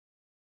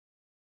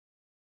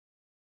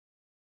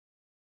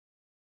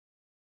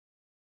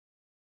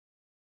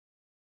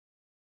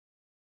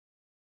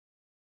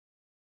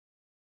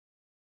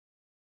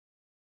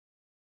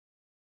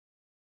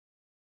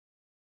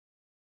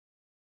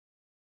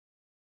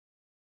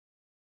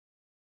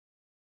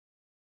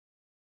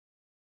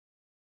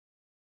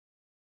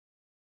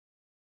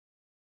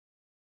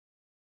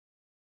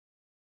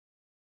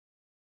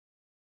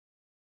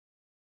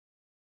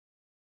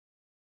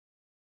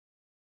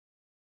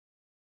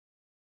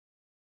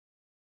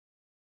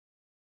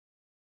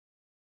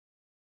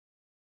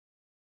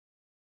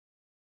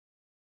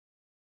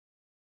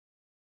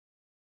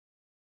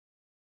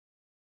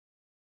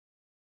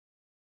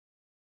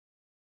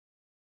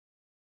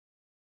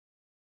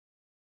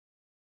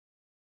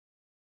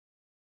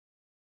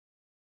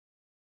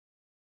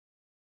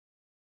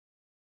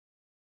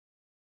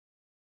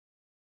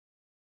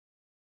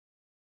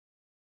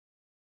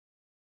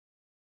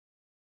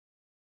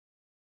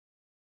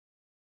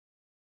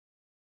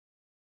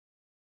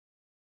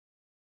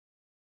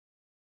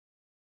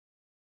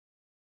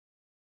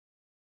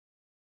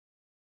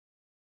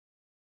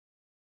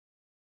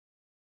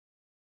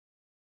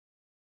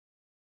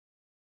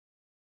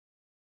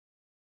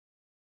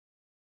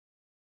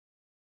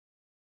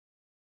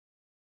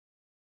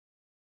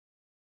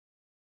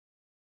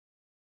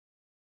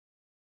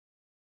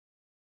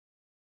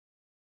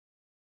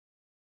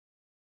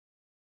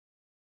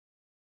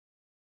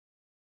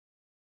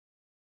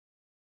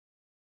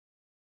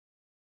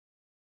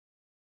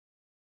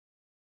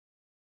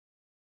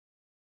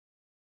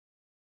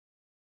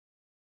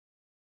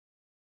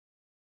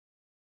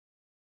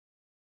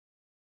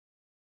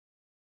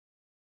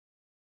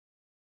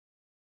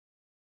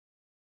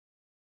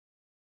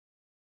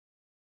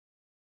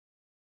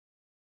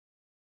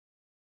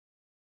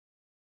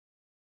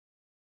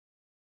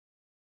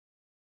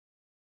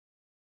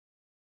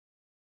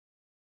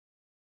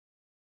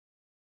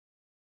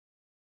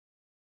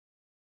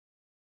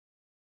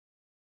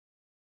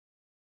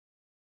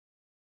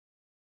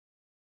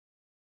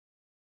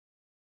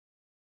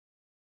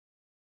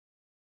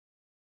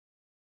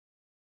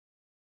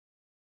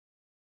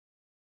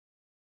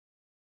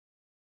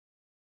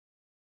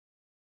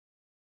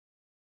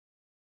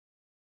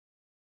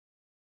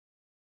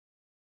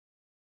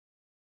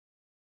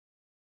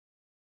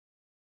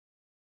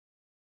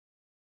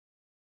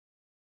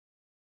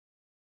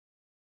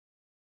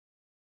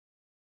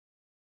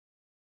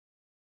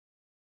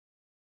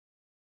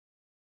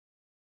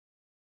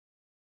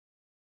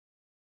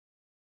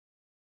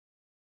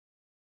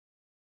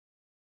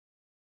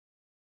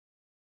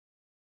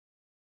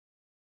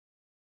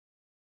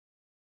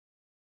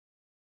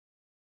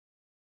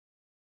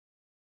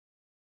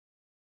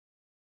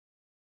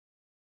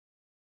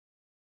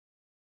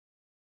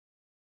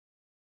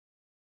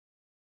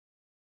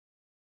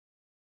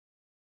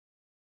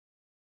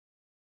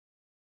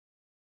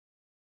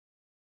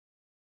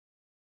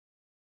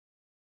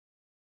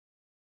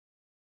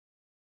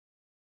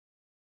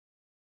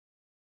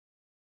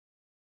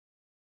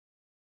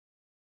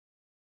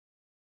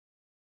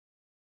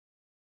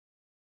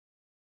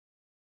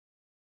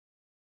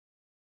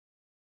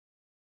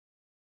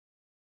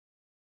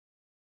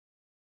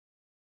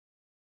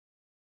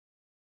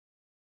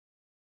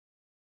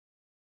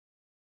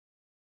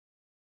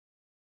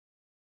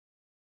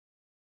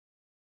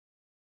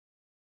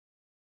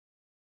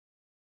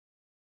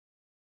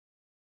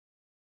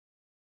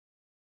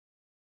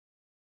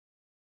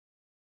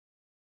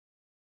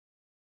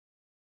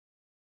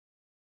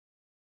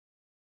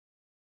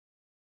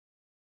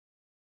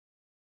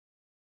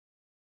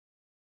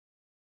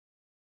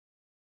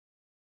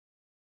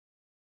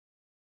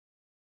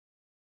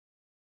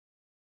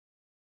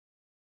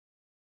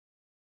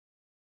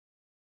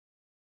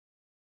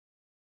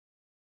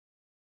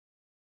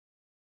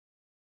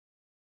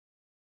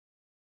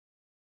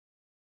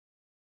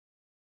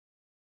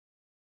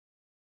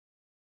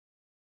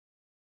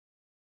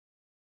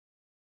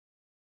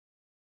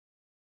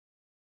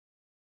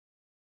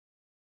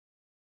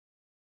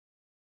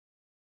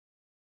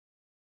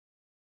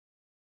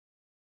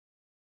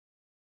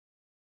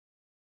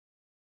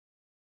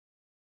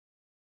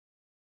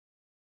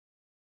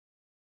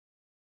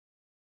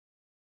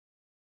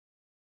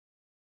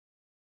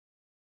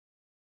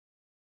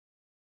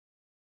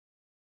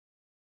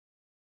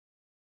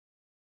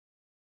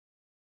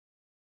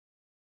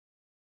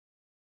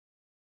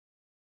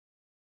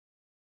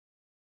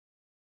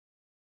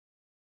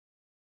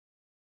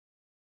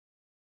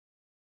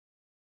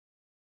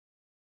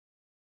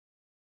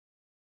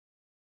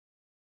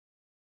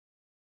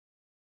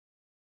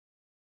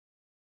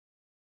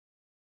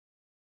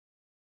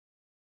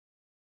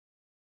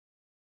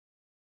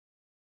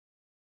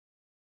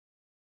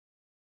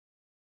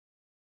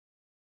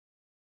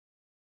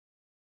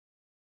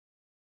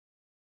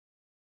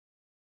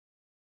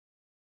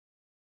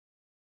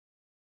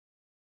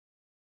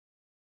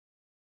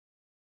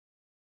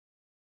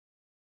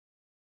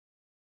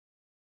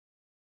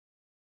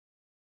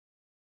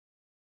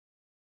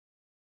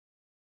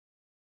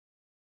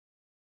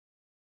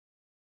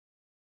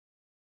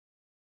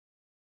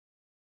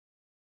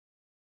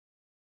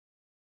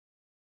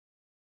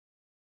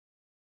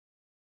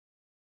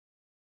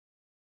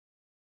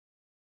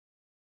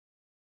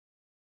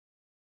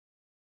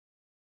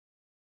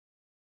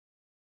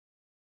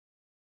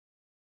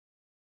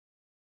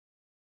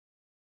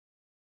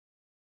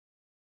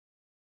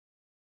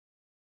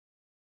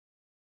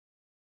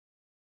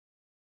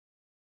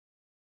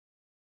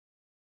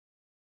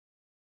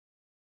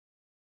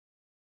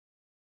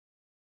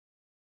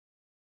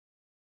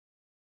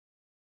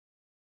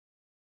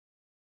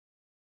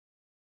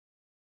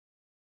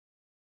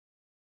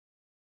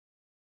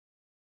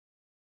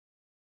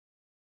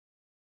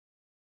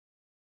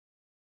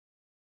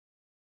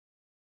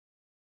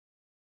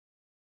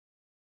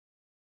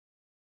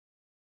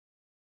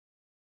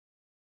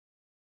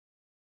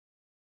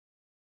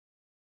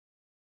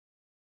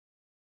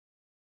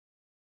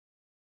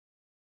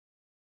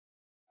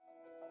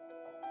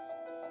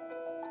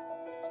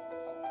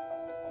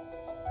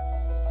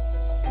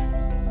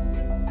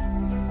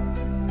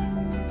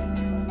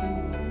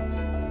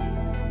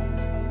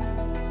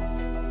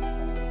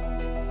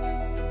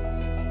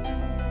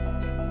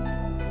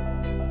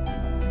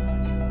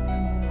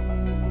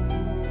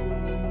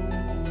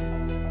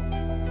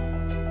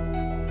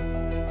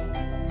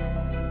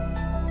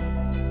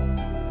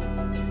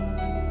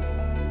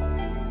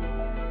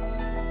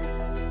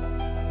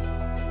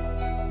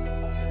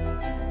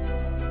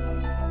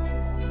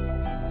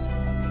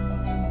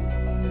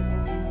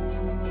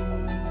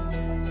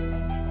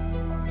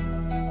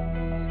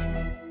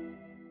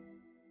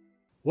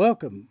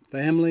Welcome,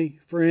 family,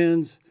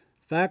 friends,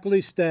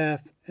 faculty,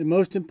 staff, and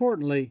most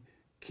importantly,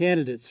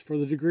 candidates for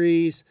the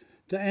degrees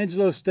to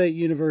Angelo State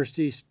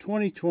University's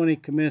 2020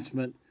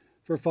 commencement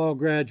for fall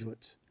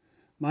graduates.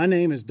 My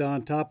name is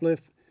Don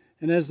Topliff,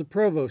 and as the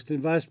Provost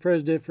and Vice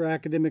President for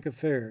Academic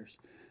Affairs,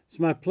 it's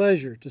my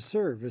pleasure to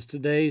serve as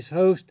today's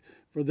host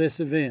for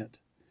this event.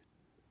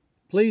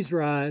 Please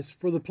rise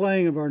for the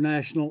playing of our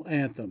national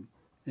anthem.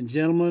 And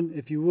gentlemen,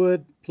 if you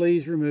would,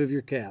 please remove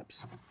your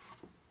caps.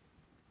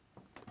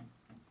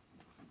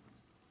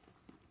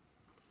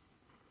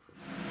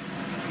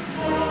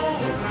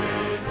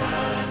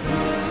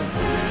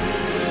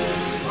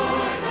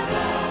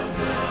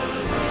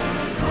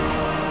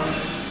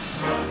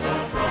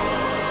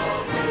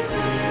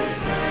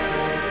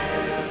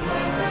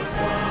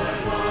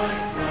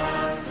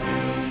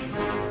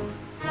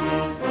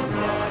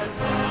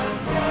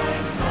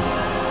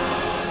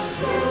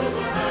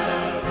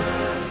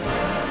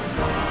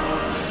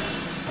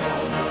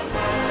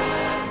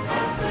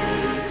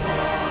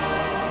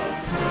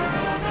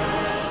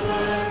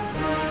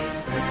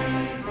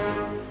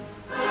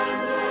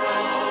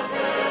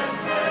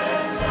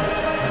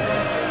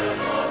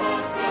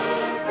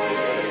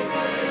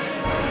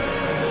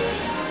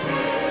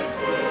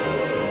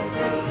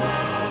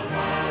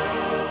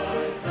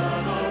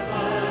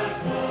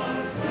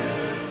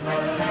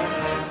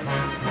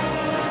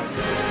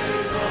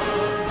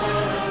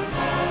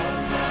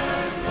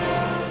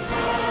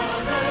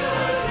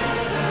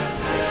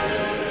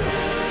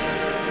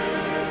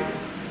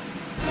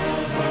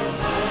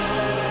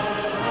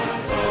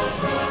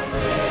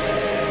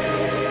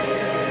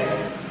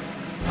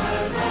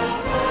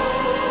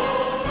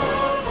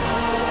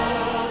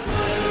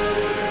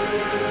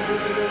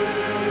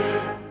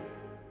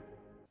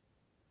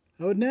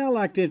 I would now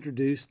like to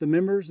introduce the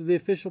members of the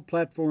official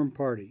platform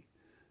party.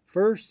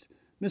 First,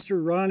 Mr.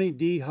 Ronnie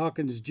D.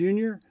 Hawkins,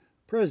 Jr.,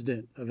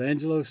 President of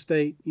Angelo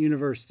State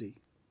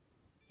University.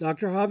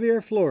 Dr.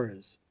 Javier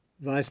Flores,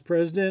 Vice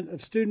President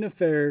of Student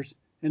Affairs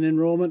and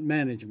Enrollment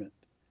Management.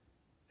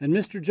 And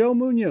Mr. Joe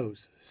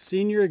Munoz,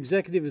 Senior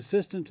Executive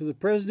Assistant to the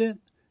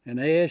President and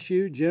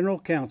ASU General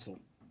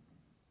Counsel.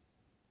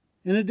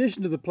 In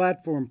addition to the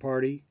platform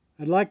party,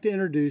 I'd like to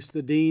introduce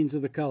the deans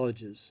of the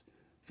colleges.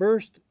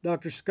 First,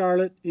 Dr.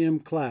 Scarlett M.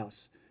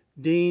 Klaus,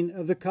 Dean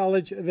of the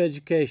College of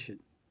Education.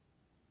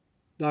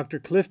 Dr.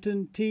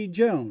 Clifton T.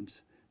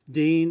 Jones,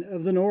 Dean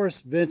of the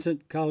Norris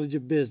Vincent College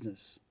of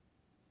Business.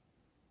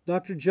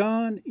 Dr.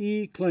 John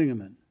E.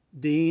 Klingeman,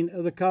 Dean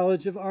of the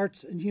College of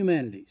Arts and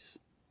Humanities.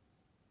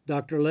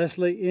 Dr.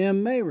 Leslie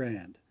M.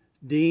 Mayrand,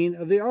 Dean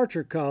of the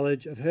Archer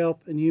College of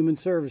Health and Human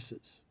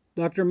Services.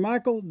 Dr.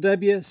 Michael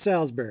W.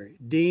 Salisbury,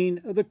 Dean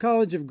of the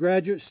College of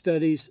Graduate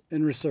Studies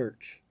and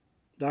Research.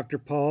 Dr.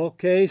 Paul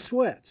K.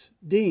 Sweats,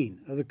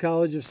 Dean of the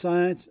College of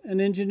Science and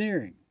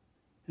Engineering.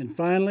 And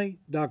finally,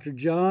 Dr.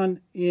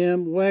 John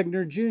M.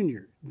 Wagner,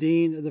 Jr.,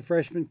 Dean of the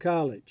Freshman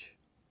College.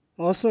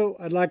 Also,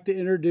 I'd like to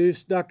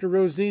introduce Dr.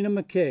 Rosina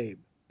McCabe,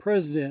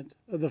 President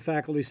of the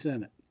Faculty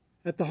Senate.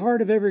 At the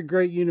heart of every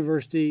great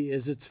university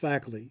is its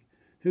faculty,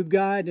 who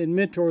guide and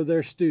mentor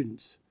their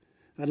students.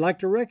 I'd like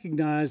to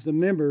recognize the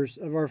members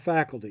of our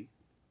faculty.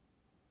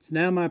 It's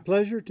now my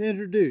pleasure to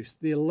introduce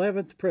the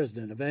 11th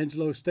President of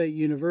Angelo State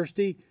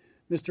University,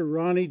 Mr.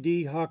 Ronnie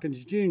D.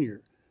 Hawkins, Jr.,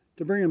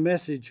 to bring a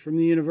message from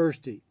the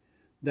university.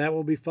 That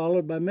will be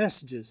followed by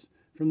messages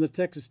from the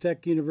Texas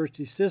Tech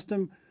University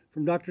system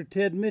from Dr.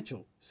 Ted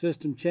Mitchell,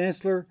 System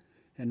Chancellor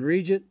and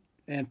Regent,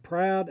 and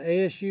proud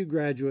ASU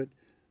graduate,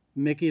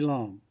 Mickey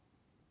Long.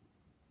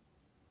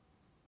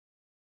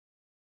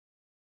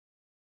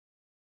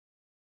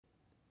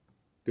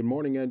 Good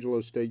morning,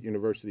 Angelo State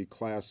University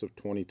class of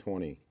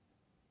 2020.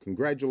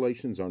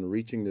 Congratulations on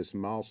reaching this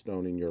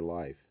milestone in your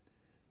life.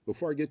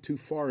 Before I get too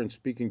far in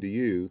speaking to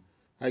you,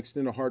 I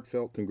extend a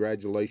heartfelt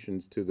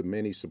congratulations to the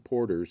many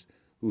supporters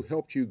who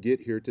helped you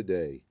get here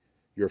today,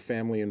 your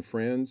family and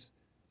friends,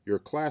 your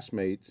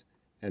classmates,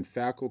 and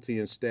faculty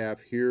and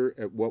staff here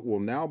at what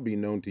will now be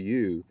known to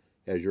you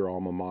as your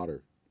alma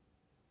mater.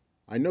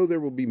 I know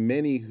there will be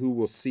many who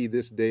will see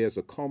this day as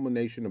a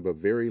culmination of a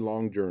very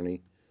long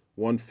journey,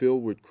 one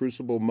filled with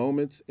crucible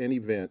moments and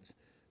events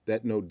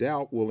that no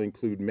doubt will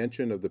include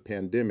mention of the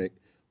pandemic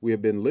we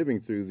have been living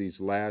through these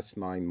last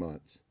 9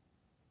 months.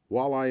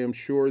 While I am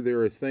sure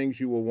there are things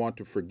you will want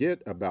to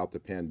forget about the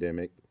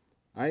pandemic,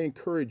 I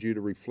encourage you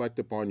to reflect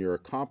upon your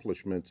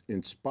accomplishments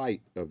in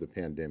spite of the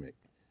pandemic.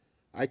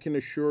 I can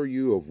assure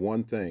you of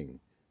one thing.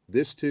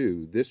 This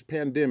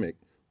pandemic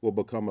will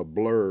become a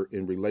blur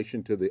in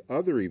relation to the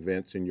other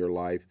events in your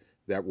life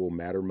that will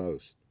matter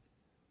most.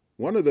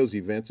 One of those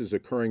events is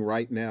occurring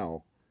right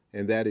now,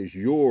 and that is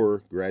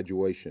your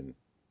graduation.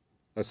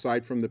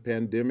 Aside from the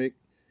pandemic,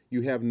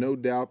 you have no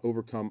doubt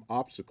overcome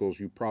obstacles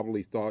you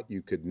probably thought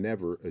you could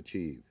never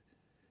achieve.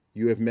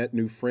 You have met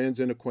new friends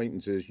and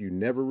acquaintances you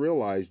never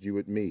realized you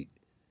would meet.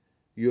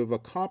 You have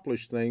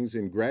accomplished things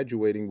in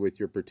graduating with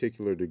your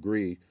particular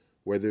degree,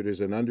 whether it is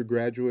an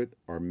undergraduate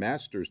or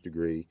master's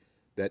degree,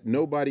 that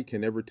nobody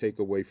can ever take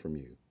away from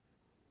you.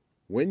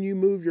 When you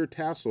move your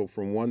tassel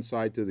from one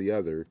side to the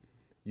other,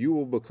 you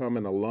will become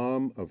an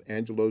alum of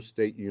Angelo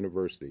State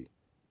University.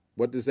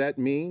 What does that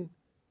mean?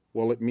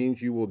 Well, it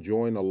means you will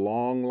join a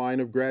long line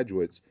of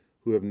graduates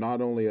who have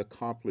not only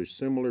accomplished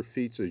similar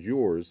feats as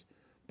yours,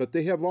 but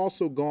they have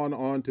also gone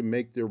on to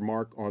make their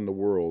mark on the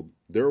world,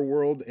 their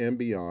world and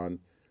beyond,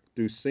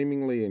 through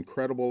seemingly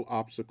incredible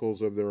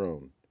obstacles of their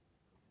own.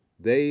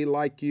 They,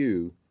 like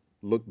you,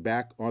 look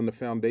back on the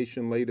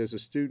foundation laid as a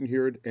student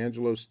here at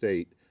Angelo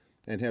State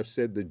and have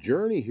said the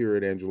journey here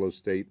at Angelo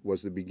State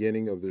was the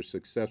beginning of their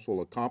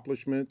successful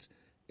accomplishments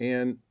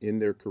and in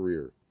their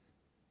career.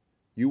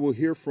 You will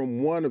hear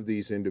from one of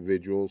these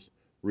individuals,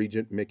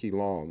 Regent Mickey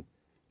Long,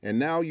 and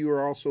now you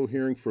are also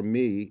hearing from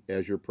me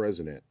as your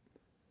president.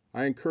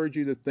 I encourage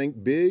you to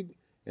think big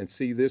and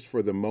see this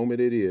for the moment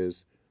it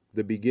is,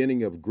 the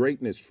beginning of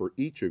greatness for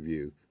each of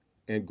you,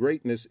 and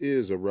greatness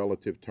is a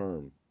relative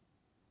term.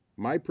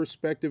 My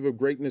perspective of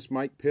greatness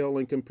might pale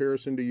in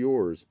comparison to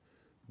yours,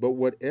 but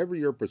whatever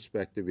your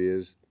perspective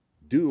is,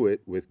 do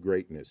it with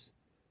greatness.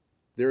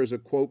 There is a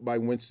quote by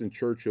Winston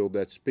Churchill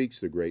that speaks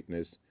to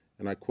greatness,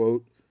 and I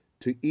quote,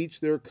 "To each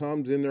there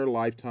comes in their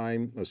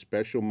lifetime a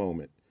special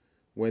moment,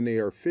 when they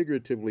are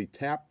figuratively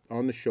tapped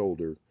on the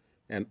shoulder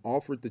and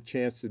offered the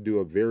chance to do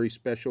a very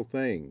special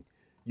thing,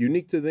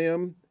 unique to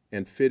them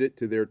and fitted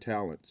to their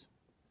talents.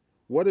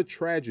 What a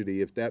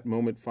tragedy if that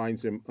moment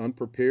finds them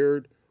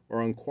unprepared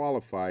or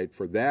unqualified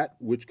for that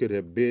which could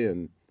have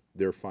been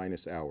their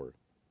finest hour."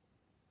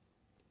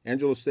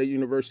 Angelo State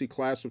University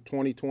class of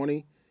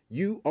 2020,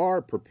 you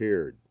are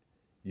prepared.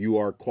 You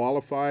are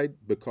qualified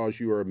because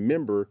you are a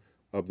member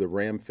of the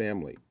RAM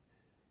family.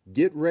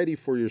 Get ready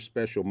for your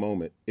special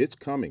moment. It's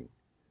coming.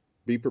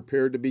 Be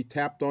prepared to be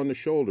tapped on the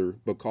shoulder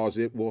because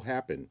it will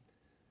happen.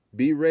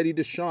 Be ready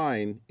to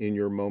shine in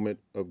your moment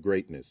of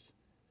greatness.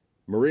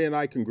 Maria and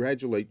I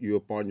congratulate you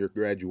upon your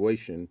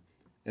graduation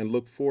and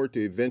look forward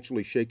to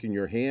eventually shaking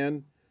your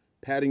hand,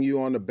 patting you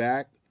on the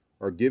back,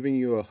 or giving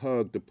you a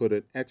hug to put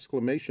an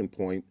exclamation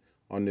point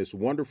on this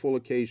wonderful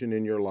occasion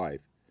in your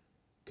life.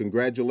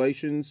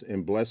 Congratulations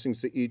and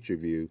blessings to each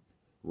of you.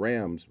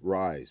 Rams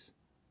rise.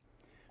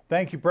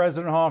 Thank you,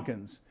 President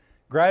Hawkins.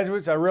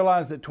 Graduates, I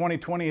realize that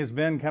 2020 has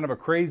been kind of a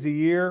crazy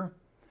year,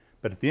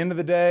 but at the end of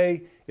the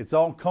day, it's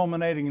all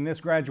culminating in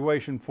this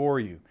graduation for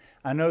you.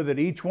 I know that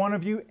each one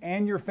of you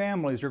and your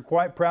families are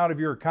quite proud of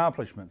your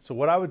accomplishments. So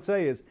what I would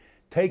say is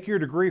take your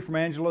degree from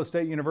Angelo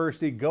State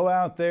University, go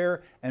out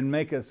there and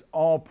make us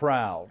all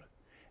proud.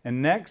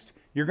 And next,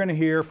 you're going to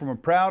hear from a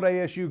proud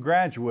ASU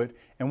graduate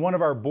and one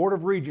of our Board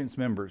of Regents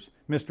members,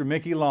 Mr.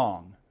 Mickey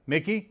Long.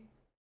 Mickey?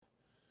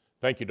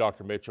 Thank you,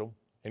 Dr. Mitchell,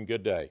 and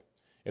good day.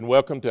 And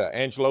welcome to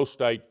Angelo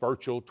State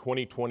Virtual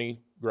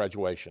 2020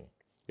 graduation.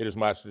 It is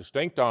my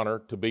distinct honor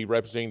to be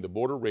representing the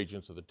Board of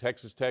Regents of the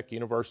Texas Tech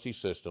University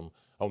system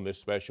on this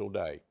special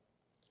day.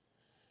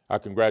 I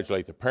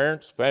congratulate the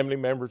parents, family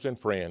members, and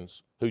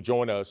friends who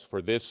join us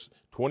for this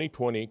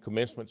 2020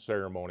 commencement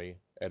ceremony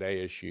at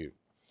ASU.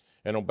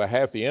 And on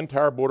behalf of the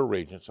entire Board of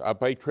Regents, I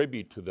pay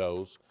tribute to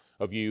those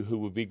of you who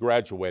will be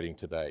graduating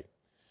today.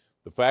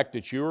 The fact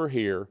that you are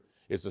here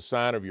is a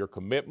sign of your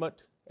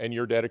commitment and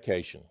your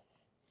dedication.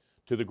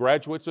 To the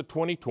graduates of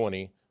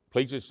 2020,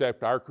 please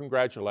accept our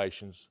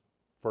congratulations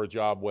for a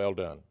job well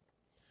done.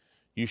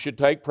 You should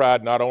take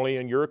pride not only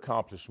in your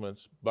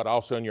accomplishments, but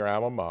also in your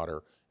alma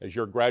mater, as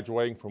you're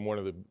graduating from one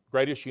of the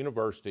greatest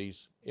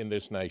universities in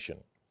this nation.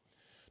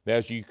 Now,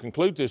 as you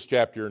conclude this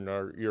chapter in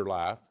your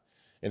life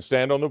and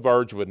stand on the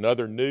verge of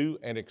another new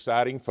and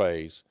exciting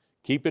phase,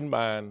 keep in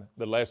mind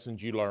the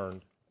lessons you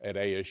learned at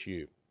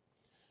ASU.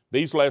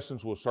 These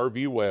lessons will serve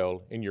you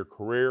well in your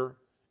career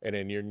and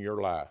in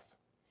your life.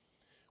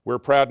 We're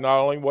proud not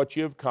only of what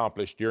you have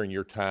accomplished during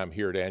your time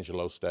here at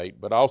Angelo State,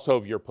 but also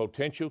of your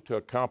potential to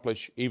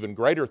accomplish even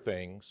greater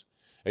things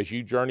as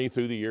you journey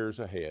through the years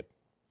ahead.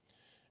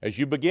 As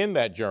you begin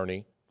that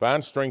journey,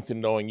 find strength in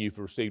knowing you've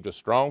received a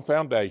strong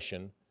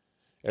foundation,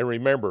 and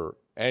remember,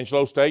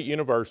 Angelo State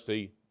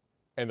University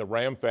and the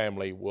RAM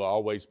family will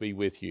always be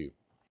with you.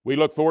 We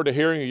look forward to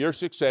hearing of your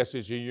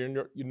successes in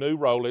your new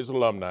role as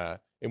alumni,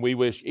 and we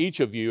wish each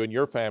of you and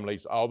your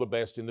families all the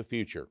best in the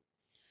future.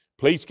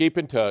 Please keep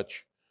in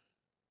touch.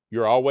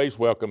 You're always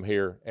welcome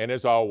here, and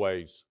as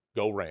always,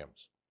 go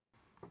Rams.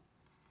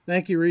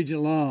 Thank you,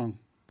 Regent Long.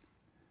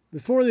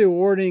 Before the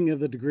awarding of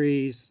the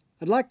degrees,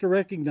 I'd like to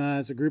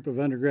recognize a group of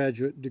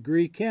undergraduate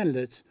degree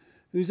candidates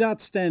whose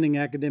outstanding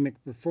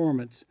academic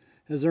performance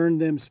has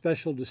earned them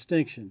special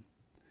distinction.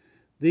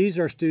 These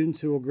are students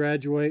who will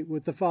graduate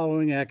with the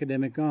following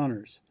academic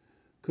honors: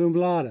 cum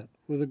laude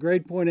with a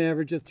grade point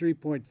average of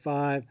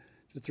 3.5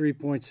 to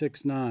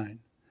 3.69,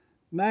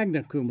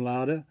 magna cum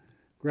laude,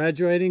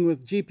 graduating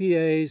with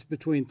GPAs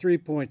between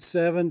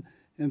 3.7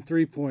 and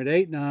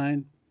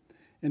 3.89,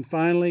 and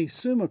finally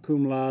summa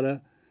cum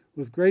laude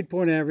with grade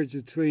point average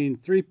between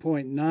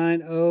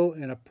 3.90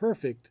 and a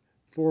perfect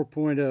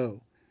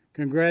 4.0.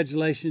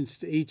 Congratulations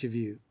to each of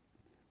you.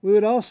 We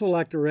would also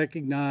like to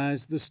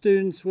recognize the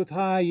students with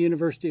high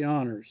university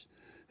honors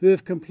who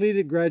have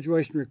completed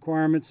graduation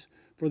requirements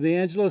for the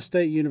Angelo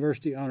State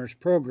University Honors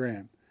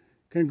Program.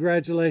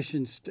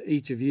 Congratulations to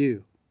each of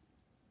you.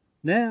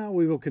 Now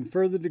we will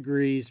confer the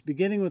degrees,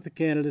 beginning with the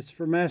candidates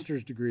for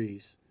master's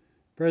degrees.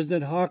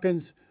 President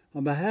Hawkins,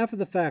 on behalf of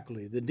the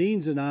faculty, the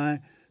deans, and I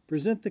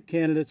present the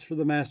candidates for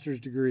the master's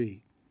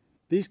degree.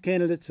 These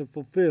candidates have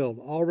fulfilled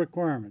all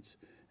requirements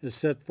as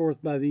set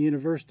forth by the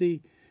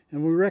university,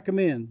 and we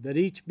recommend that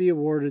each be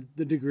awarded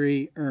the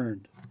degree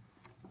earned.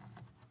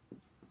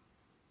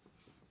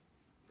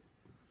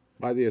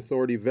 By the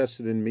authority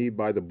vested in me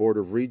by the Board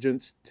of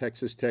Regents,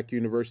 Texas Tech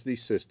University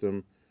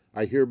System,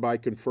 I hereby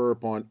confer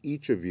upon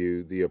each of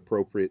you the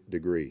appropriate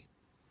degree.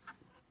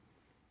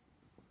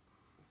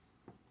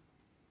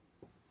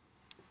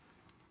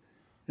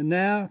 And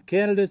now,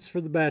 candidates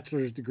for the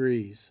bachelor's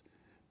degrees.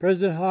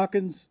 President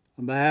Hawkins,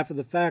 on behalf of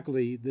the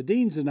faculty, the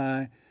deans, and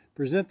I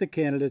present the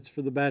candidates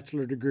for the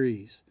bachelor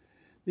degrees.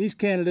 These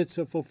candidates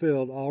have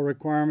fulfilled all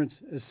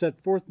requirements as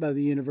set forth by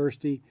the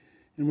university,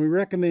 and we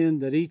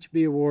recommend that each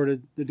be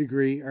awarded the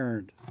degree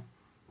earned.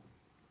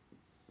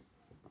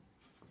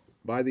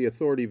 By the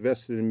authority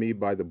vested in me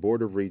by the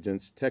Board of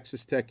Regents,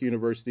 Texas Tech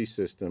University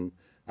System,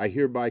 I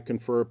hereby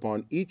confer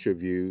upon each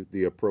of you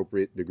the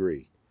appropriate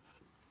degree.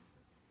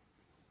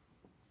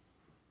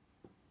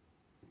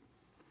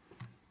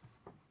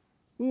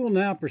 We will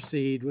now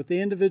proceed with the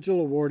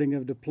individual awarding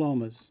of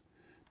diplomas.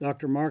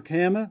 Dr. Mark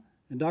Hama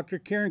and Dr.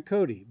 Karen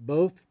Cody,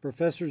 both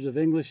professors of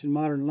English and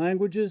Modern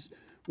Languages,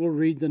 will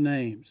read the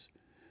names.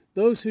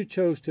 Those who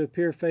chose to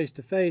appear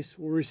face-to-face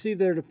will receive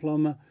their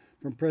diploma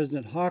from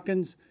President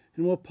Hawkins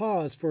and will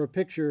pause for a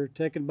picture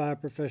taken by a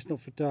professional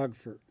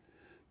photographer.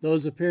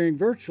 Those appearing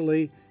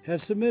virtually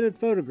have submitted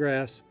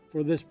photographs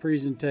for this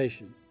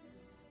presentation.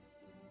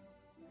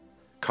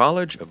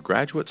 College of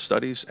Graduate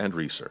Studies and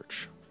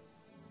Research.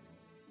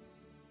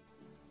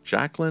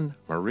 Jacqueline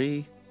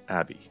Marie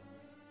Abbey.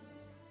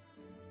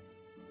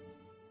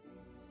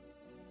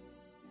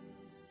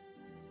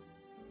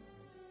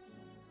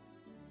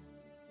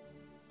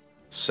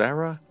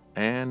 Sarah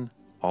Ann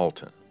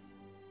Alton.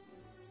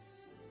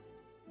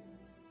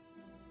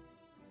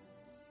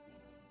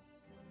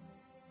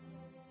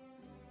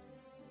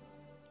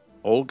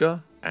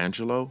 Olga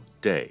Angelo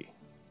Day.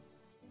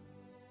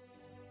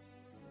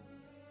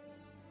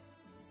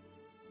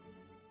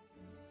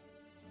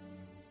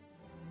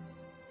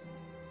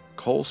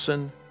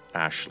 Colson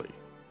Ashley.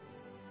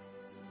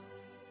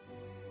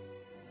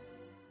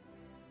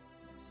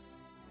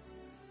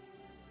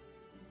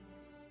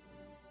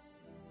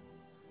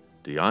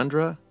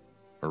 Deandra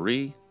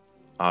Marie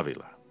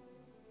Avila.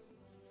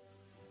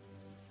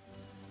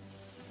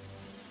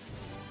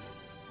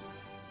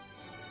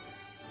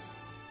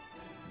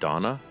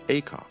 Donna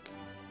Aycock.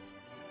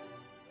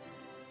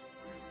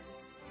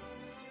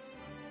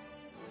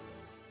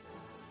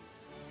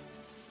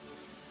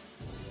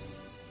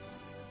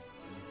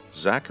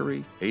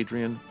 Zachary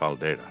Adrian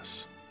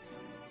Valderas.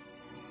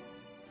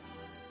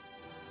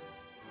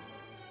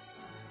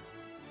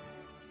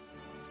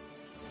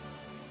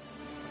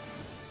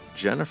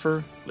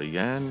 Jennifer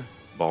Leanne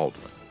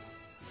Baldwin.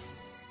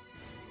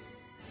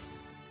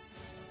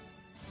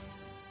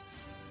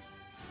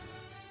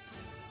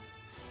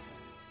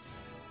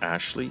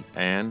 Ashley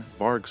Ann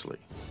Bargsley.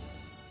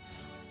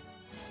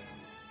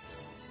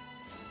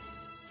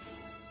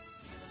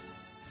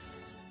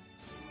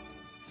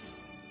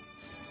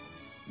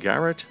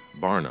 Garrett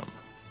Barnum.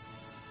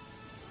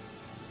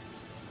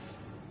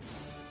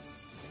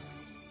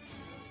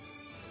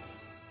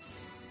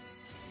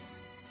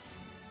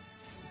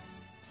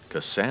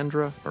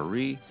 Cassandra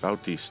Marie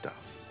Bautista.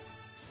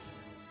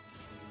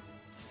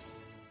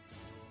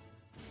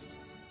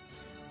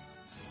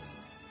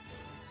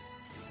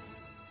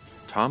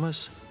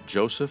 Thomas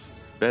Joseph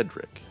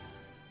Bedrick.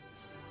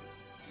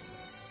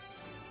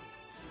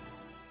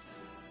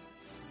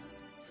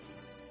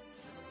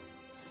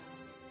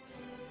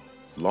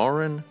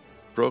 Lauren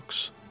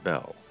Brooks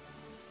Bell.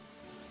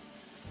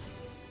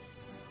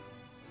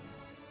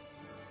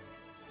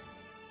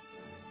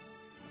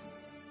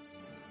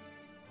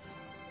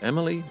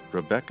 Emily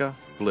Rebecca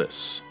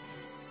Bliss.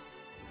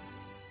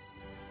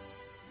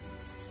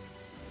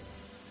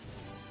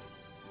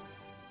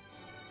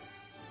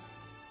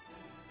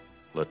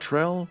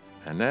 Latrell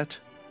Annette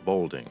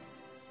Bolding.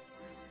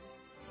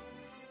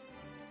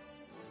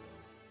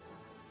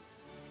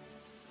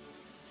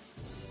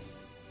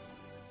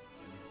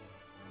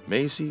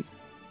 Maisie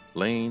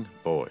Lane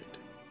Boyd.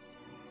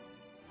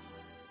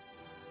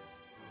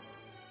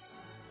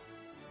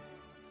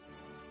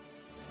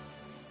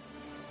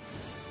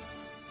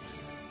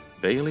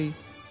 Bailey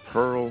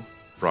Pearl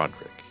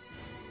Broderick.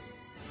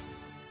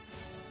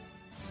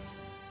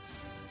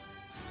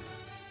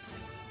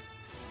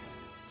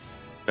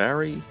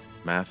 Barry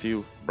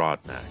Matthew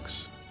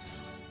Broadnax.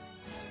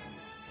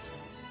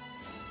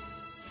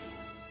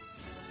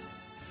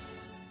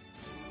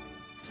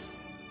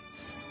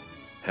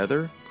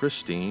 Heather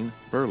Christine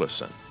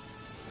Burleson.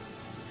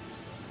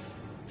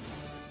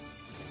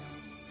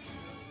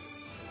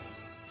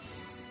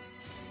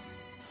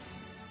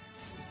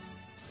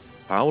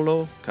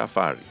 Paolo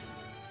Cafari.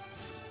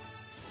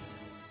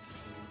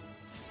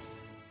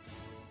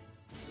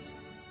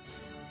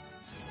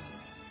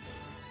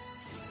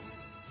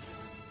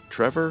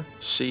 Trevor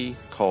C.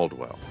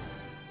 Caldwell.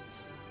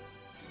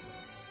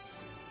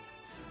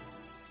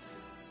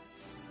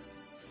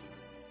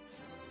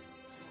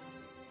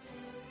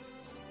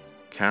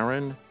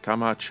 Karen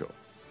Camacho.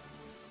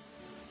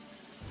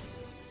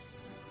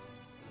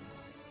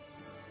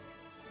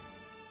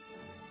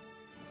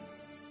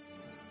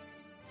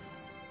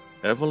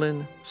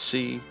 Evelyn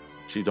C.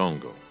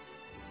 Chidongo.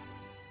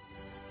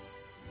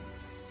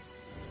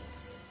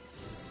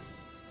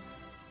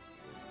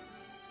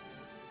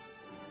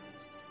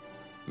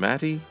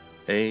 Mattie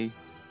A.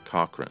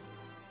 Cochran.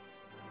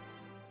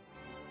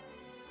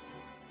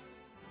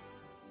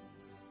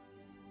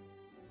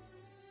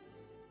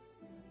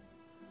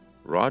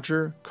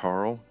 Roger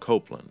Carl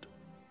Copeland.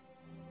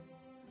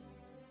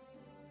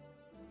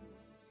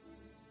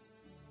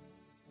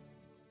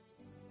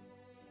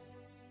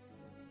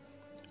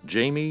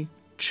 Jamie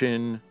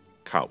Chin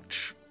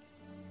Couch.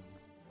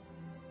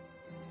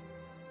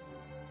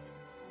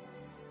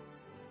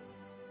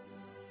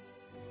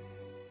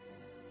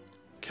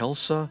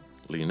 Kelsa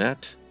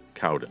Lynette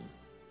Cowden.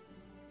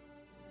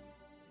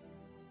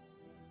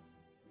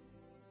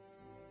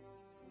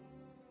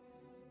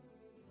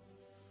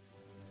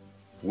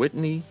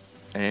 Whitney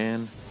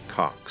Ann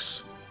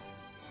Cox.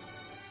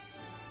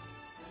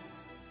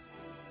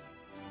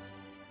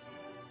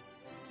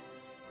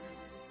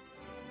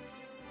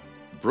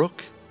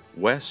 Brooke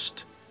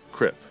West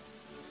Cripp.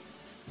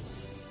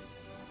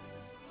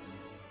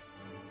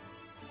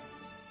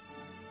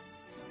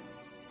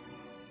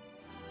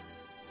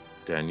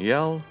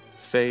 Danielle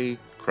Faye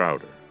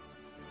Crowder.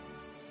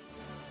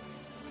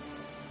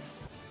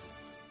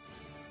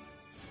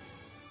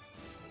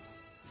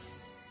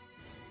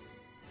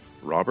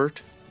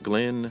 Robert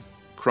Glenn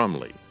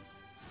Crumley.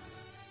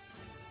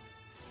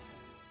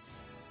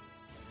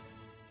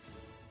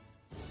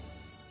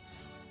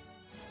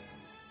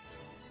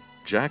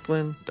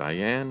 Jacqueline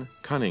Diane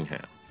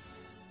Cunningham.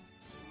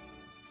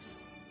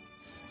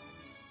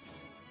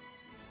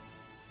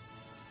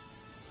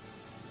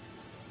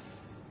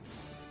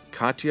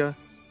 Katya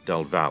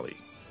Del Valle.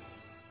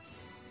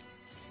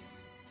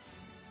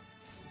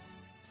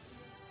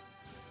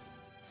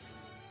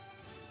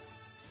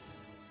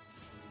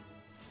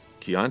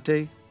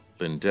 Keontae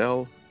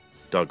Lindell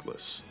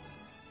Douglas.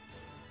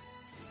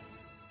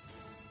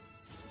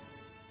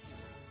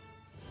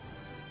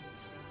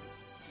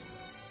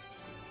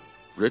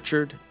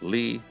 Richard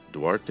Lee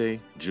Duarte,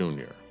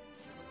 Jr.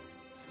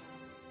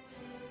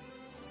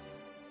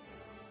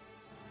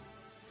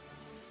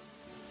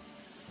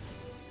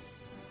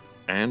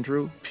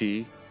 Andrew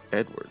P.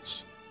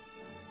 Edwards.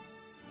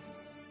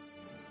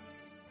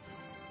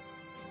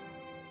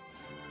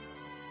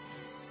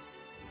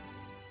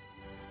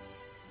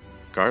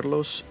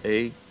 Carlos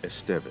A.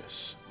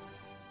 Esteves.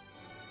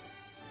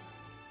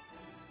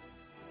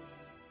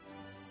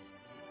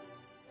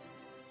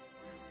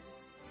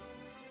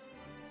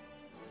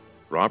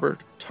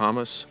 Robert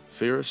Thomas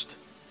Fearest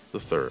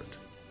III.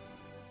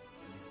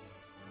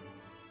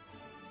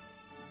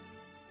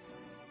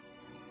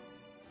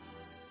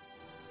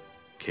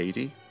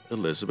 Katie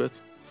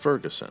Elizabeth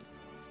Ferguson.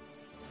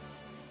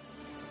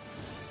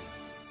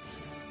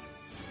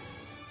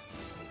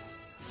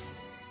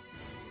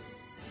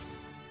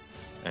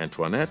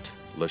 Antoinette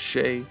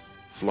Lachey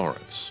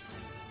Florence.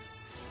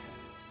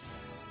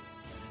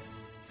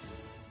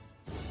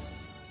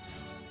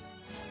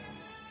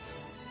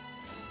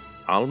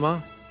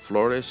 Alma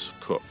Flores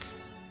Cook.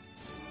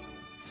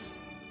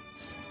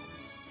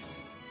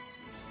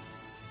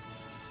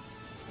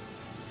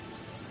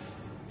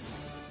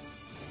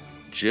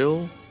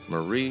 Jill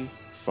Marie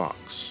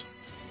Fox.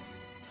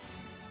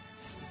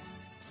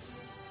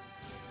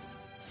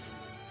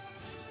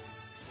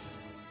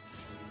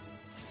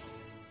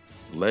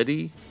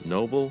 Letty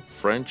Noble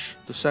French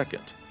II.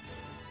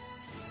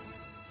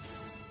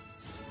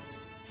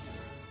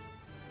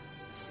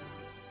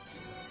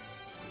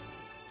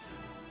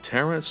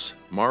 Terrence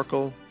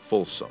Markle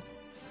Folsom.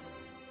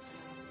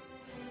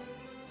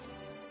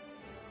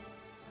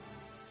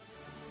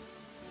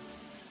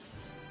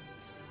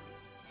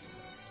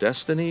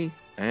 Destiny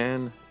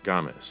Ann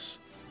Gomez.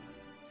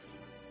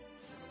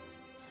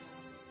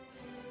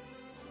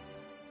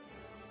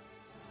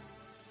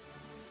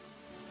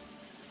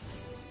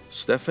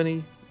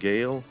 Stephanie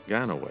Gale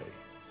Ganaway.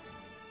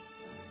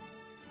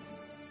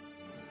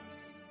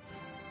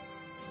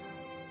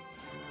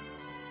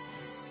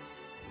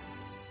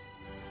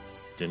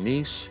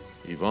 Denise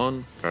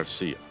Yvonne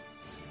Garcia.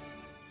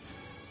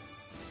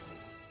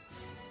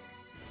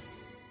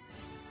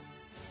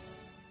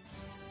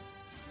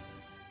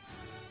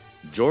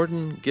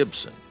 Jordan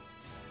Gibson.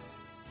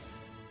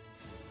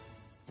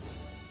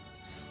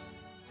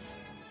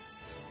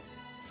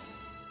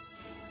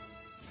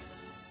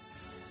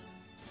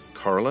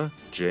 Carla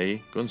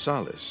J.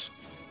 Gonzalez.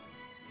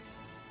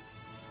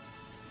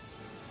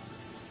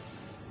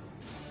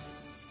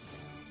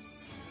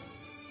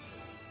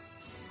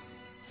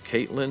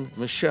 Caitlin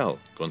Michelle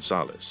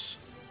Gonzalez.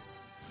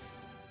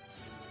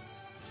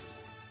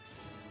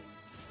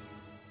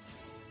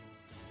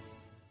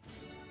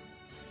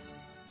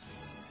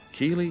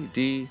 Keely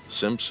D.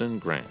 Simpson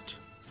Grant.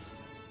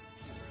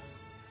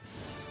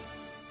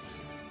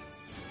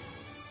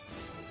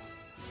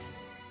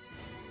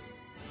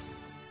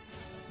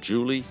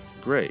 Julie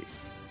Gray.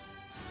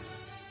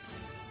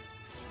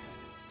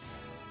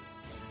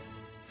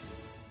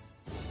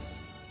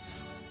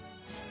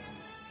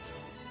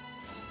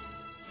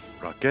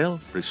 Raquel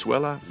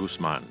Brizuela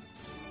Guzman.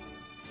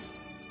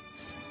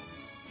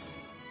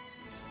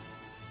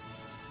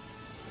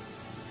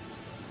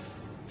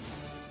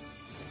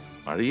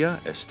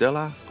 Maria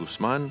Estela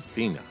Guzman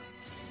Pina.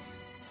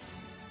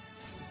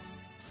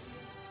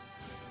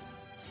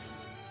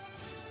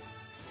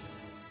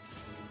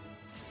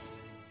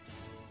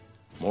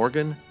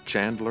 Morgan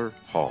Chandler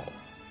Hall.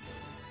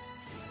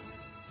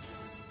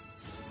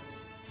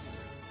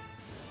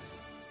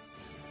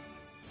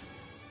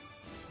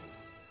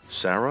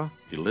 Sarah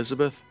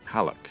Elizabeth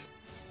Halleck.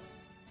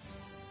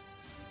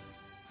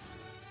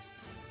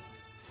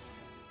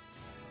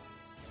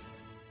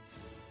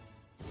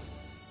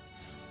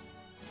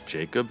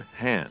 Jacob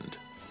Hand.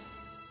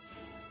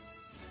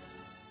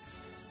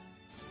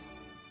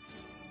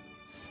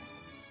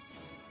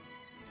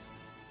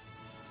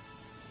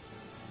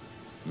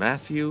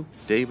 Matthew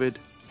David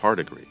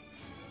Hardigree.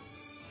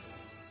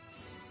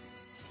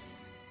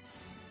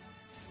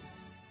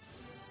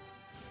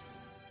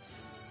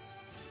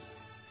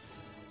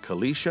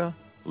 Kalisha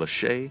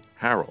Lachey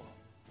Harrell.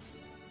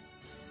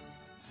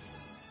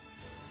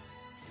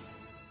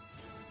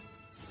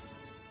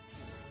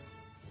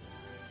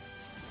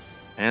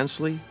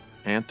 Ansley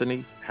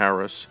Anthony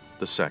Harris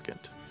II.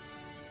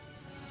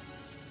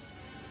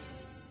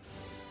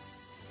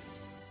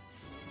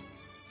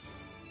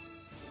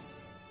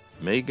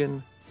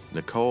 Megan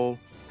Nicole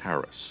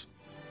Harris.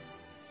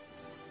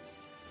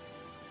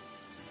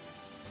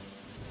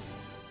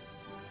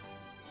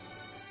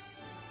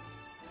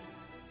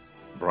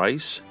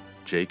 Bryce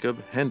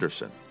Jacob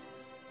Henderson.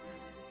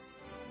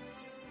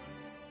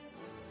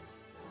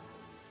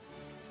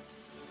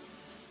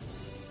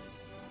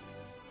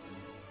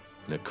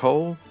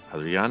 Nicole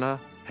Adriana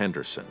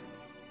Henderson.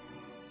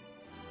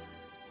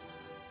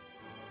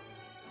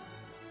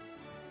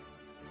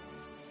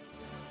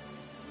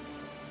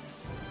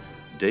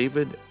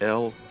 David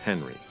L.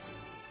 Henry.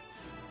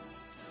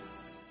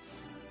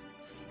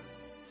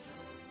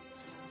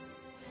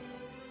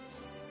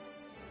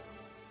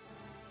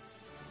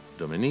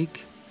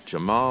 Dominique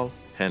Jamal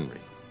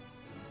Henry.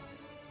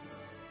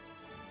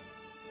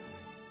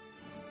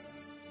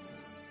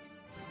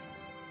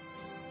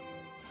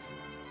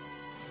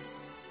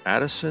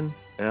 Addison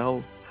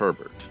L.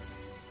 Herbert.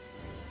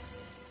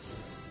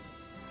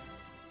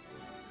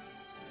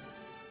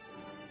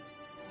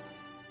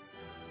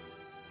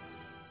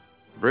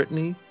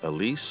 Brittany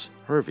Elise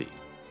Hervey.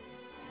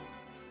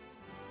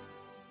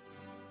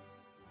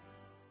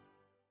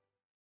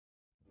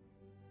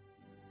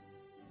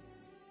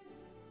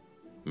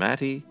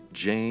 Mattie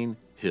Jane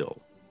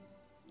Hill.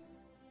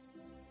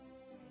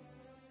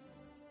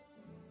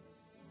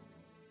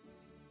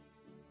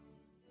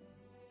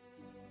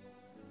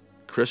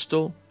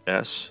 Crystal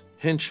S.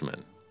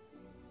 Hinchman.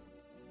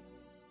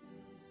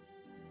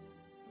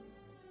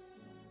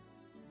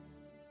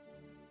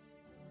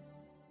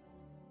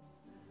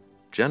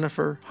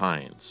 Jennifer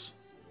Hines.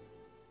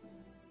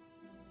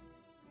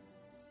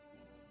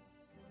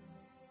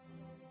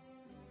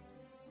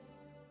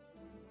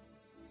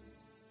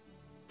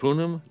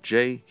 Poonam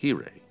J.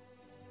 Hire.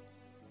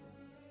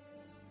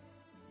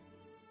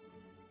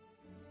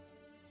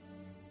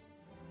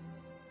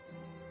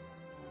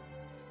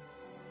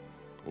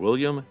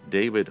 William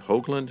David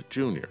Hoagland,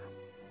 Jr.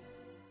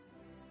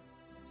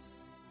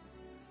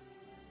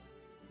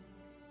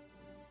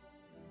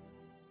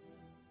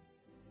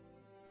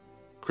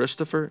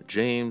 Christopher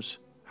James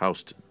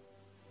Houston.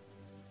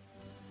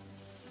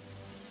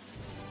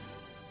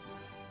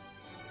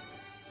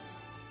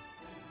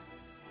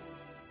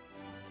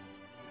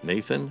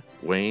 Nathan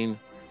Wayne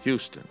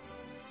Houston.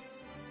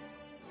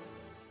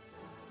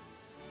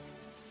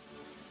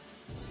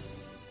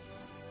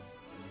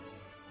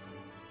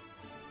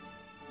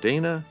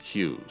 Dana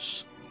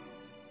Hughes.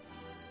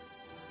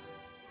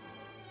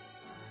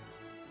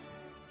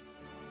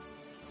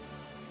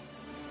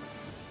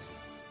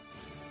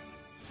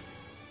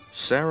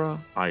 Sarah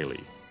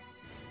Eiley.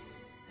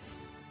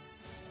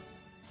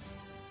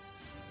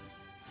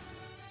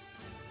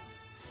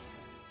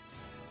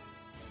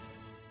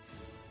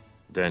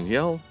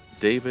 Danielle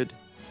David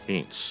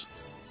Hintz.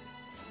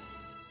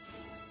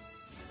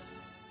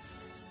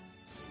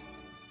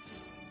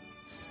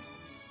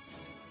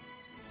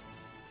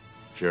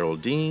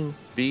 Geraldine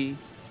B.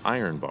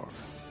 Ironbar.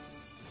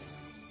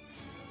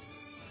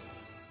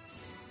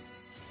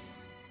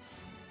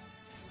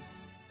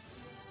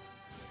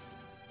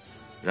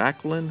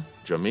 Jacqueline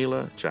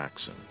Jamila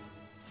Jackson.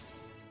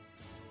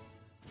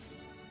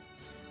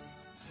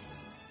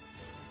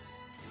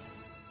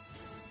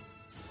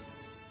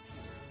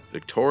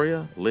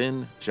 Victoria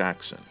Lynn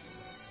Jackson.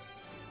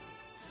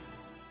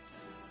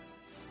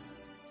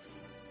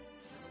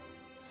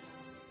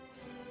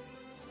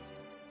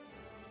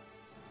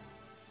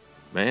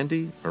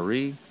 Mandy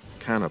Marie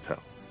Canapel.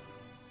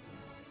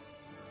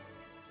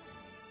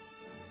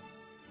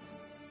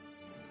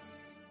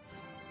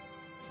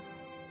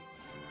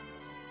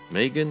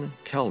 Megan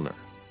Kellner.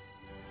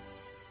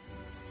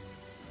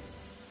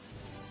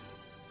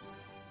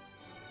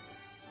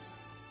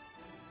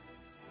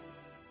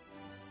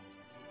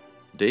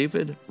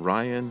 David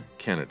Ryan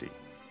Kennedy.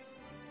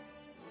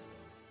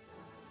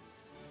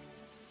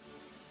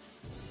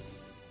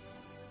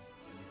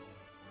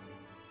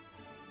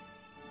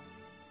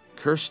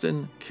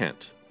 Kirsten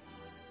Kent.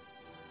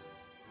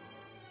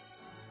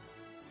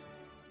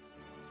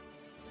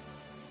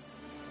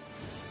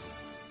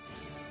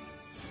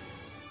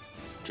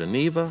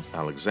 Geneva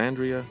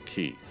Alexandria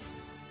Key.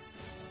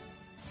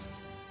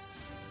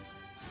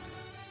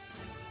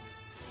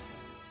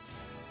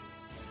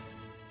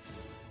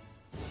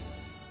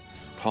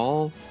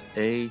 Paul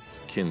A.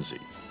 Kinsey.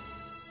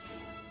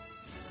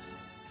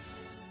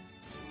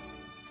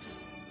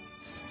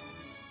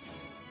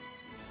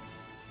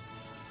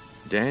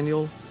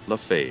 Daniel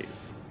LaFave.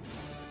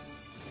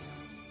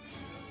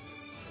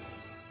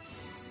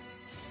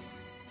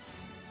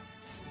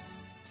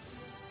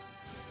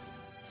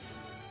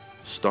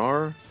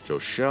 Star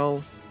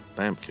Joshelle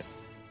Lampkin.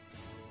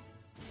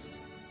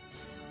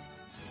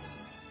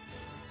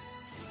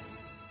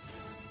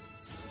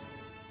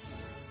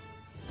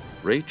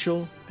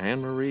 Rachel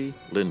Anne-Marie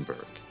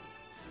Lindberg.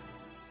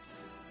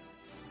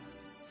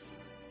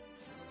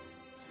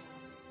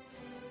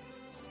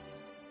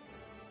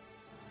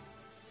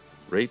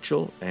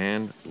 Rachel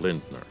Ann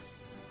Lindner.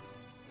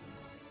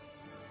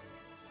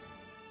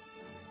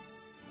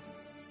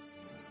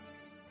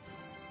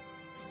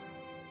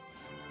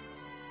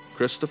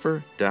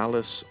 Christopher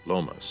Dallas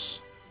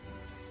Lomas.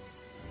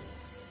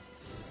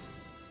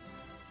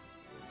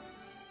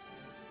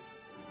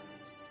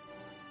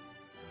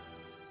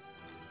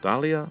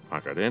 Dalia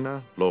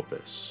Macarena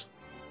Lopez.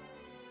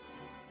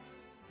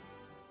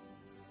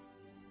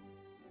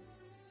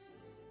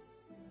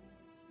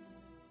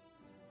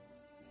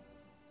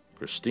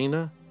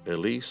 Christina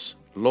Elise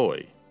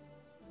Loy.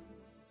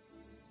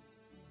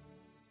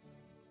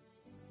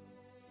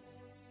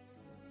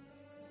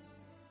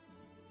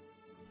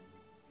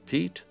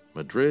 Pete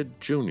Madrid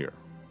Jr.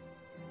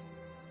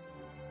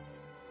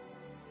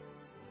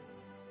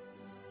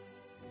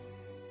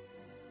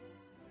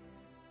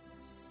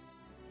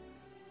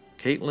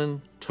 Caitlin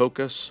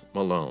Tokas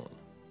Malone.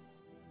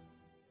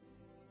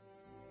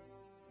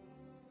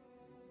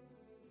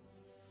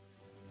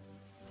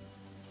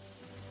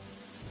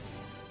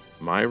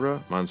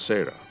 Myra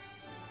Mancera.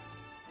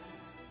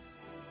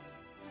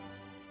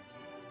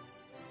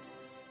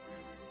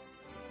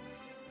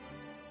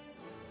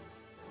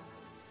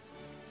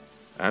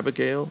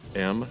 Abigail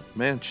M.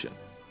 Manchin.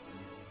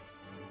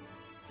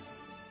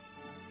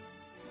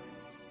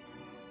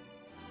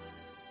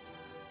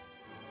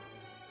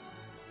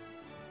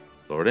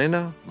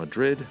 Lorena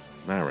Madrid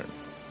Marin.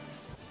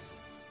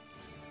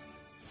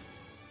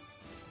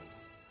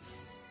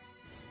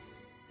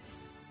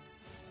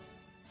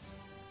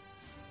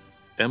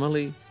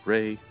 Emily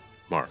Ray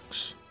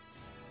Marks.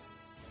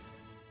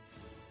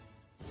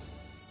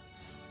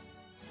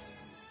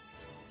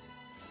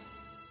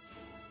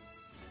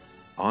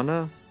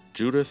 Anna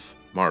Judith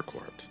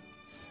Marquardt.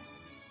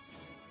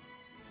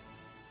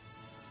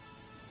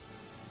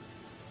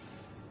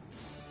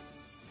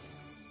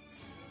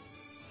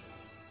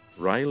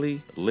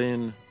 Riley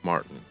Lynn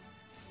Martin.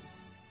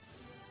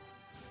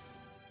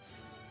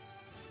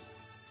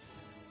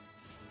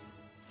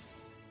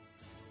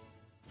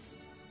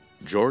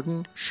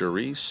 Jordan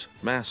Charisse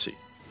Massey.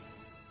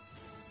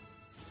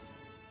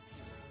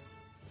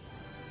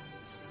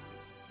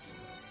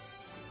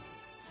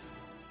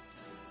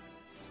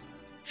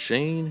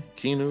 Shane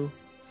Kinu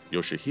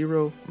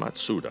Yoshihiro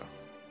Matsuda.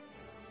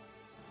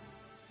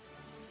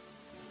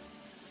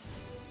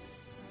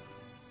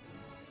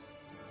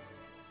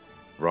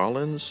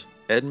 Rollins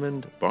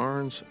Edmund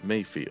Barnes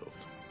Mayfield.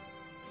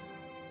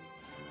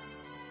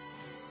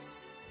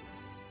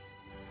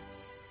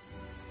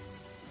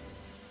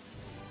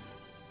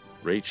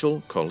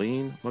 Rachel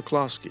Colleen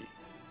McCloskey.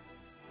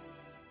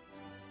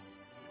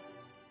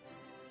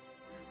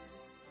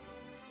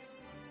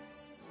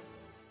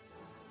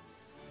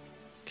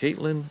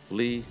 Caitlin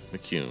Lee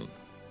McCune.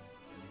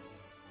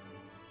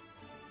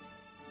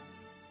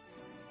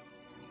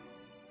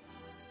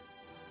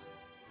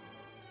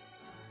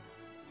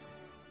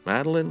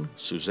 Madeline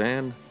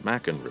Suzanne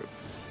McEnroe.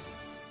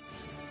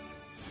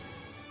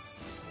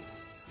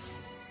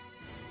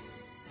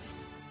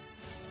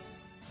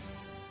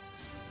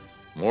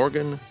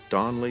 Morgan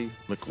Donley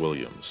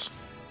McWilliams.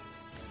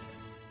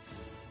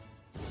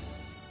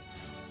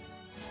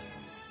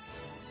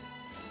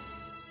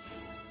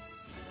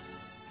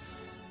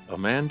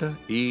 Amanda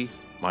E.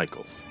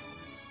 Michael.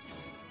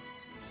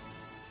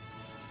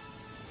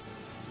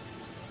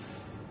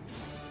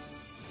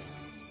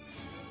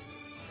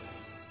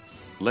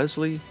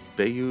 Leslie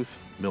Bayouth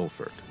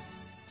Milford.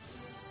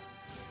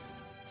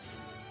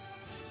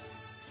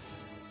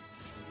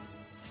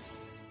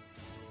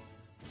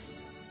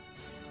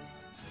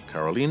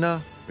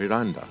 Carolina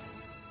Miranda.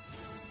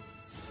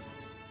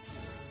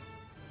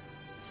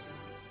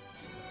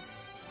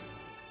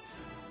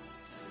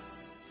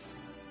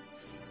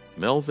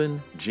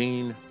 Melvin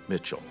Jean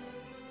Mitchell.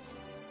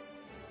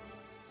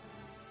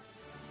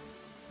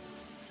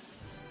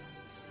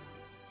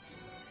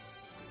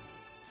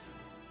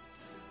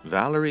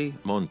 Valerie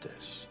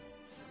Montes.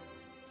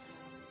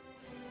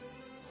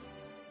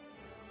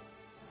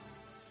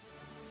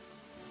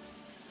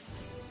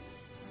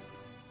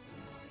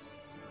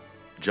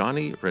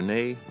 Johnny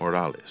Rene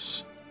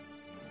Morales.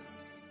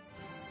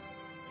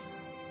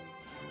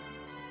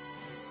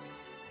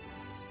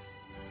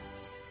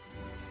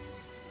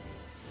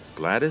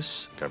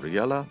 Gladys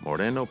Gabriela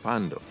Moreno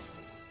Pando.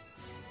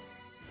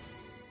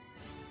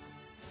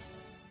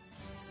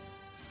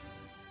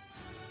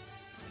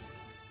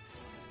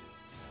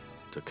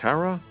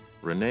 Takara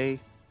Renee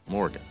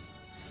Morgan.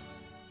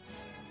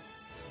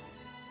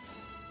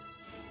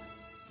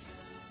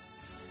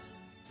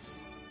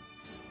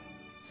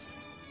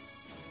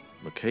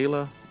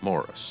 Michaela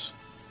Morris.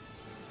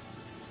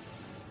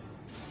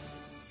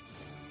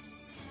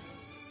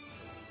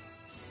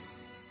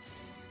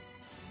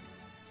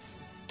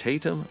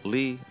 Tatum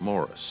Lee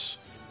Morris.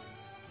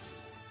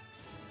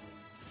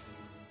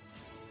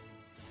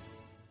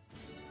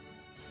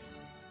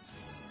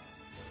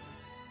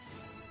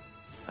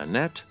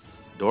 Annette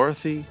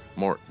Dorothy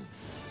Morton.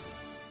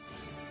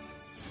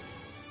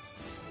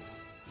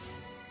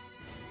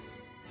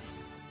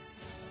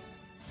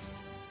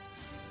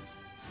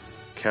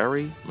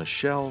 Carrie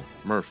Michelle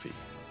Murphy.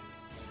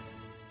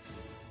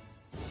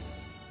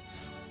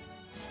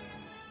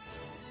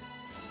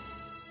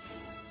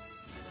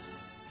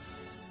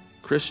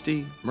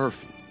 Christy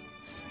Murphy.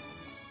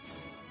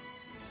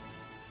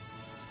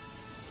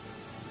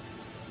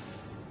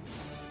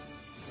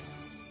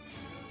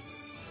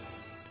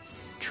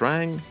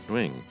 Trang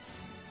Nguyen.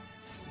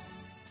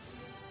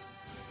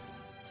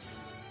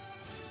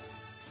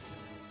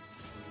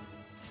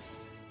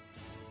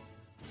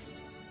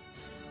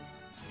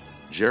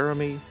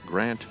 Jeremy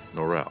Grant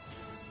Norrell.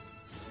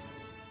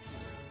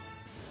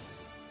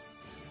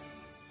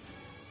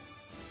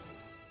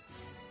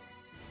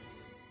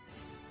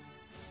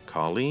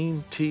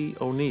 Colleen T.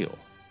 O'Neill.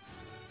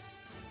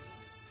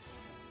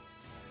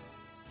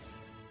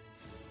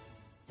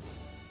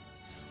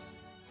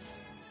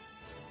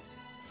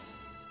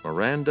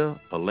 Miranda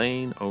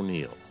Elaine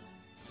O'Neill.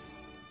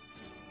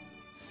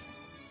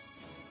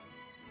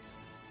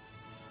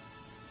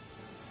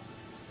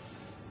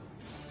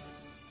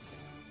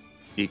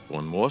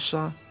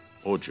 Ikwanmosa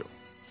Ojo.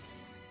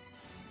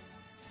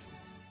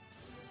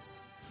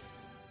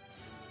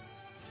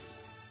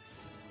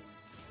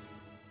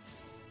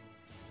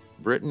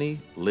 Brittany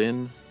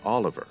Lynn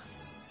Oliver.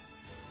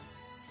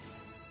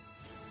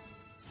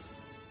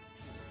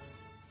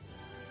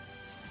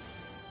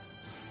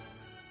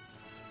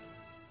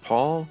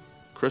 Paul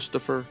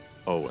Christopher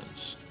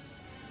Owens.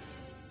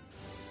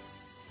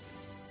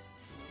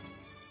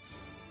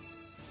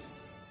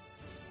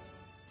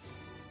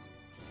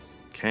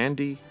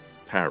 Candy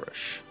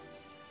Parrish.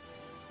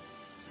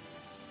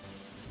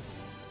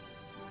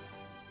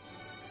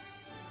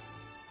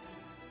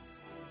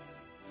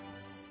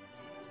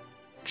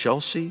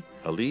 Chelsea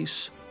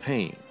Elise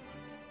Payne.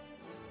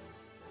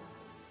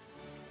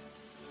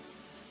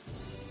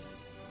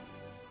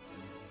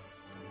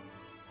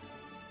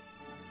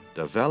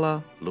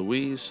 Davella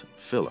Louise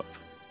Phillip.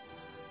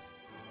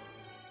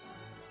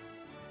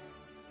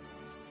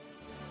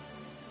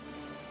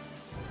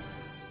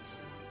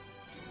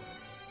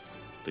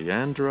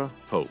 Leandra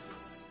Pope.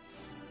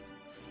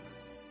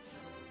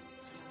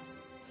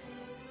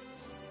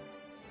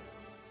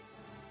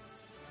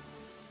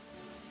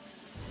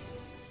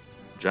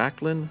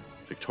 Jacqueline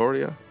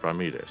Victoria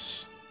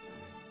Ramirez.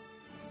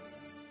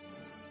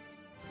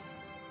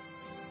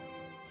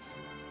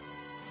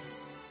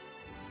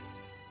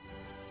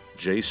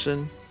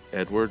 Jason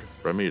Edward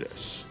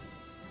Ramirez.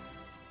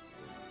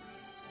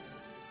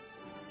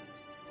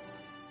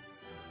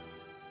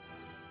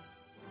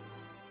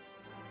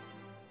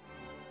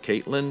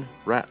 Caitlin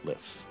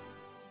Ratliff.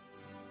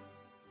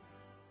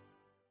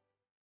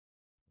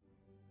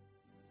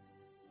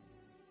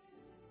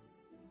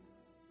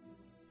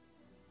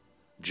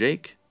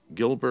 Jake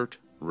Gilbert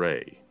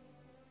Ray.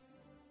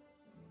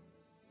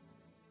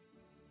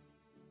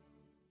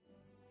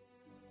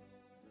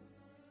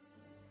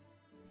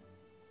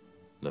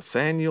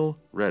 Nathaniel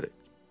Reddick.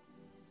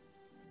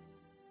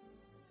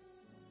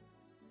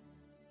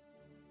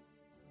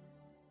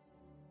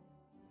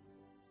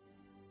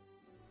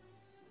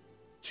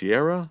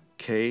 Tierra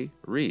K.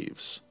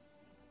 Reeves.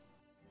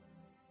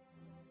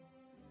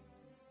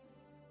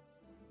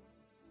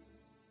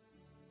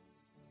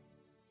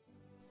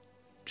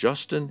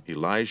 Justin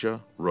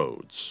Elijah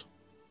Rhodes.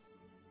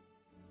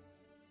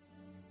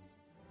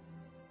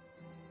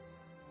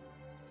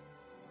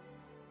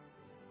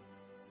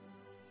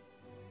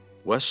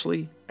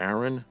 Wesley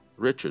Aaron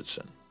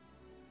Richardson.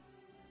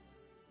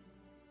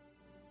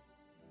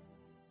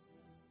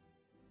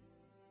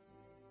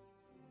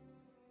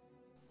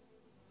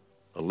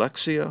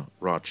 Alexia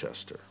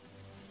Rochester.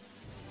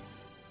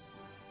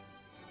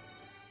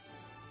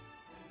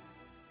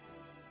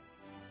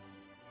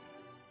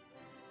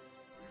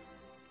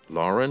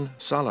 Lauren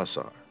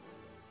Salazar.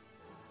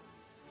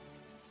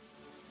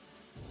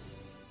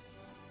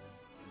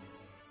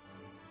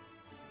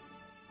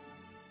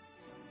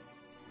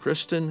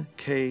 Kristen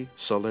K.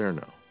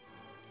 Salerno.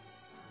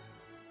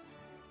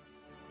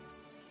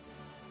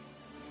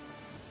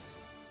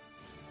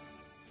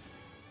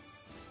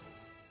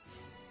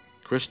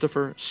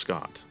 Christopher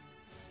Scott.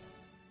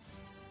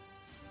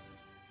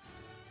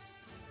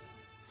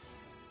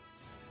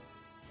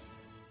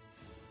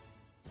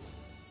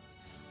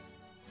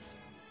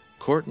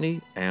 Courtney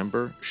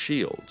Amber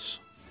Shields.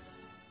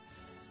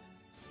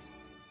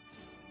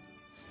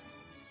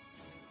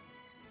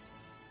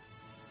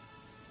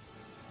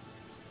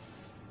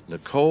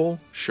 Nicole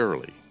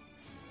Shirley.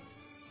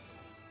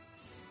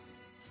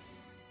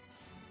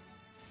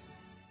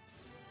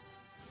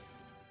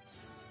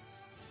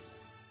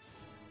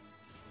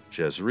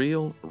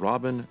 Jezreel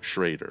Robin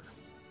Schrader.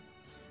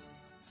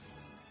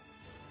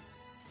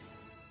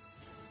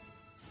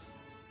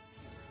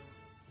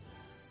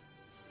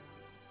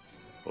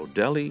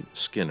 Odeli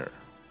Skinner.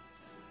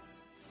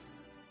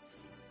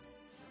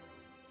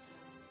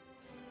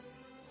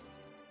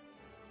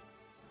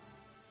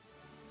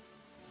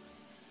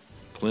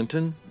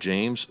 Clinton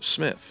James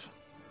Smith.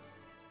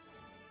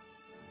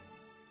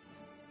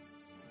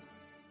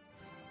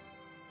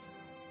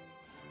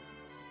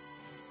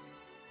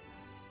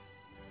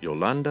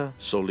 Yolanda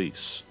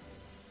Solis.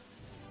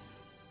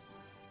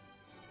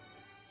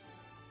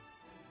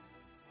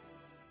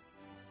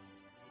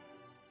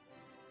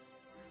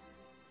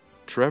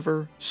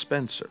 Trevor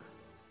Spencer.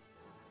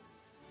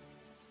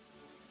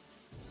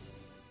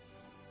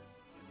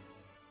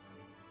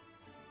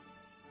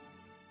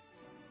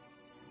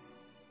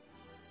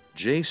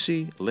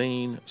 J.C.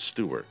 Lane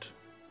Stewart.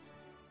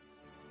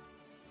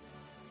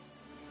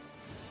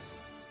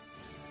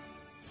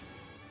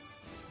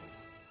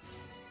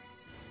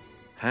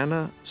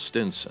 Hannah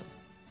Stinson.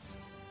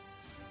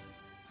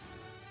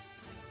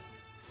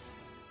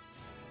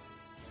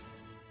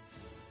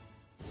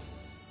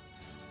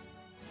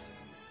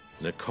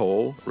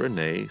 Nicole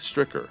Renee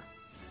Stricker.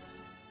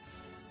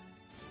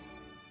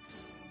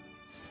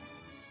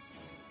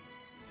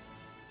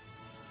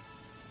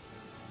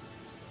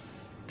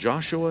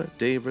 Joshua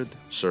David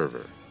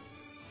Server.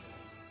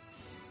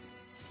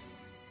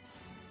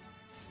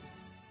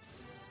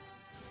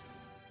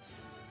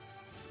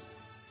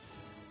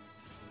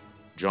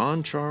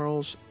 John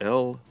Charles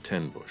L.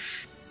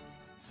 Tenbush.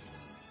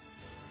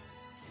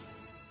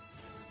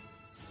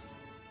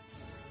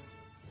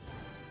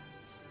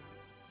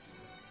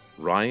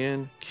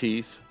 Ryan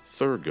Keith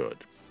Thurgood.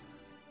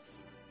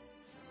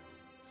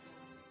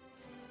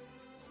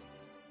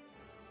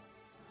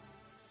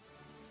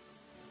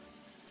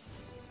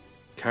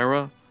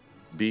 Kara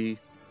B.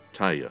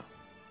 Taya.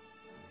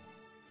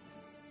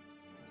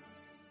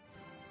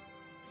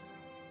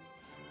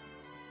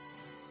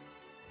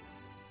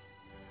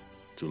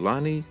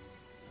 Tulani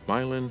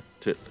Mylan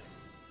Titley.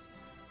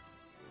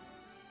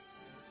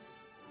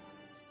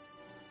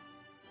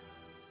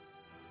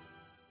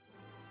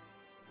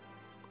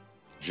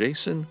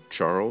 Jason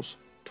Charles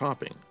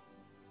Topping.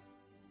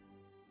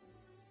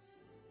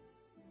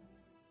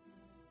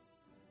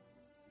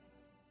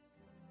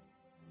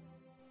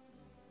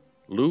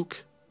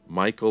 Luke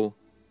Michael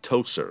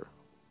Toser.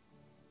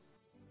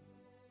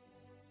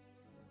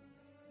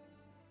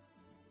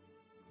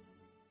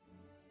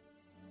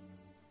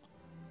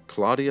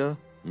 Claudia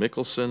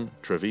Mickelson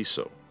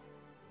Treviso.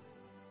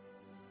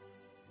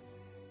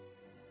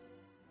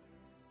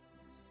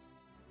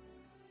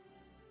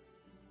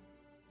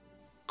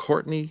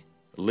 Courtney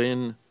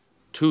Lynn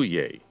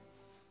Touye.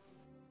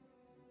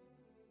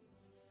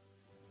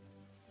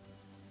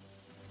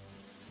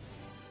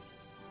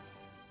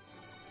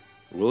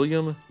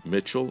 William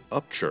Mitchell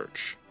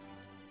Upchurch.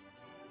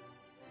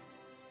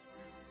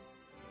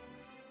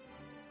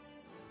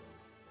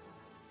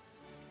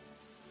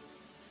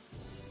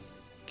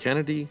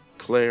 Kennedy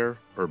Claire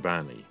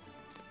Urbani.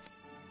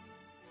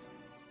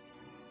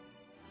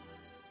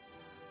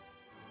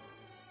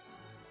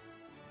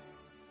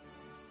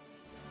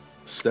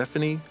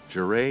 Stephanie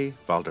Jure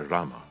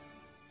Valderrama.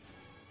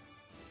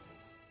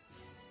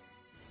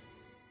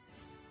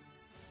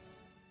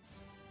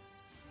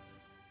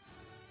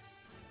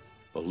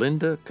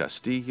 Belinda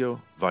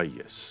Castillo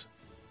Valles.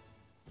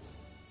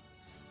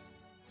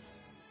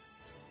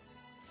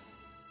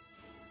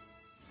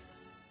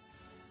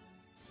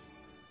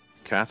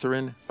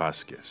 Catherine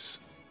Vasquez.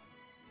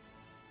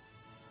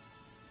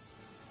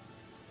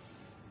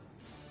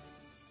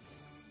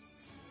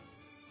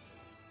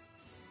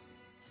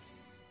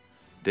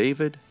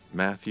 David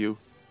Matthew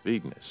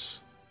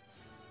Vignes.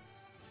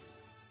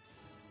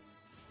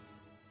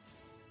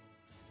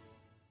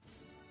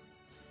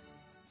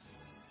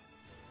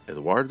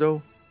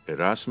 Eduardo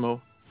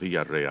Erasmo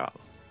Villarreal.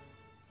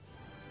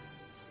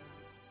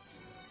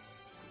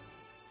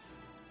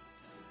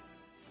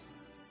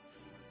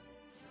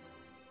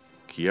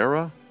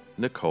 Kiara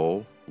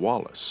Nicole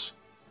Wallace.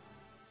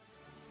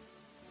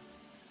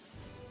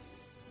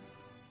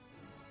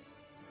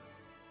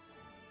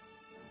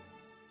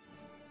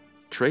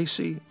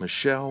 Tracy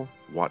Michelle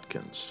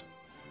Watkins.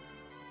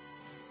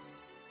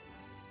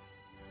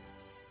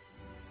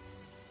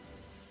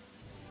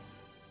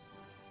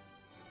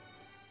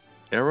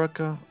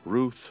 Erica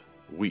Ruth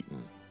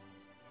Wheaton.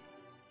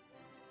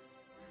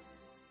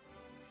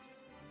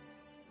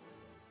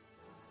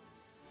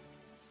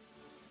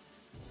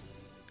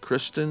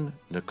 Kristen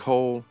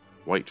Nicole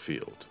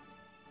Whitefield.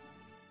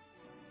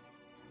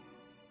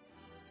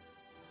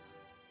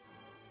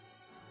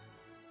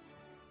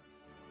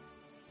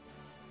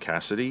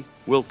 Cassidy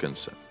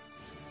Wilkinson.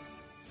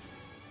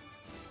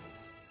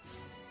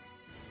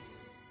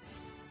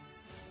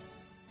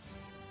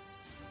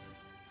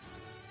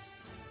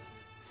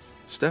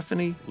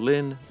 Stephanie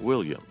Lynn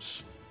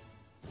Williams.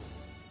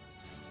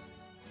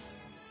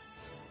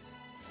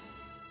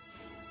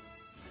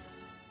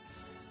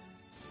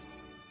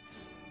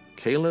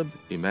 Caleb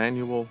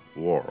Emmanuel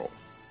Worrell.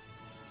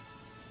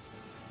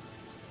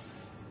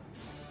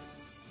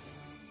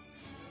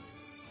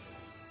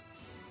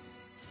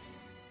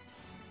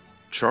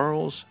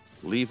 Charles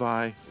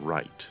Levi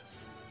Wright.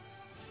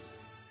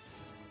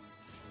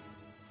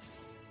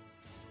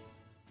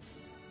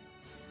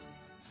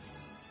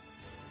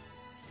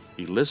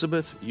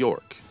 Elizabeth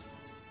York.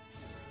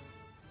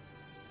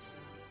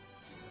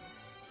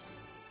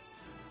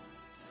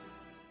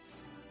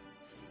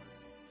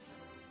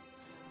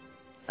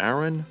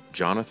 Aaron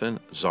Jonathan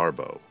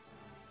Zarbo.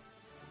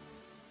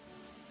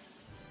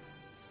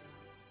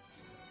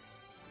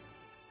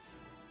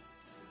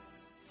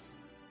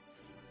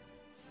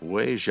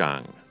 Wei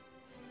Zhang.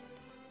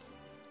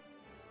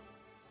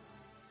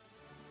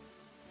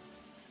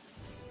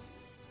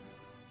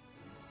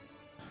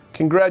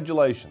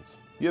 Congratulations,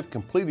 you have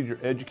completed your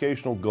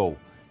educational goal,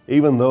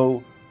 even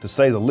though, to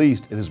say the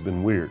least, it has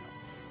been weird.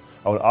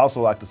 I would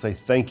also like to say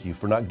thank you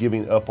for not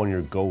giving up on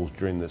your goals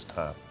during this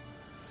time.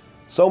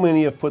 So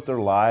many have put their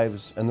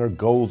lives and their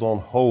goals on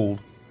hold,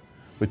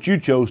 but you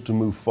chose to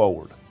move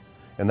forward,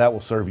 and that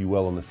will serve you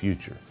well in the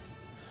future.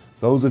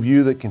 Those of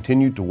you that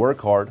continue to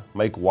work hard,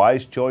 make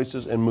wise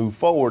choices, and move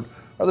forward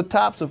are the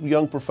types of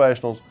young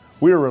professionals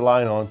we are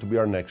relying on to be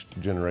our next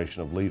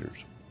generation of leaders.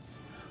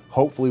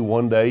 Hopefully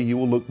one day you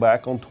will look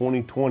back on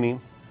 2020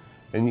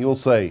 and you'll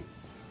say,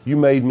 you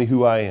made me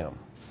who I am.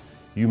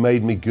 You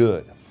made me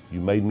good. You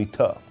made me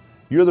tough.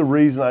 You're the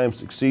reason I am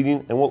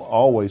succeeding and will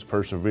always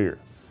persevere.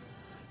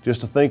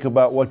 Just to think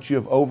about what you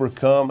have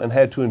overcome and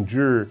had to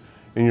endure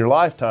in your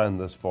lifetime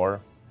thus far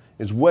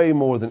is way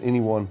more than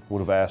anyone would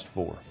have asked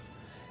for.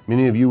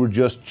 Many of you were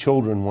just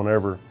children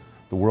whenever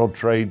the World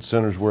Trade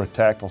Centers were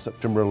attacked on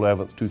September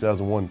 11th,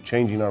 2001,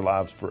 changing our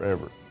lives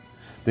forever.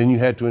 Then you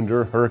had to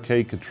endure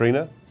Hurricane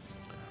Katrina,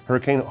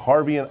 Hurricane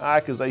Harvey and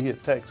Ike as they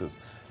hit Texas.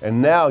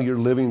 And now you're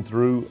living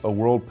through a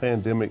world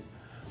pandemic,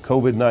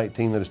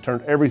 COVID-19, that has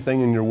turned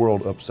everything in your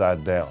world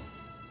upside down.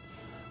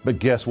 But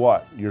guess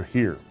what? You're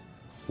here,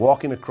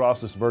 walking across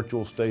this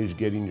virtual stage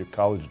getting your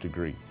college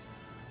degree.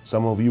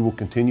 Some of you will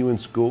continue in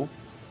school,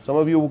 some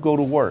of you will go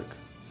to work.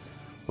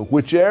 But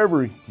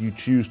whichever you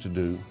choose to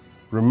do,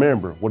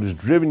 remember what has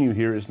driven you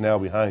here is now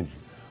behind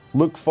you.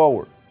 Look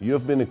forward. You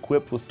have been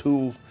equipped with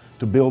tools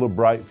to build a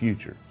bright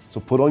future. So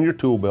put on your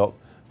tool belt,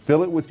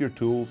 fill it with your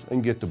tools,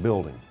 and get to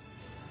building.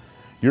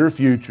 Your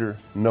future,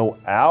 no,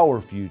 our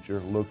future,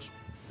 looks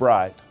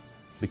bright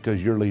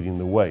because you're leading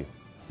the way.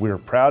 We are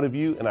proud of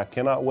you, and I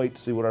cannot wait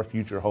to see what our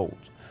future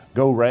holds.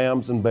 Go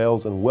Rams and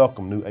Bells, and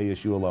welcome new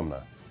ASU alumni.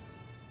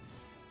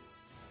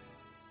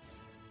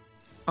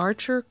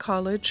 Archer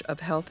College of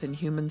Health and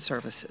Human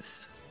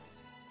Services.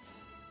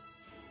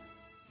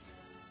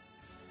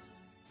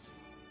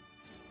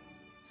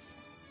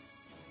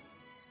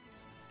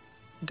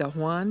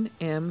 Dajuan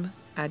M.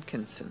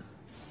 Atkinson.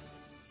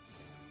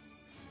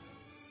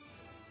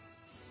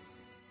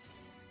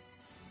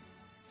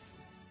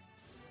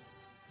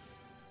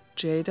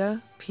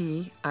 Jada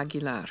P.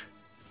 Aguilar,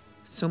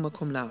 summa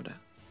cum laude.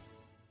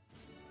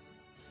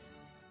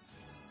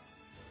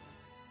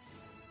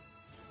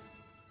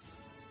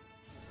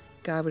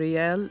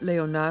 Gabriel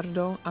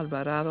Leonardo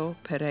Alvarado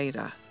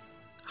Pereira,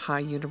 High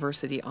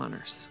University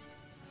Honors.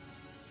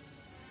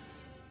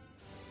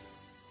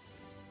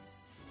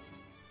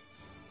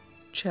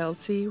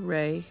 Chelsea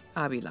Ray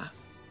Avila.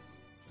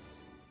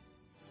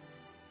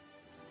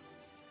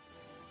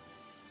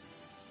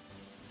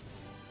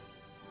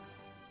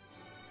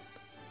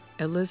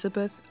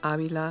 Elizabeth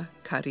Avila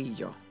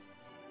Carrillo.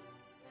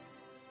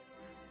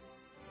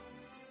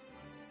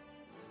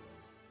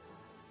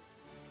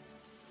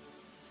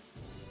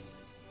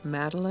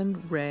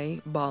 Madeline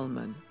Ray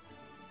Ballman.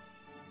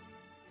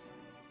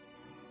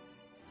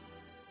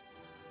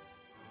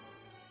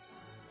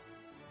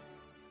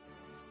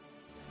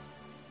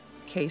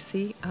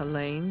 Casey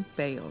Elaine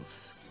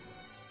Bales.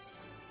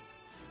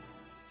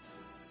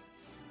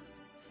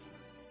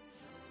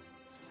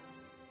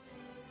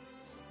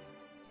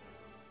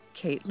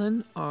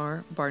 Caitlin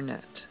R.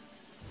 Barnett.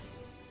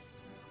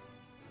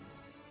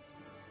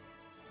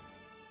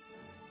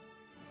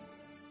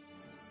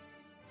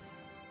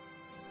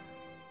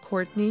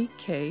 Courtney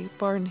K.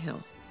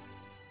 Barnhill.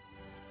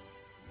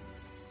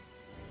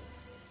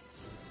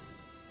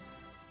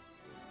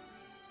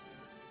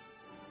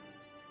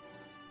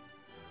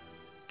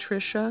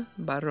 Trisha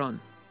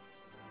Barron.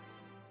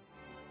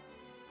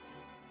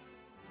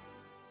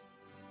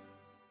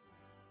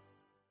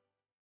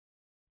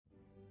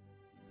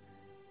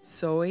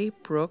 Zoe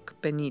Brooke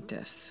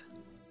Benitez.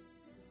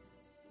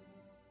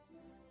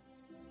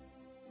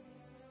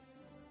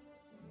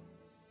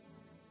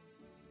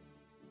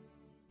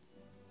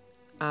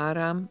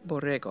 Aram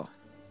Borrego.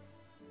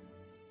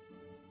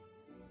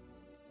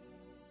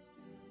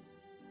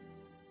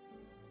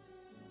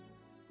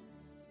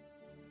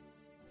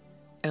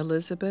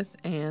 Elizabeth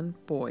Ann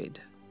Boyd.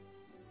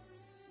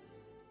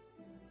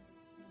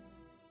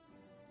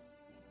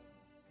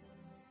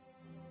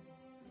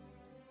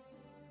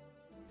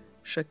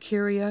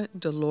 Shakiria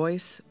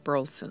Delois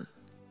Burleson.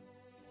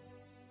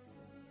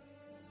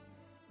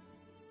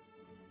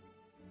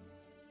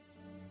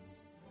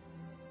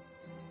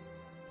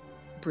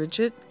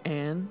 Bridget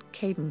Ann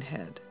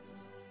Cadenhead.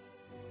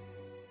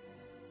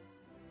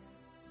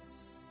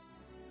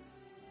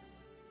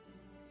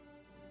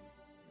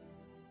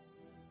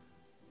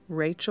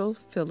 Rachel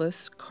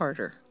Phyllis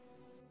Carter.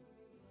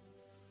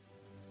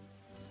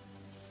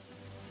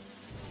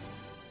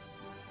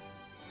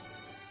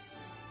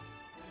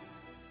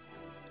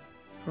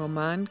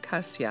 Roman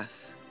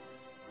Casillas.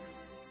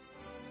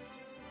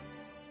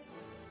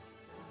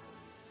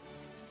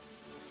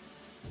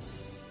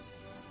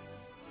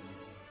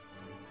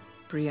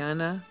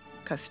 Brianna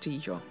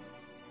Castillo.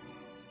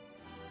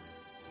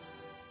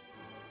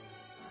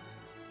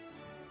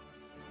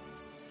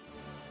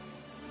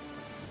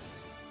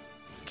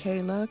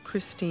 Kayla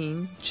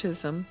Christine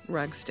Chisholm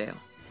Ragsdale.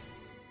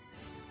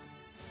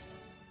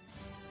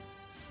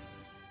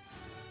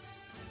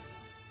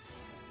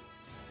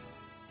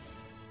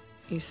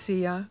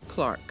 Isia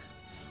Clark.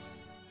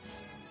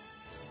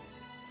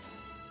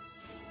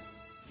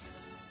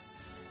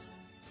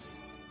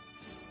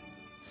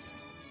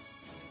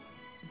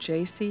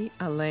 J.C.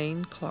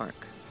 Elaine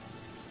Clark.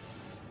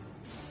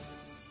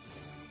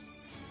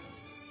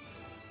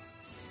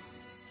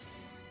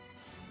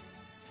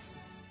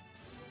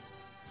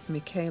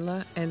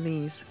 Michaela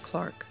Elise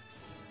Clark.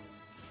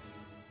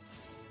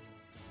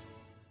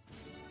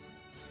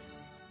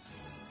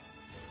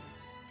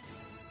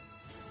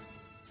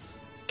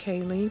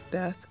 Kaylee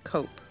Beth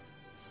Cope.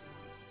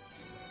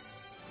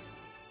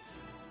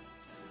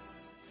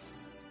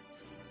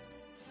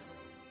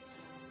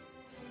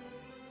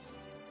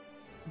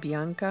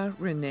 Bianca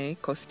Renee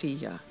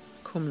Costilla,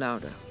 cum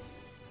laude.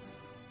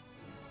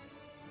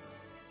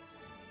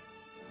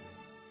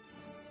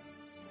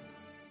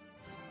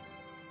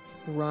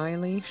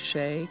 Riley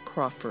Shea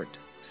Crawford,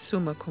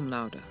 summa cum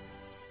laude.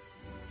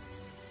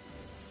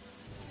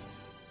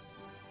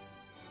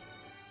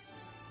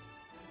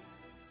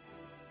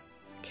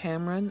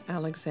 Cameron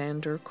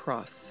Alexander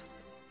Cross.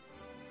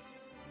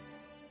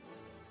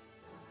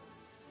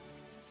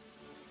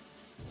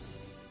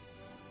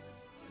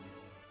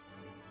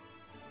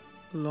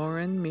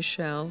 Lauren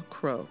Michelle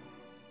Crow.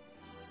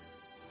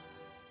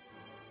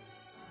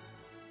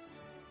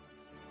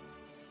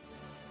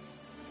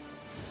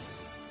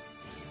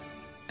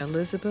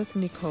 Elizabeth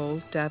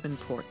Nicole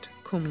Davenport,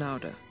 cum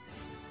laude.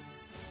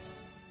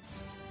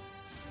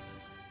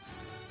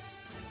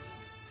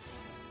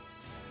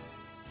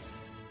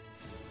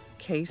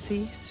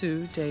 Casey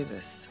Sue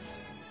Davis.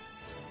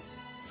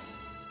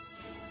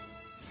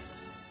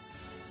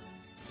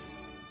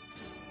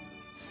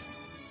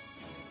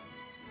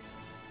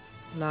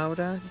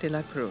 Laura de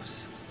la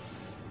Cruz.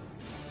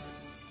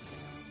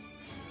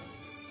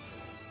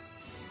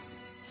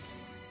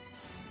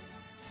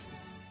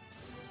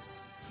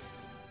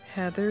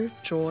 Heather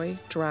Joy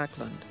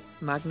Dragland,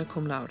 magna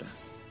cum laude.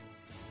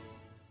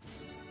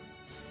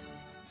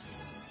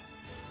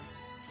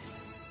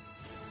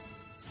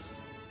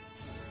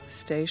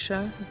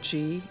 Stacia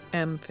G.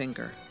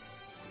 Mfinger.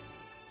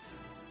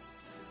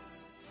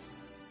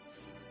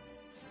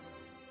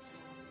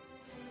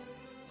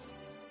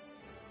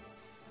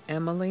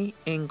 Emily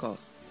Engel.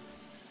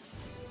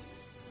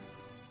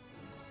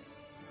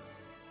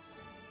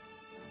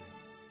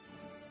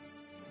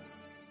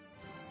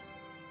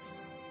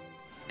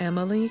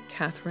 Emily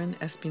Catherine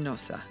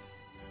Espinosa.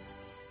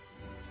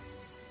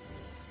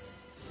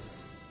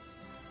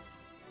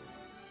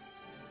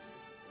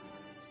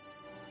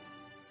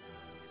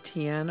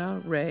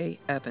 Tiana Ray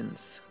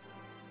Evans.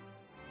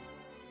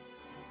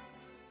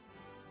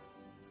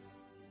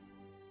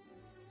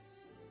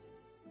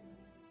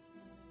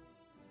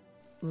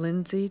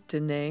 Lindsay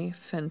Danae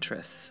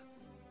Fentress.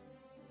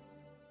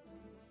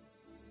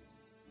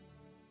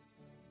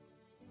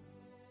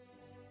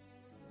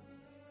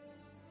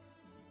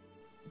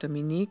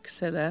 Dominique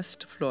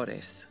Celeste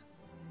Flores.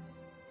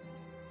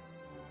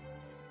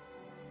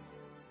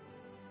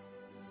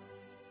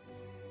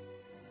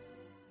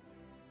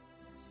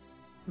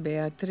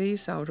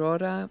 Beatriz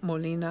Aurora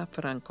Molina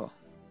Franco.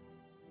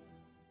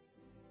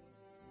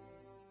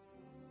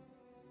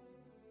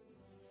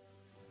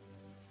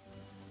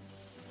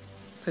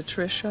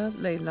 Patricia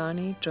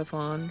Leilani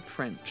Javon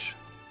French.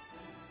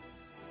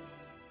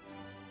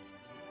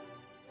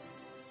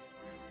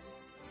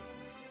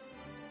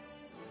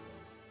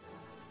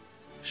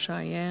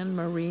 Cheyenne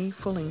Marie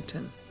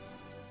Fullington.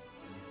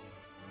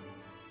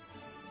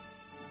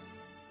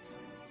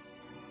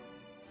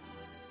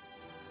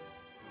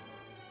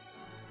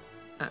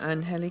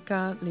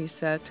 Angelica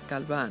Lisette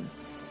Galvan.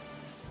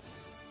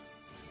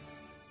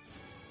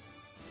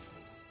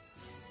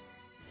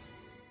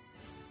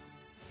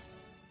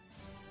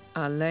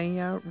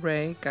 Alea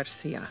Ray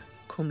Garcia,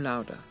 cum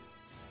laude.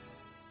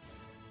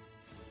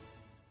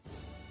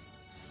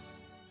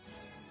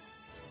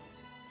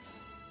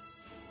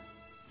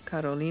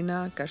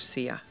 Carolina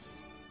Garcia.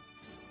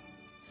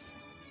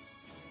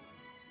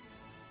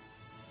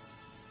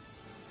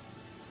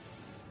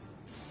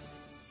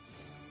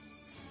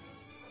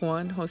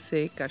 Juan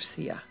Jose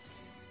Garcia.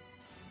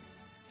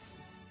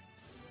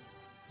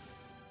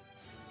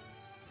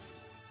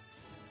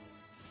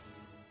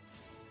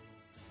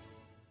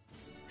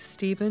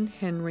 Stephen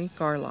Henry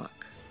Garlock.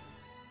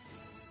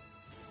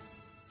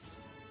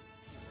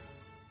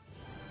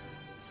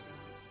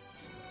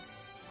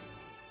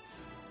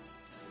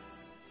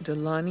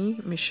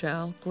 Delani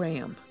Michelle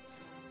Graham.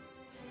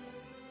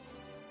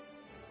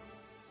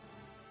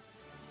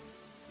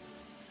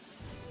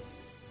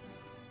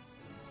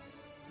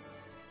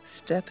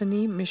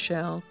 Stephanie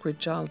Michelle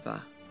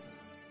Grijalva.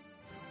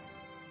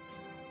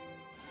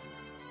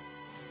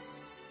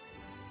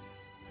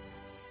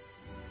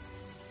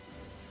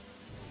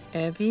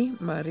 Evie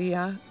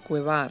Maria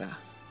Guevara.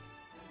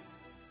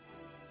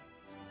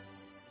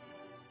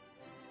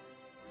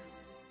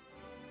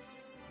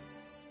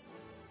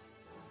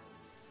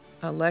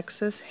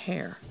 Alexis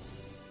Hare.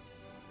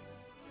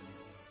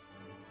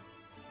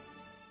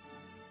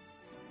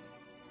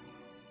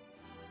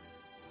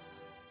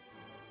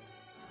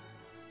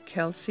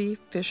 Kelsey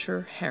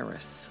Fisher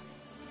Harris.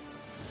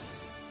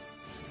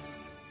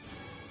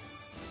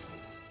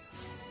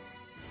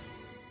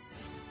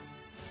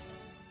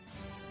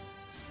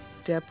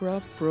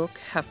 Deborah Brooke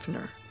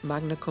Hefner,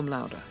 magna cum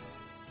laude.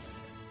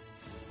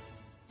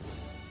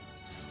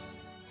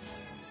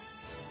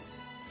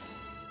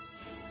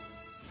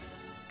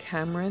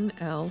 Cameron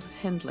L.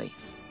 Hendley,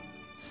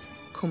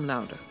 cum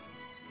laude.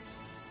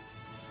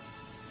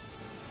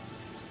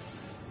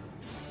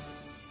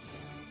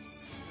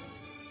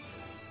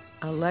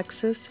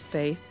 Alexis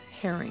Faith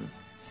Herring.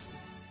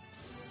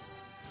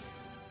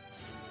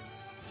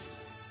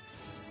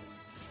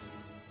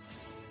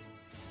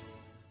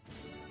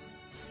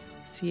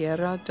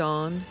 Sierra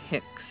Dawn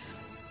Hicks.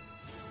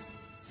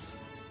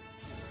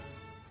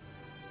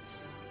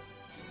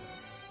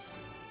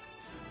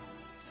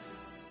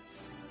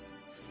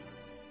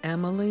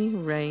 Emily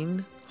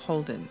Rain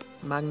Holden,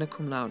 magna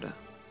cum laude.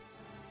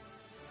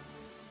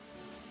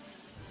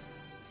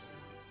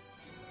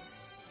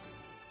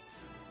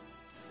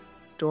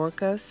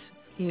 Dorcas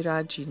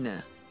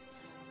Iragine.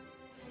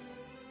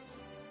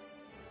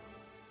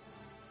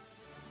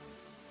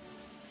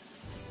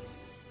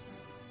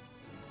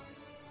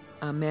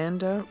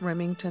 Amanda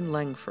Remington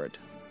Langford.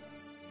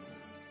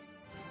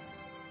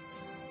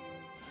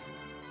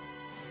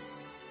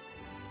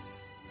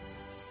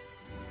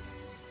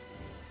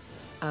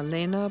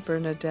 Elena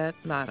Bernadette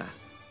Lara.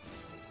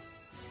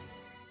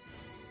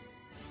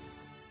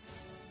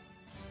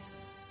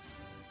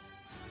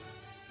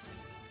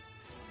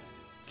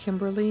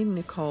 Kimberly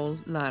Nicole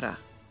Lara,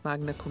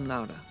 magna cum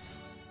laude.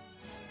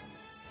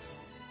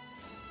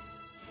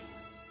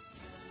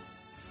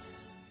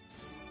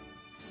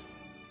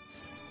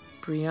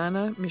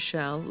 Brianna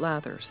Michelle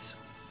Lathers.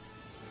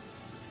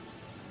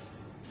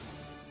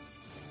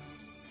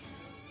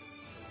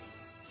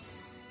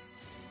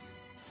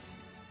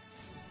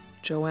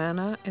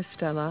 Joanna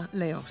Estela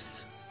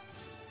Leos.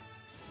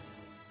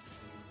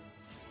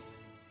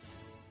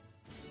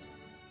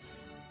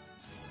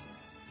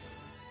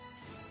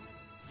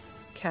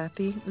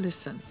 Kathy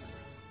Lisson.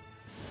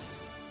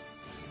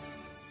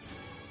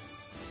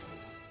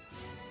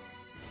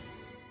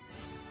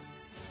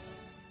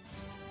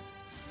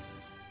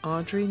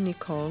 Audrey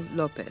Nicole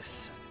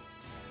Lopez.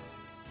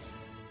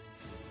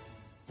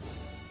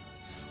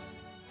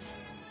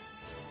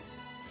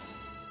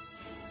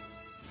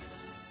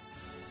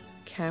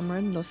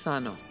 Cameron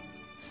Lozano.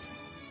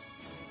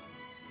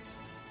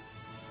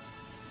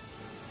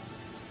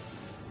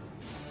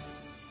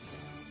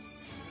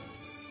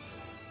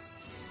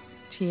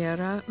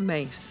 Tierra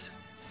Mace.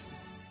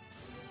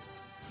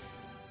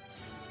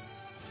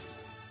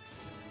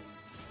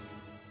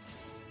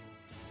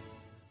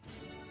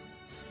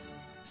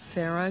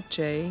 Sarah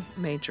J.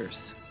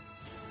 Majors.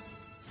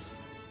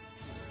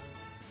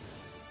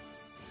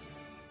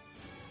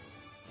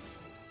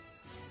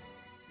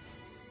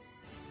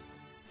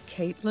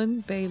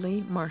 Caitlin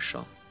Bailey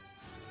Marshall.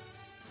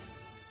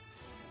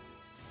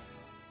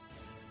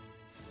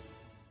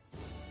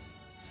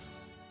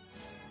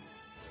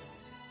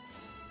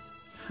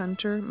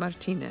 Hunter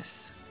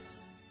Martinez.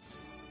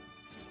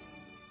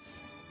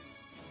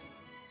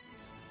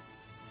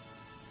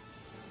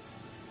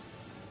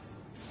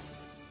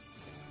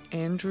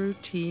 Andrew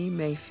T.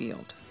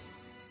 Mayfield.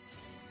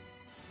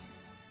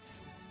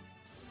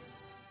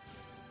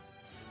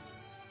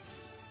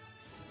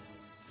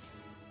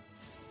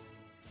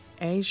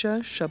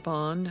 Asia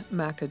Shaban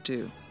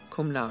McAdoo,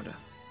 cum laude.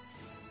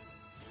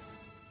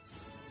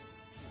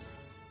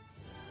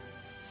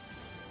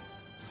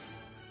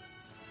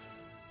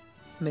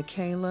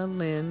 Michaela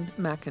Lynn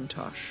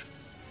McIntosh.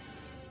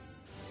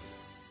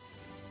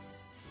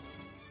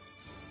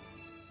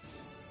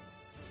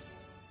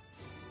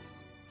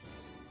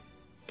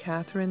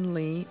 Catherine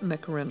Lee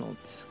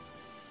McReynolds.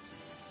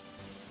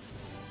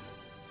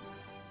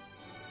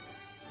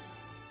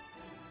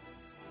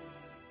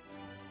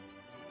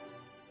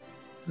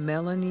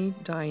 Melanie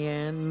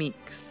Diane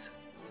Meeks.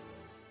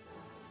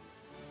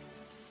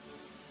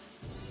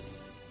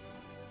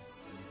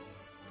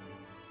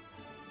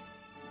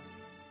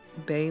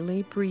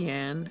 Bailey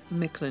Brianne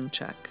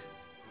Miklinchak,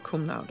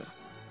 cum laude.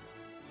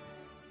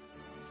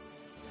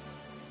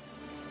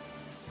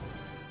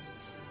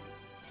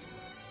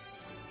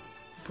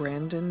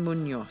 Brandon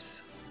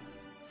Munoz.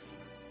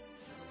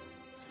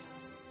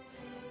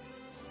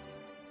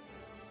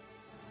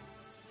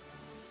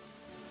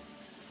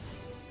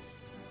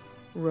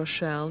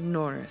 Rochelle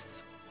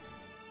Norris.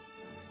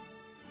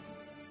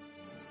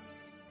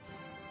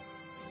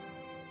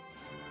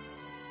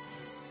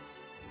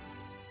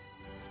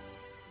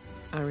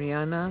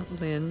 Ariana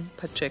Lynn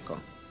Pacheco.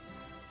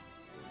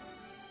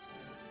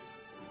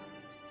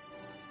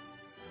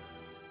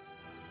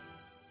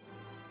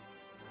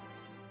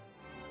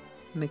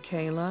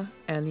 Michaela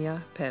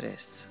Elia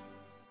Perez.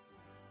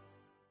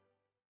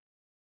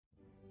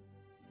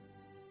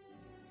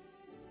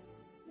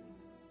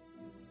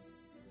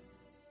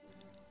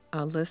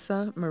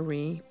 Alyssa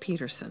Marie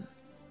Peterson.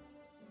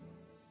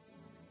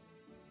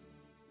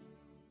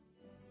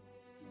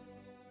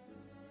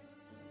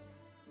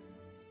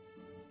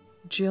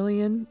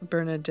 Jillian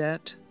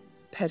Bernadette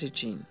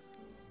Pettigene.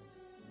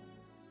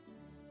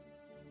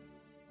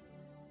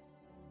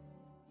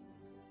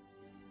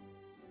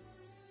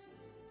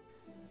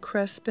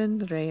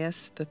 Crespin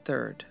Reyes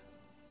III.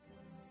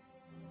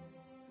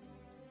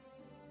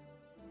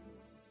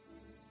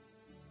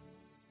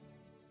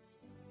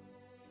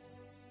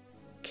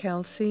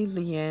 Kelsey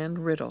Leanne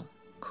Riddle,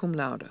 cum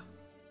laude.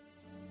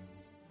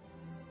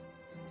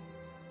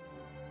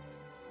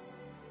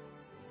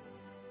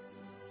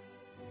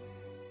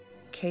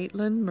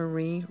 Caitlin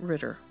Marie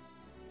Ritter.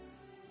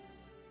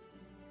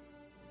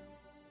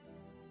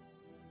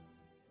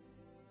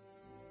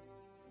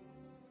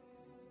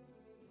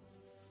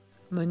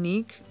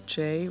 Monique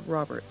J.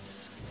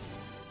 Roberts.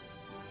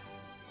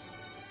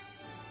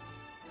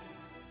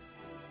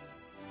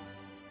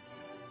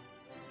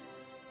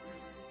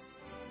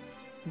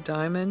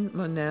 Diamond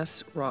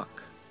Moness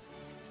Rock.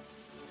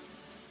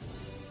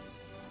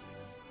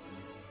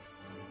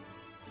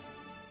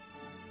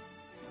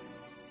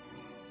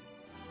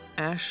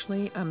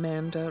 Ashley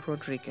Amanda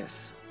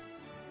Rodriguez.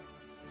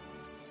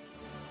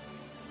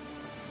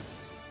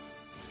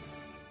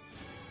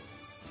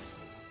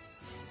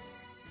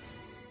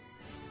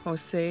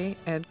 Jose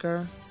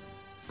Edgar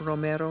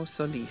Romero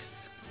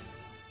Solis.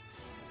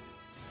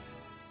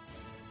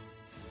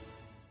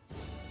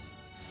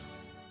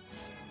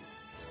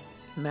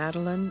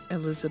 Madeline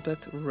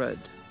Elizabeth Rudd,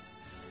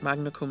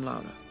 magna cum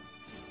laude.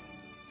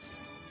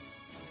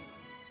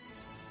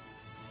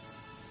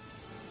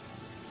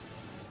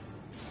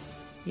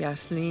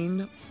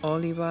 Yaslin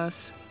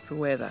Olivas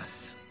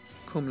Ruedas,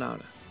 cum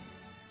laude.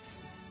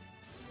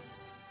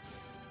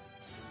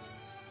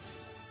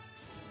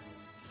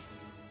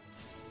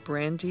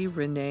 Brandy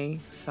Renee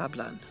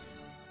Sablan.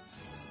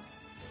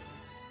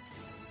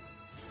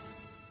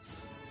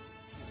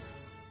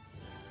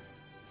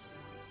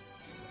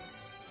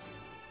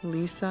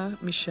 Lisa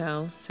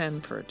Michelle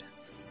Sanford.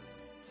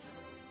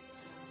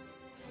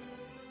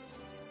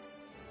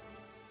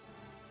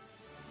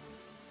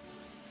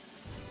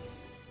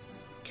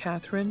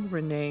 Catherine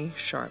Renee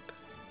Sharp.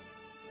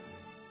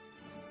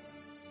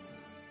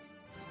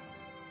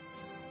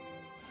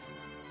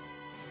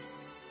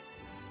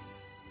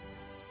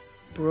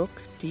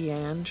 Brooke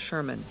Deanne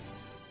Sherman.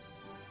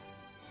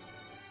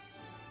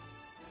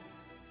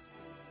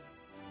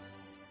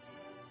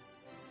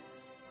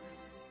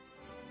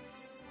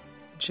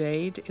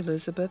 Jade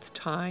Elizabeth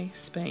Ty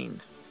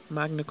Spain,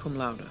 magna cum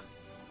laude.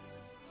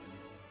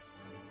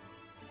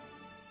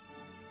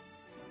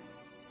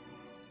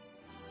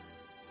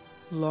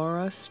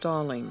 Laura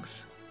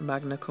Stallings,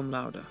 magna cum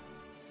laude.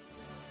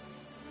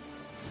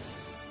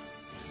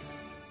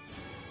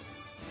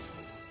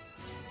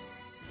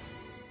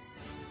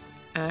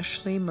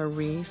 Ashley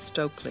Marie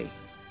Stokely,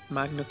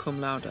 magna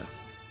cum laude.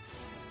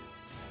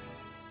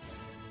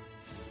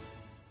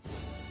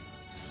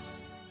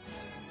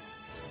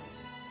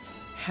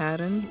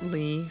 Haddon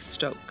Lee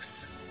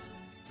Stokes.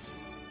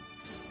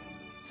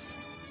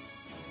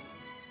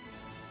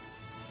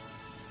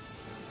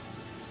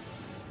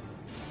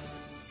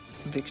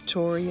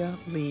 Victoria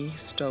Lee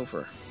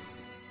Stover.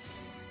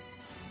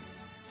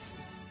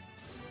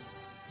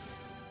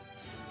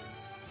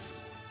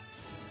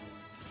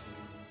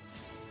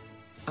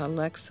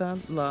 Alexa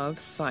Love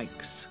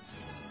Sykes.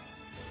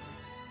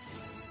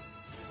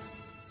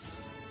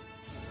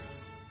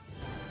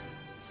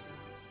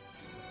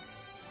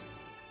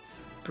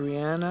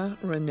 Brianna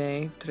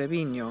Renee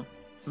Trevino,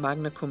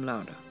 magna cum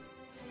laude.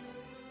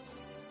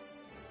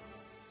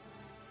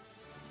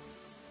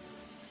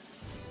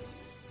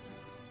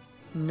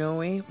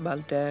 Noe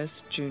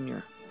Valdez Jr.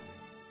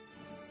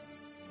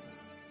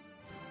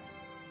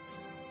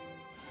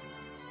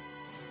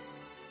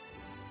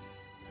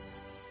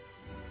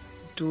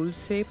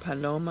 Dulce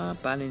Paloma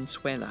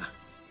Valenzuela.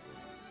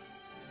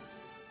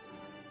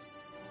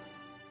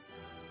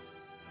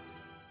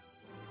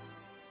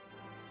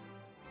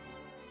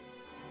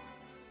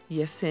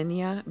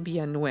 Yesenia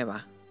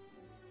Villanueva.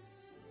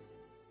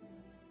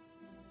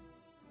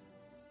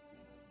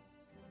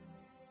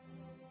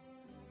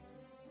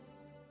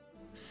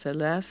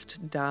 Celeste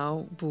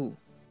Dao Wu.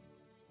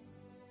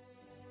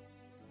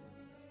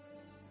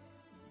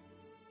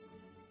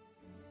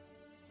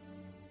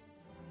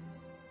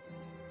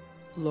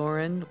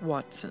 Lauren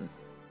Watson.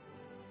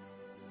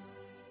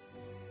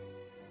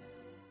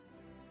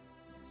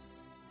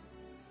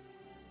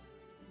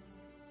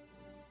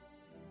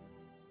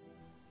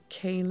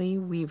 Kaylee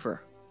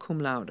Weaver, cum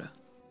laude.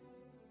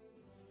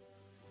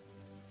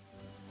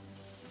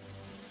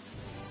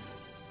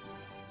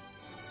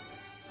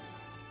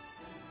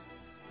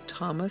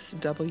 Thomas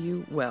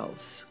W.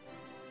 Wells.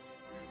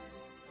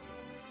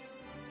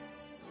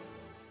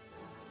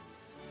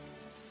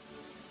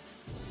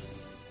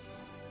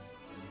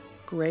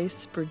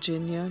 Grace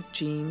Virginia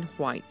Jean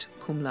White,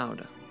 cum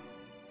laude.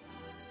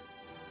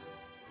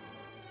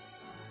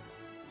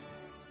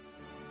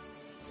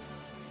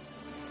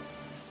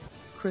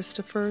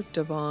 Christopher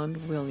Devon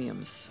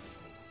Williams.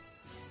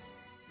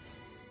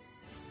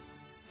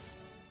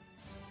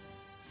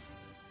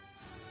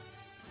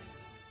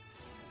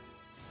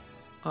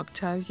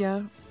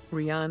 Octavia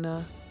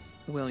Rihanna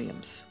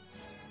Williams.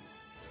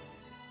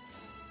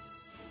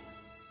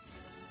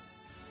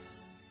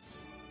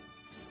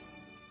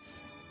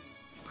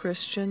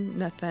 Christian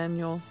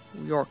Nathaniel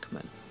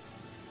Yorkman.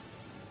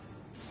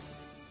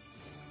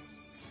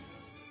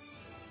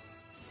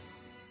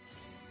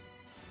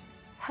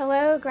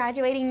 Hello,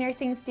 graduating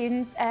nursing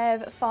students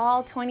of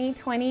fall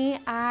 2020.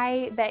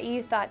 I bet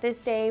you thought this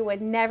day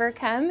would never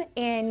come,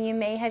 and you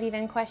may have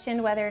even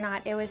questioned whether or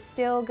not it was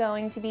still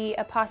going to be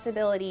a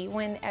possibility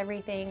when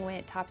everything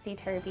went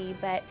topsy-turvy.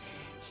 But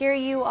here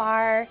you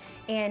are,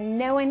 and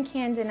no one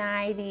can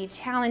deny the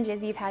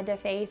challenges you've had to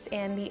face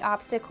and the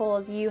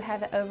obstacles you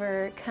have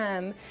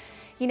overcome.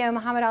 You know,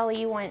 Muhammad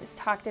Ali once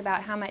talked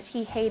about how much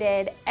he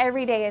hated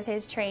every day of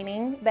his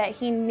training, but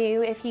he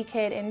knew if he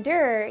could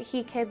endure,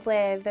 he could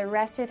live the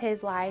rest of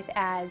his life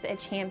as a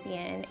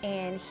champion.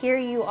 And here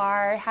you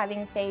are,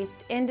 having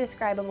faced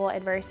indescribable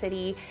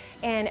adversity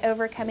and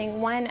overcoming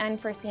one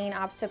unforeseen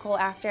obstacle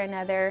after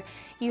another.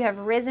 You have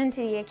risen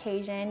to the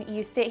occasion,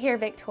 you sit here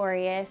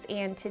victorious,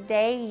 and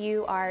today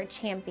you are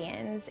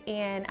champions.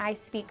 And I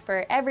speak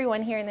for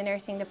everyone here in the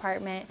nursing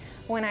department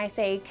when I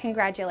say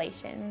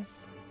congratulations.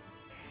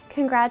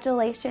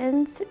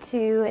 Congratulations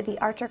to the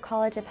Archer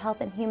College of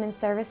Health and Human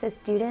Services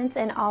students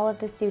and all of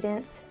the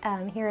students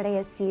here at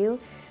ASU.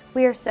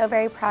 We are so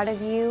very proud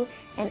of you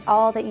and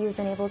all that you've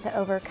been able to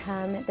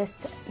overcome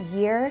this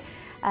year,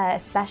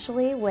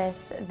 especially with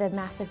the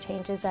massive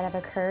changes that have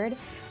occurred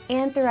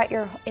and throughout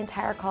your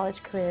entire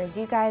college careers.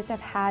 You guys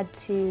have had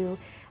to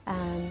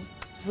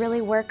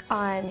really work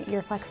on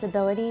your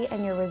flexibility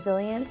and your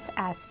resilience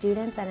as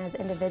students and as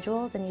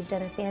individuals, and you've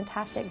done a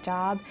fantastic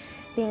job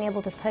being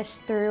able to push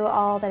through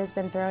all that has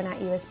been thrown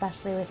at you,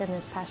 especially within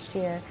this past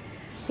year.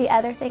 The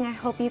other thing I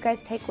hope you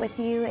guys take with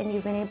you and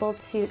you've been able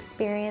to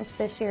experience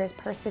this year is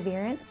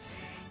perseverance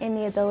and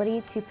the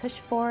ability to push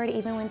forward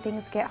even when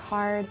things get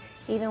hard,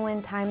 even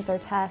when times are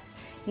tough.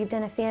 You've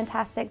done a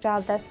fantastic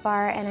job thus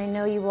far, and I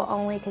know you will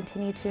only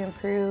continue to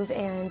improve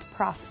and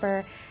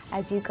prosper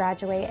as you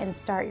graduate and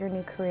start your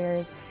new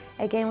careers.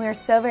 Again, we are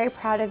so very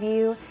proud of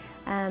you,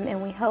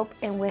 and we hope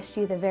and wish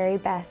you the very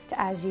best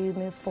as you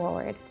move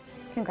forward.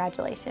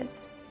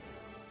 Congratulations.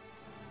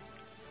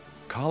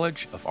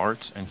 College of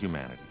Arts and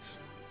Humanities.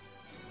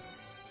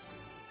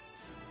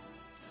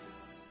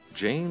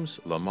 James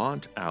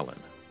Lamont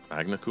Allen,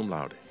 magna cum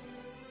laude.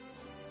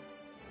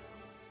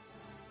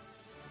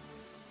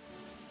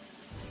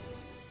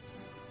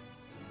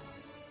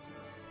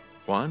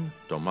 Juan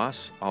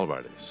Tomas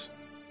Alvarez.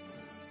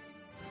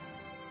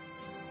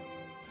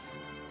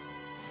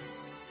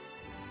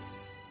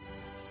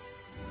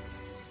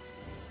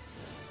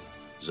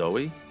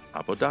 Zoe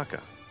Apodaca.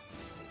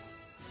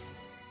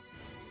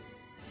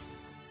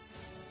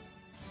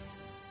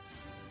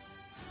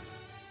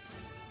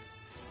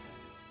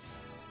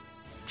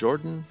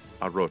 Jordan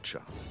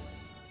Arocha.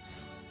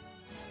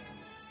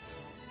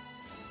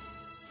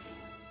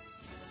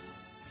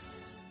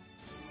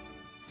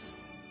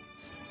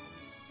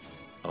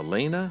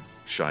 Elena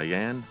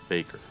Cheyenne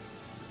Baker.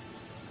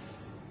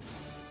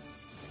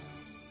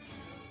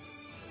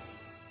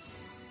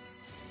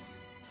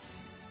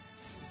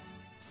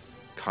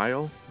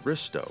 Kyle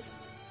Bristow.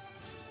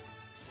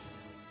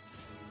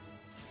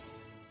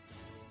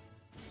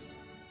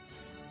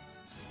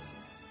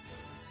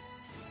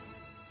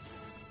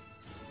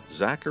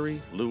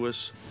 Zachary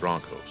Lewis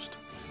Bronkhorst.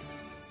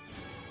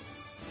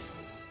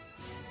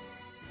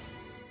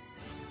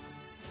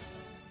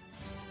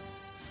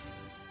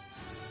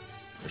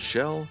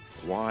 Michelle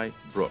Y.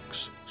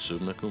 Brooks,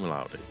 summa cum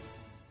laude.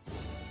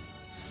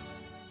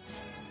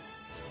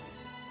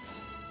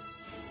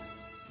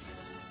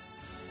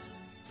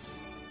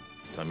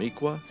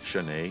 Tamiqua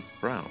Shanae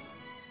Brown.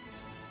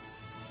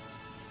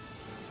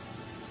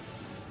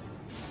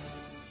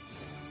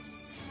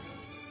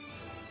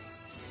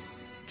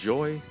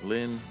 Joy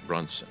Lynn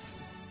Brunson.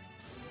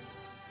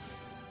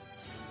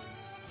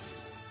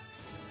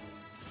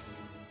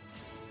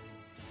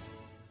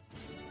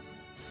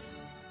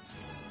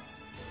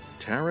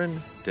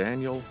 Taryn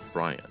Daniel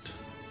Bryant.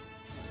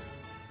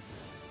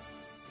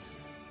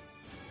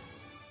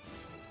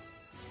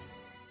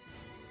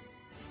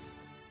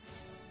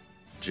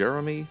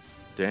 Jeremy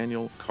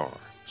Daniel Carr,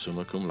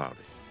 summa cum laude.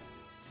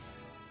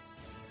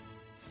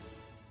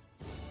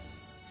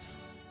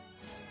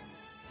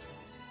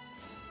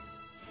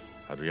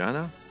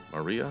 Adriana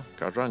Maria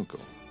Carranco.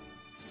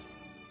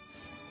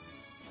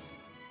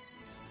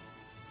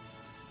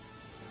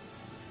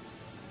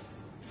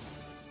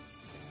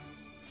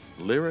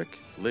 Lyric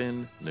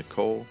Lynn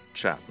Nicole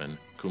Chapman,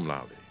 cum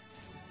laude.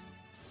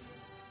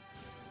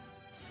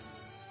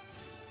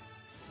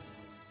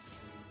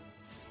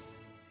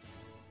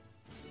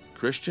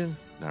 Christian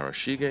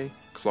Narashige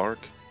Clark,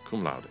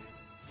 cum laude.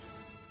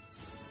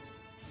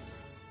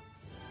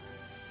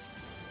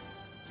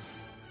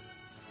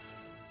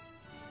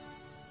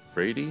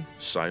 Brady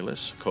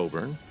Silas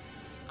Coburn,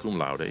 cum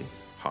laude,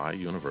 High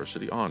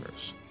University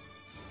Honors.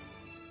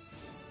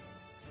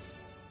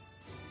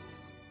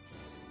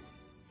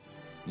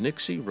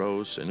 Nixie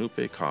Rose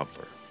Senupe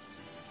Cobbler.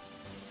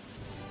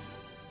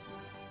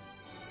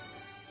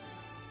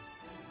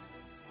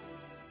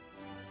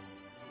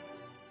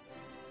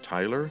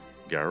 Tyler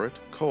Garrett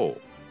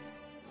Cole.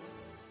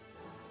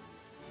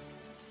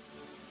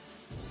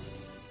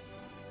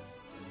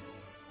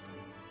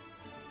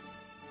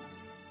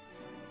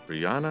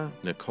 Brianna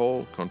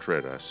Nicole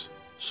Contreras,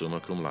 summa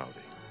cum laude.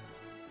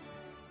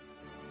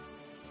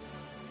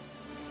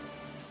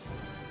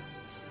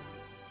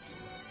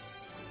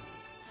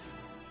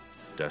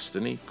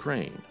 Destiny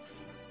Crane.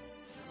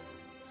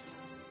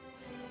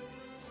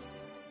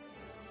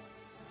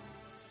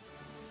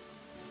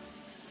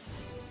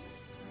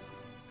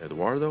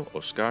 Eduardo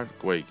Oscar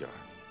Guega.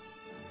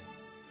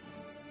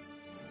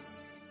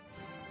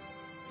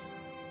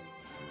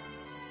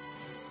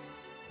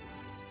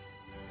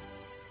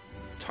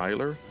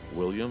 Tyler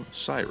William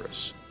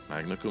Cyrus,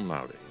 magna cum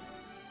laude.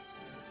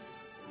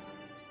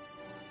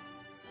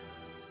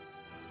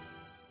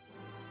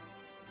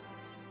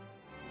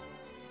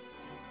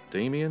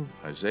 Damian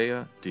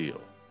Isaiah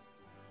Deal.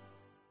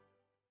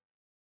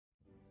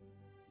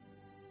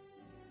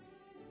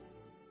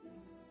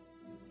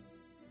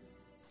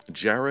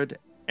 Jared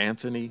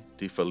Anthony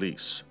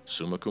DeFelice,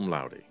 summa cum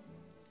laude.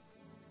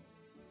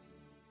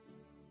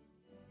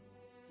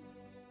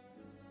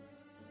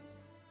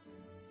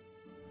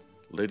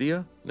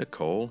 Lydia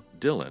Nicole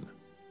Dillon,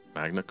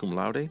 magna cum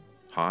laude,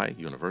 High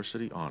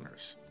University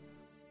Honors.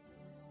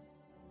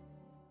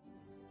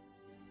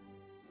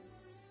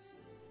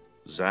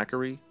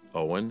 Zachary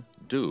Owen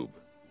Doob.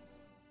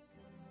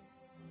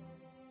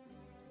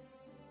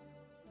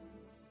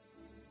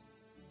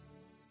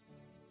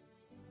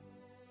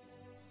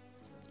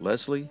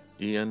 Leslie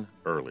Ian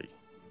Early.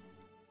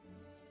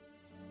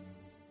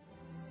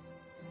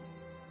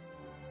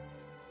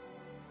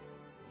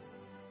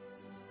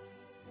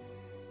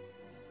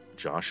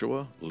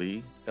 Joshua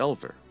Lee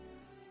Elver.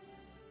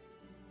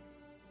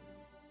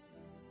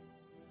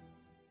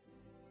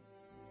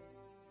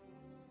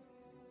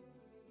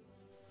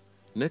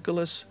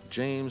 Nicholas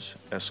James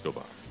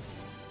Escobar.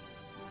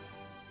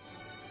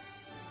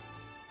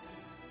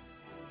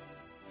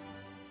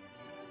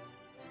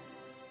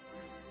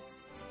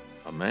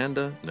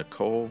 Amanda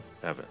Nicole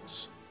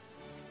Evans.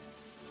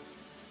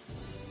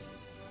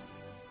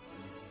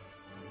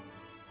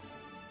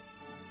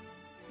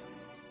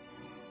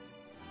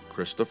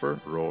 Christopher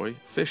Roy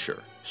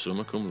Fisher,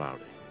 summa cum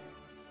laude.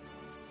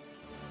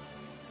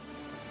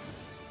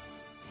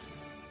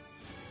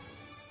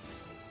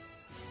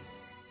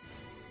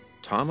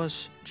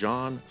 Thomas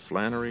John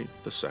Flannery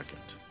II.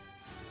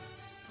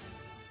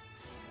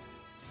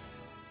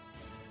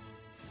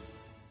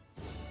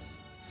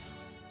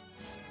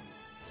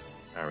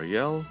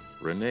 Ariel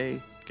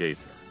Renee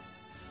Gaither.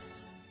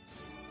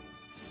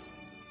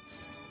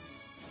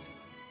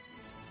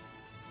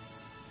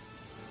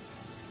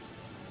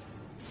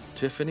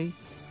 Tiffany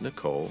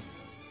Nicole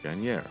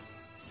Gagnere.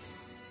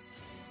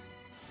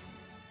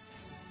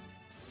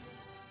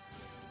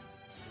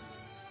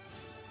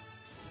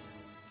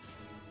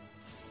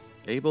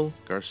 Abel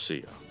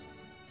Garcia.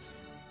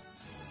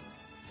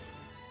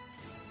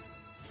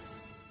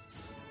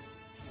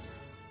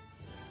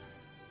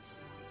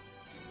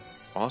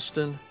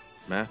 Austin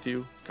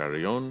Matthew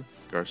Carrion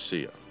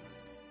Garcia.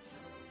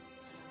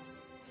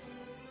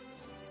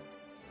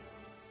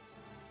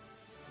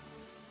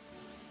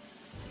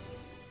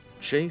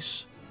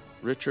 Chase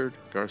Richard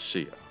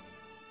Garcia.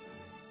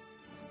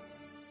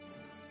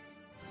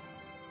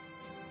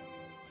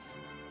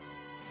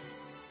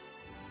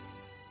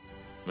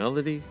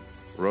 Melody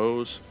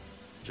Rose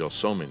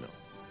Gelsomino.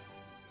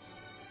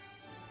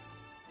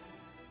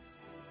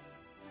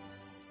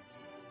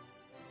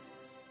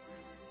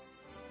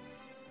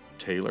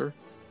 Taylor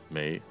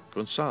May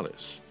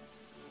Gonzalez.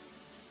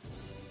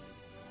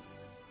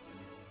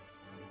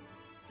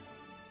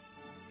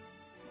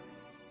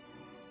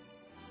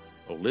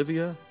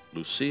 Olivia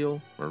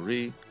Lucille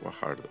Marie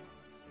Guajardo.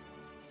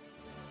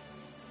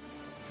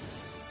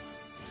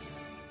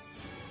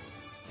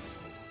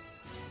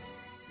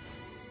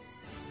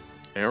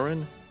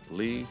 Aaron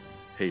Lee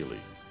Haley.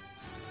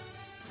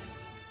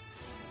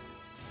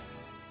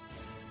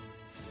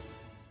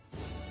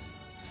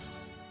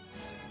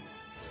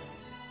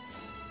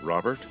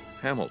 Robert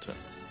Hamilton.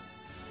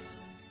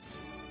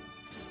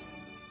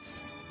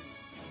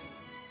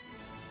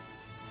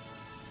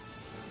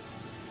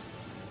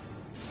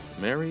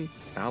 Mary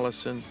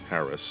Allison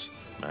Harris,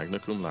 magna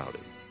cum laude.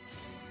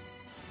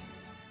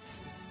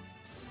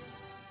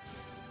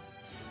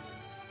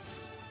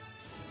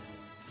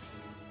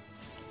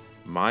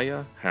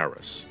 Maya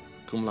Harris,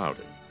 cum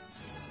laude.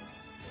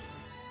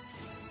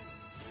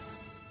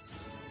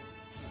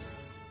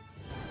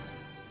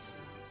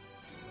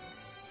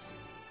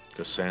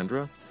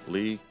 Cassandra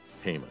Lee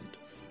Haymond.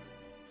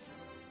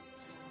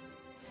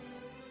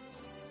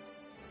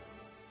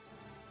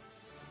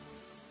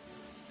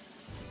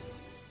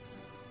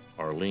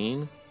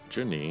 Arlene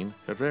Janine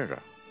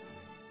Herrera.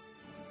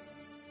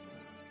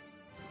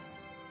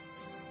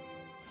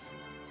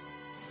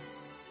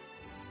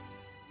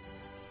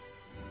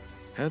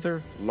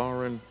 Heather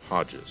Lauren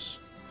Hodges.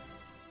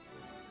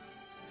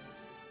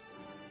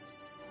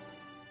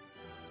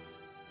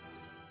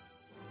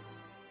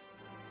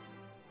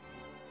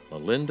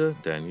 Melinda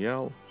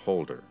Danielle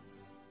Holder.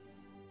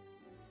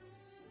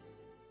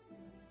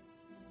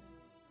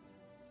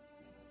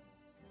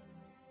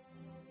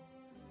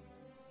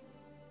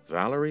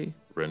 Valerie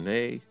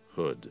Renee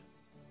Hood.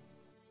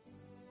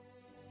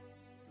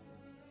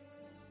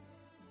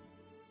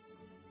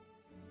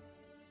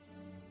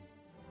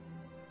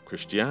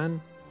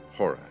 Christiane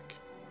Horak.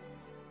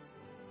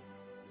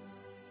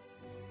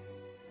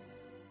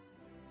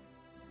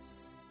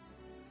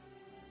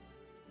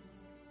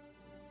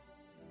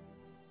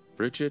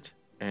 Bridget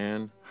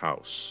Ann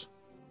House.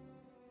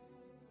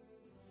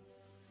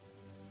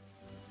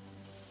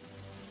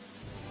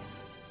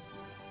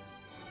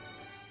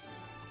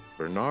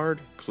 Bernard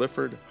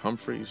Clifford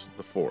Humphreys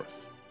IV,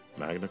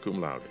 magna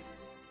cum laude.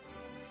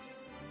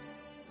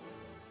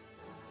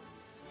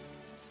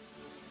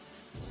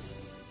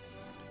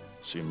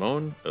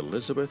 Simone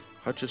Elizabeth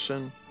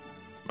Hutchison,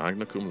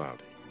 magna cum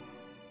laude.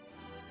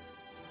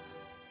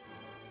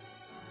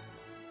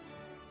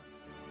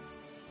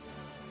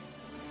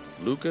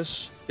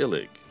 Lucas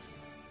Illig,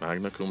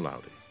 magna cum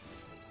laude.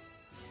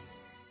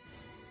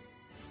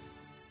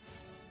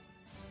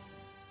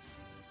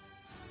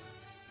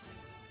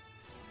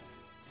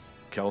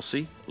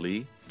 Kelsey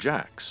Lee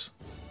Jacks.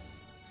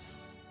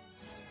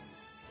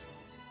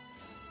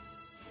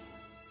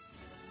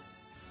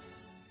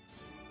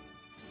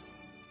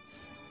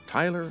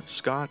 Tyler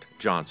Scott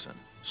Johnson,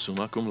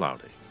 summa cum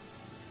laude.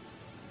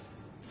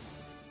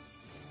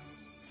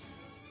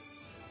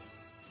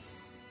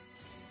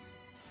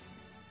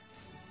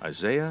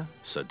 Isaiah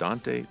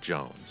Sadante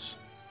Jones.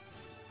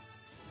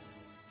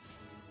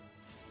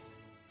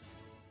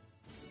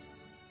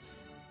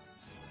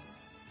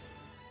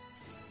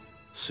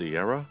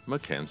 Sierra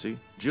Mackenzie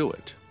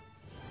Jewett.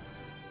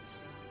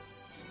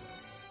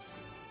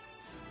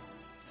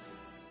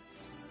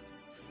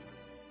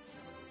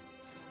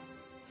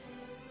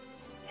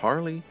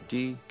 Harley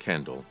D.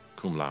 Kendall,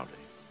 cum laude.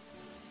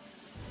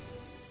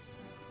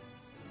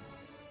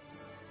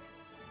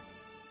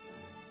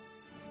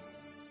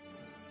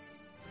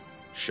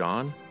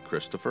 Sean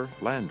Christopher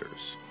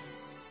Landers.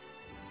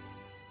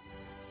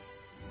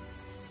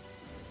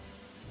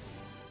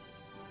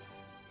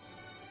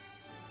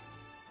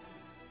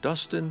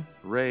 Dustin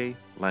Ray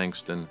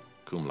Langston,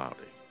 cum laude.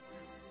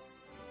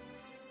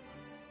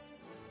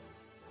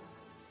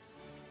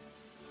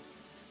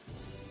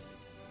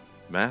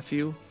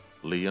 Matthew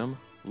Liam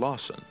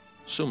Lawson,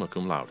 summa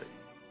cum laude.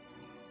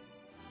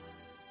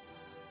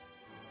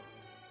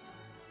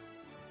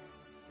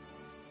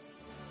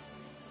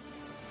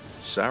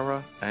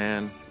 Sarah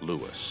Ann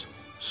Lewis,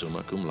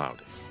 summa cum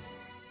laude.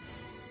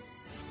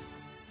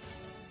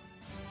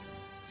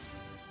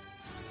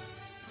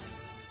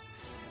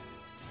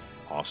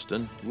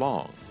 Austin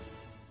Long.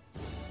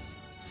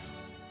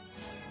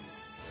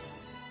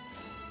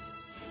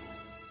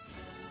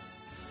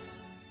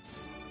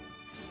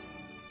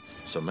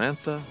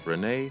 Samantha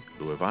Renee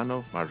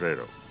Luevano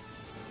Marrero.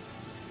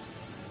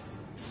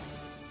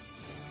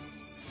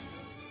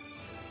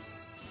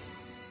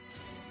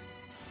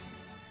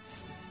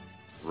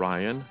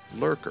 Ryan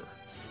Lurker.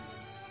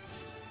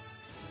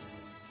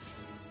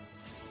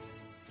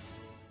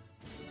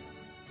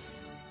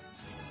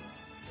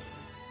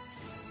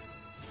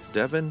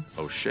 Devin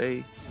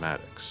O'Shea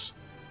Maddox.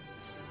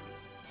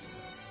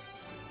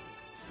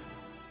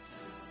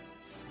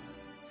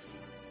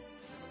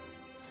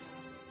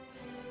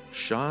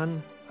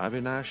 Sean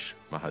Avinash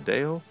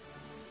Mahadeo,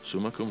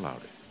 summa cum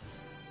laude.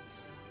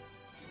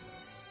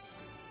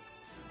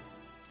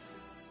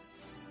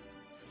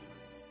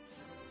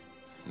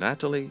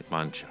 Natalie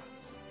Mancha.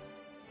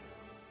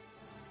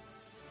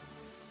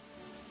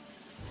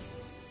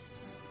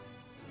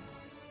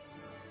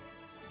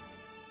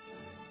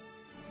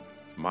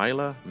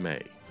 Mila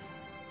May.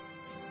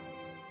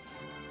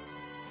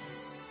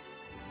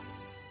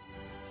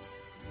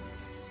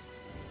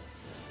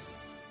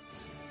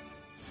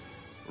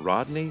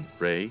 Rodney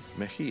Ray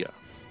Mejia.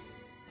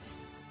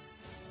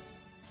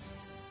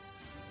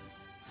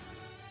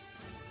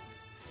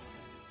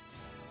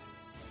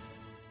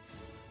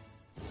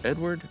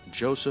 Edward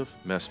Joseph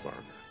Messbarger.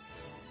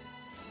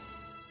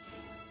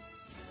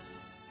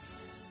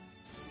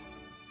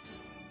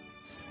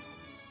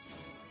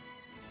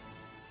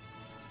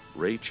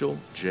 Rachel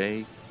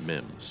J.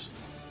 Mims.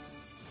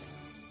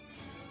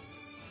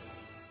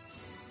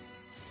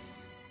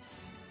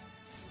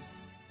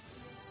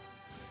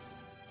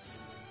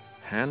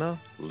 Hannah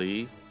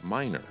Lee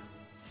Miner.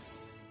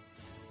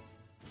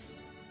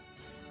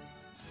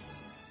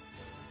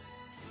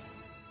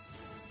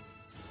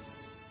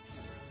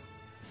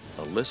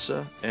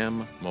 Alyssa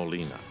M.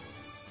 Molina.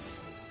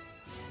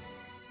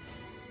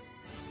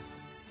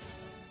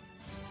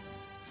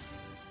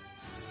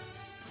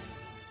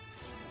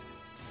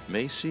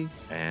 Macy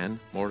Ann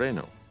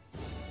Moreno.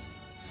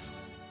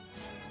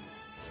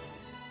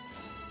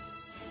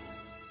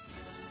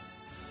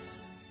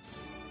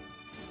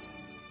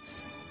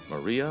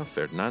 Maria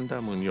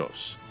Fernanda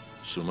Munoz,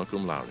 summa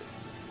cum laude.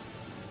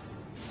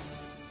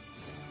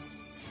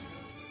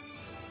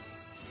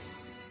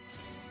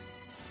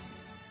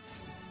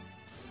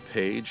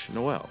 Paige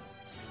Noel.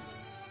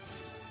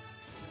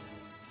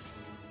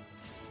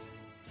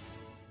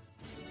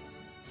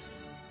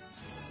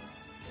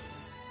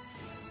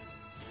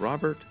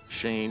 Robert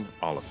Shane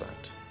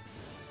Oliphant.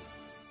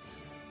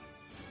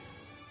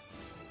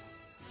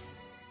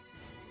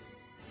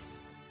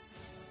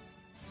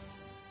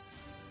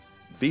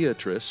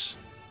 Beatrice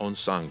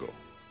Onsango.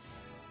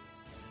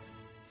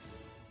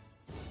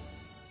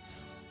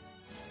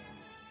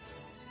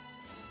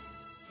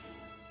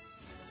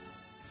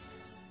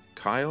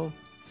 Kyle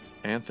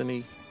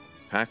Anthony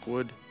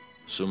Packwood,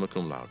 summa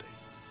cum laude.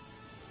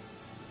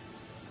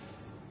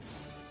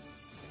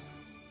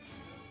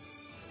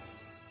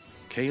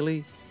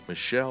 Kaylee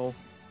Michelle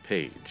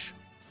Page.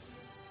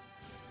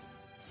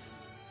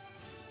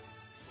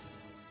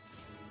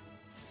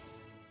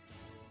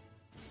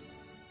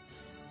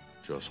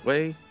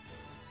 Josue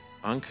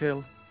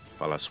Ángel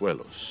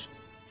Palazuelos.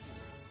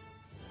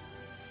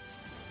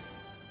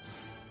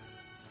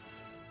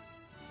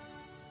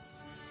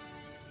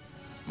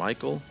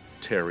 Michael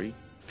Terry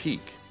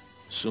Peak,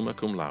 summa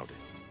cum laude.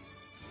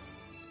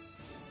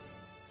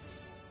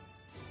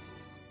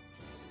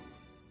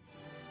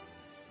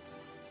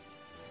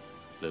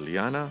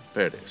 Liliana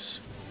Perez,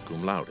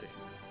 cum laude.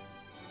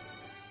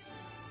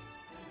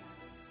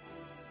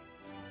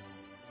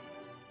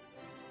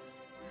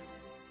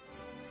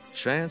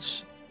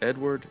 Chance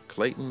Edward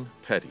Clayton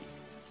Petty,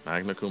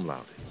 magna cum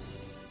laude.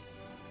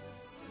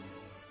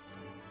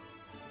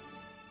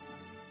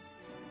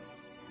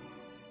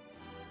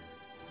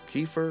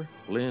 Kiefer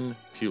Lynn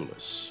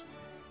Pulis.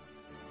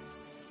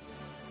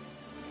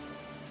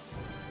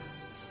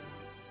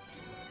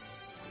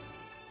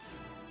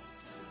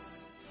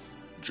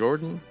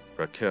 Jordan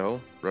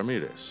Raquel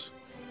Ramirez.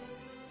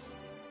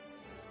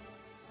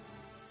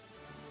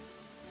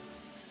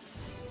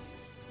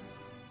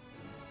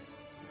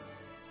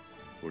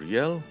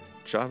 Uriel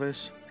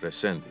Chavez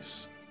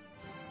Resendiz.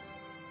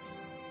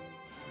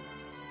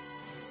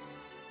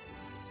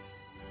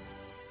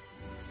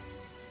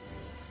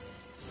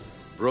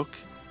 Brooke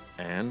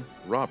Ann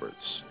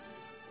Roberts.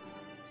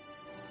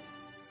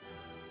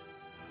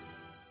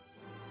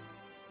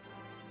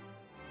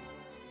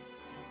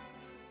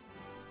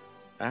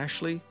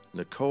 Ashley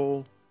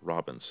Nicole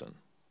Robinson.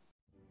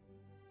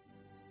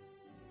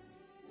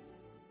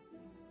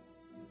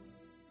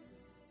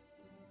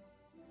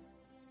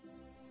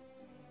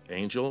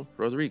 Angel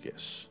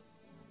Rodriguez.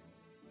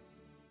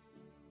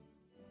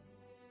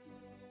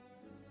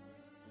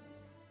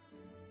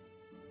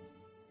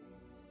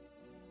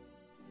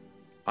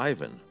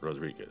 Ivan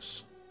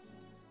Rodriguez.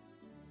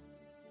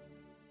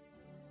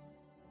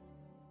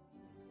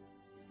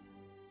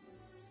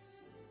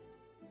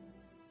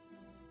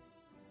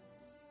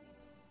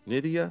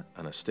 Nydia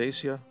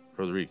Anastasia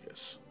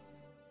Rodriguez.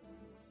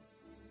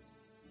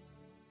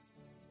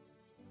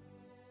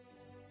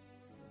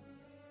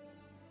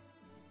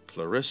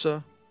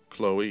 Clarissa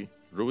Chloe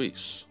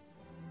Ruiz.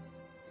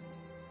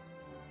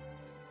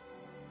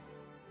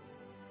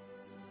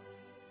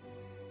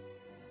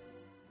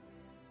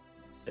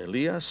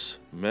 Elias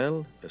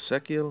Mel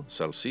Ezequiel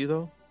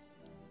Salcido,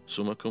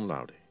 summa cum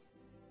laude.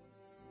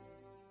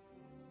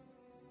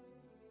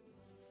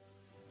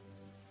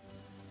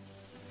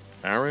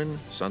 Aaron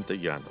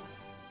Santillano.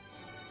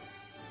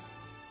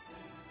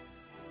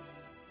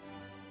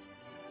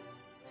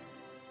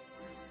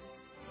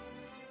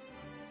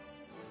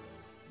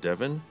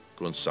 Devin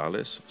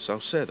Gonzalez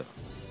Sauceda.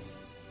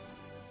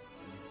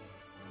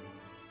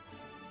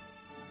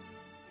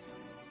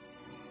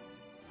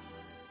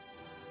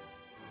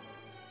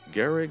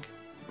 Garrig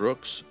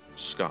Brooks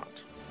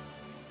Scott.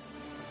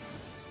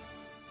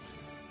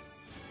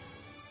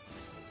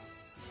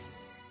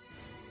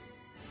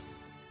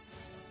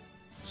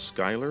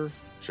 Skylar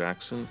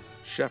Jackson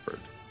Shepard.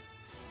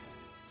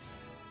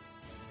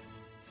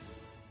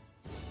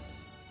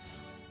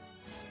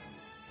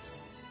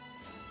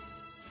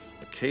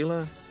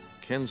 Michaela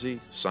Kenzie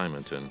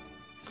Simonton,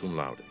 cum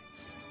laude.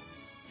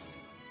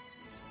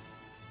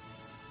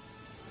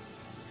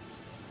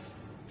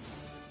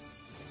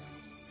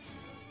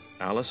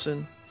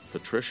 Allison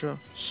Patricia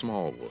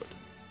Smallwood.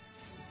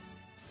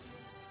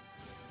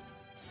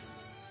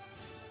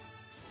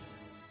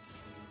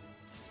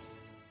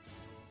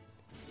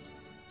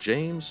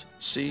 James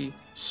C.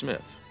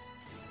 Smith.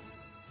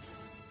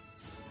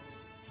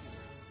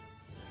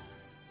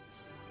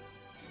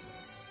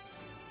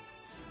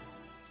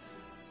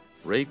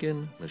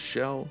 Reagan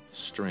Michelle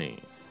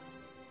Strain.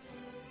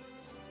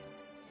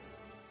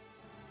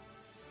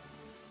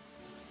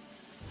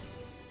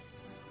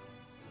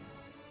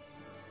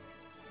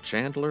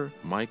 Chandler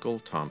Michael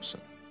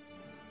Thompson.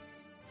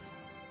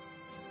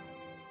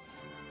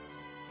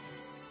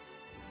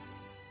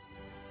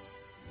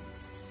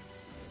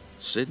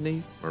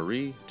 Sydney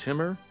Marie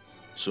Timmer,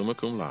 summa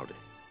cum laude.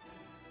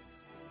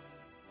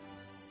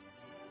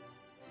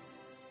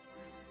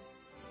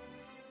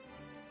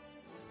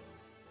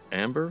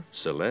 Amber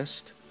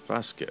Celeste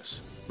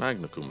Vasquez,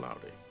 magna cum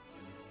laude.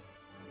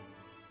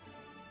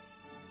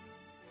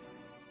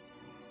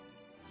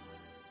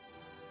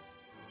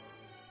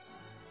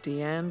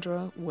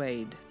 Deandra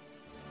Wade.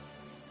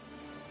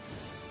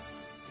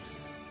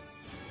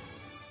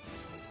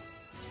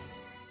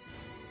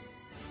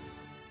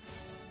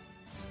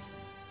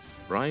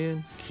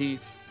 Brian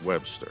Keith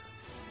Webster.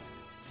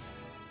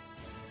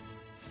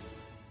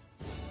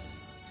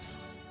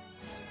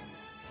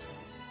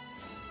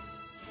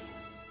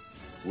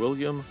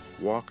 William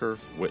Walker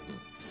Witten.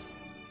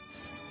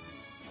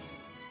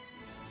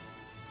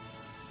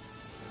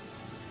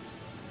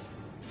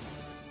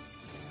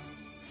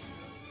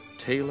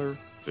 Taylor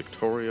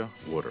Victoria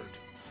Woodard.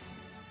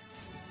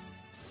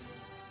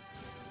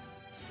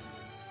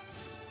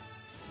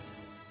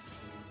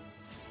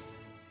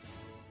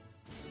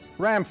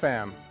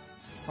 RAMFAM,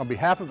 on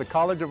behalf of the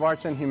College of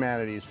Arts and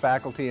Humanities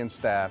faculty and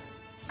staff,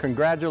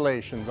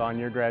 congratulations on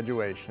your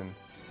graduation.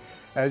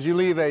 As you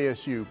leave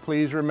ASU,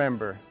 please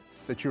remember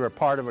that you are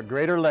part of a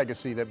greater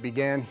legacy that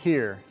began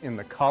here in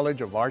the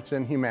College of Arts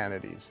and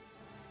Humanities.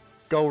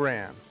 Go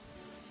Rams!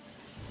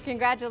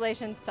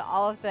 Congratulations to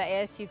all of the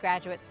ASU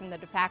graduates from the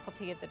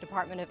faculty of the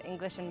Department of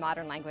English and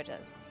Modern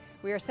Languages.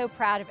 We are so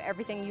proud of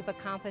everything you've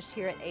accomplished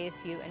here at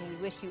ASU, and we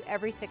wish you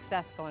every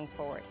success going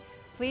forward.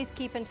 Please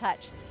keep in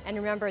touch and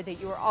remember that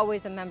you are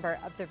always a member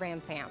of the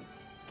RAMFAM.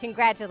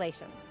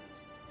 Congratulations.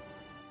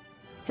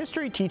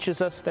 History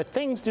teaches us that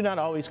things do not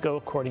always go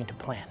according to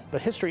plan,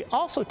 but history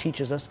also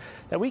teaches us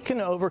that we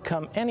can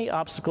overcome any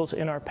obstacles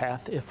in our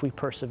path if we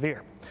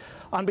persevere.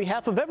 On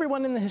behalf of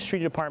everyone in the history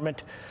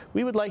department,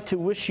 we would like to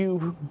wish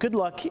you good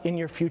luck in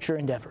your future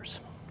endeavors.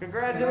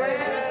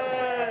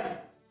 Congratulations!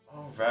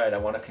 All right, I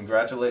want to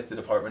congratulate the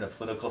Department of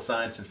Political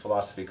Science and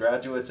Philosophy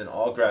graduates and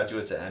all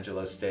graduates at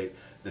Angelo State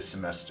this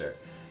semester.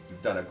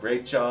 You've done a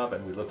great job,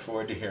 and we look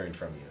forward to hearing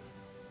from you.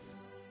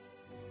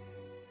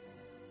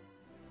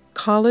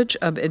 College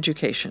of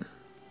Education.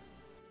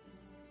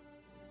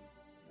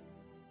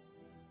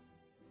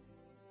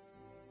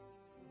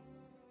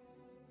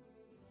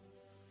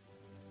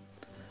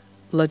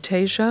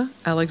 Latasia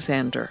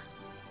Alexander.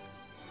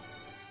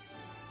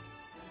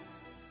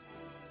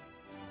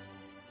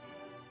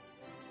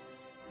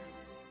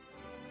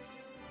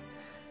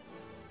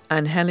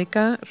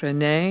 Angelica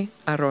Renee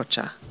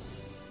Arrocha.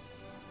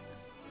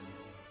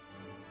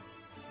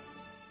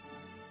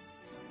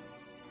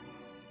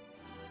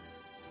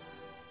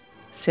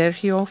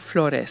 Sergio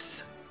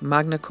Flores,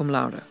 magna cum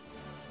laude.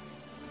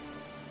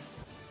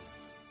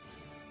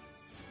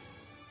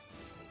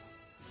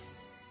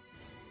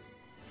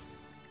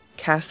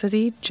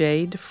 Cassidy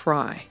Jade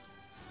Fry.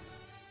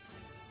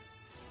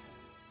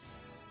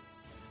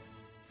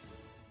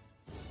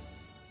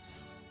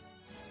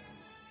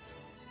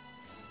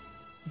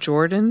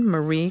 Jordan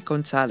Marie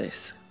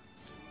Gonzalez.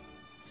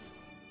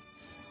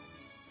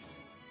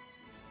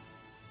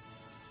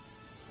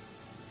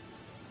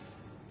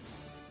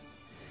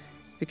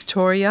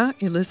 Victoria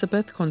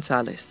Elizabeth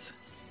Gonzalez.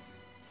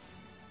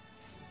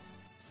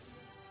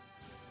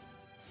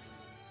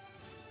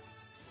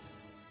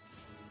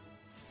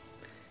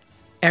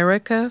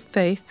 Erica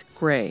Faith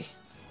Gray.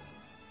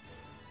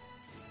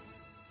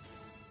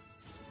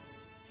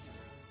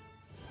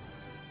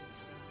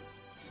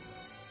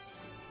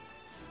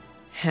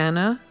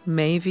 Hannah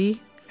Mavie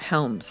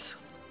Helms.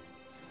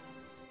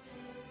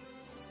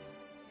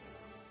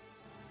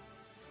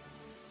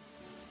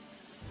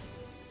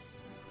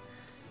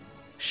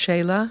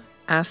 Shayla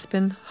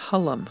Aspen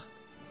Hullum.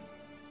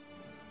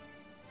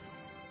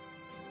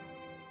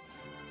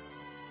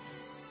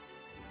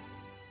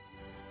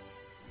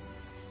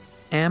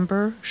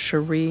 Amber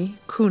Cherie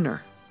Cooner.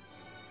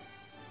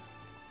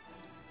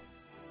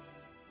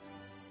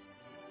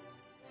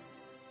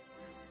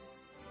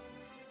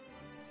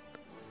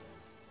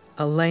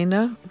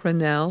 Elena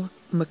Renelle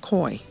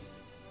McCoy.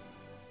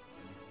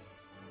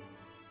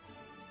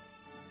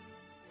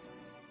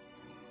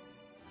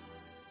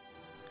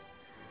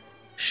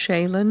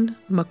 Shaylin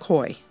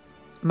McCoy,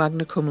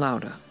 magna cum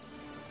laude.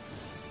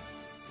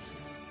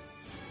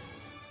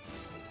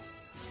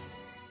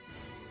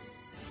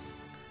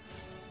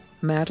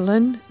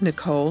 Madeline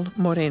Nicole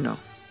Moreno,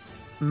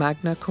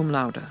 magna cum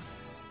laude.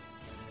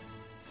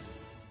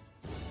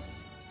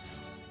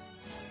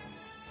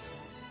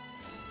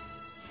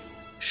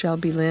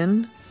 Shelby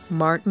Lynn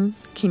Martin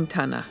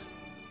Quintana,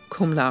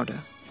 cum laude.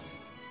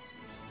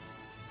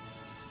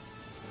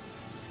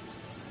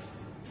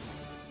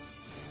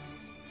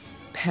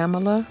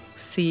 Pamela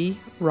C.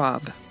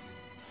 Robb.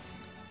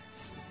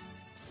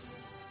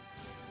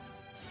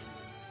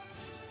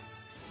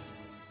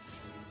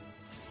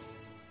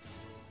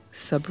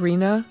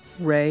 Sabrina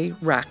Ray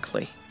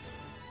Rackley.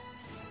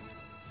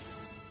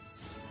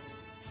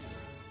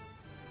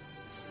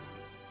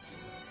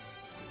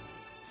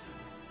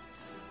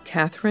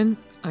 Catherine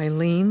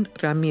Eileen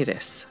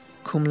Ramirez,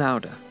 cum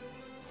laude.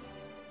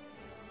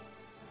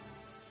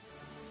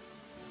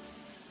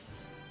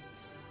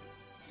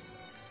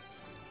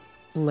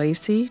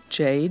 Lacey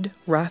Jade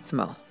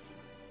Rathmel.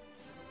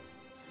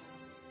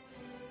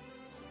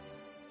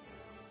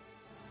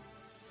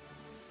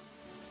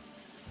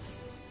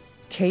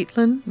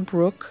 Caitlin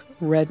Brooke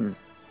Redden.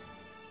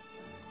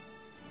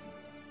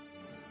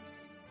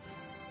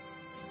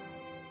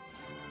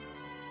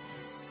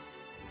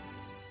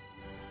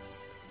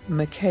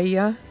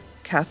 Micaiah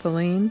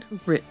Kathleen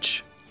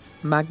Rich,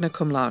 magna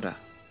cum laude.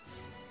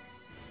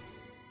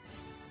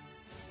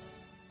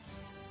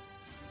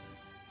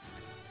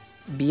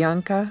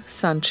 Bianca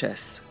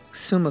Sanchez,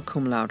 summa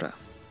cum laude.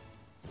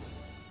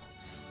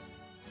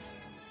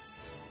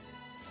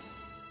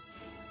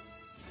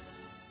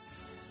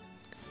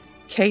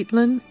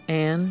 Caitlin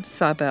Ann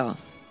Sabel.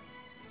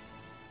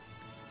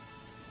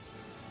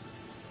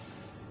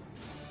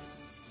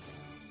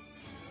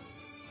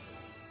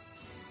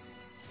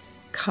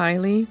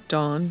 Kylie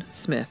Dawn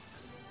Smith.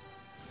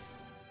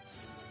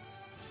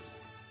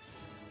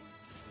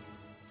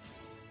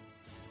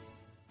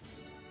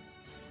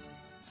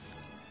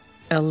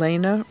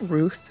 Elena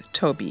Ruth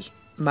Toby,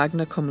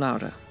 magna cum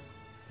laude.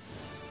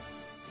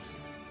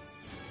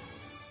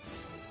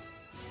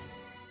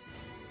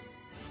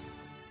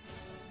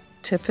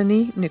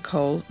 Tiffany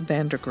Nicole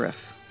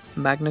Vandergriff,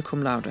 magna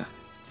cum laude.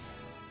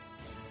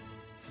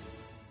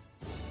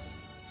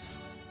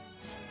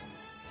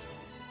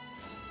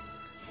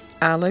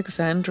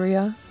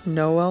 Alexandria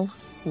Noel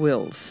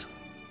Wills.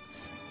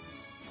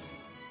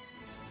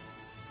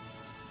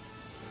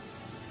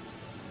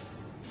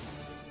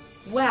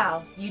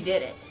 Wow, you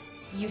did it.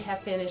 You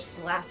have finished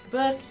the last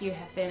book, you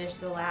have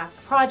finished the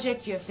last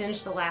project, you have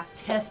finished the last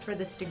test for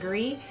this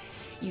degree.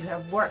 You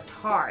have worked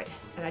hard,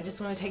 and I just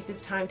want to take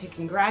this time to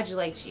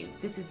congratulate you.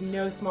 This is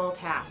no small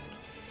task.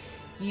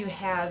 You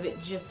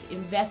have just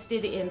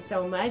invested in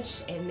so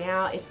much, and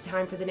now it's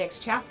time for the next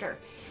chapter.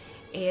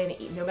 And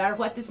no matter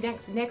what this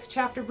next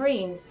chapter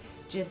brings,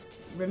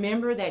 just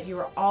remember that you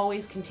are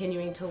always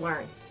continuing to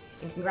learn.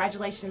 And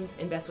congratulations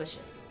and best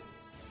wishes.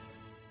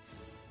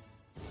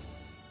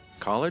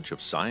 College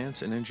of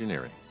Science and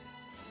Engineering.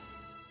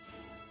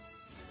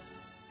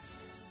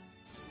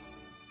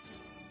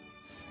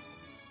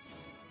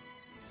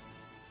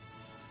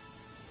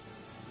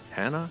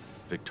 Hannah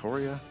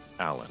Victoria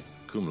Allen,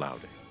 cum laude.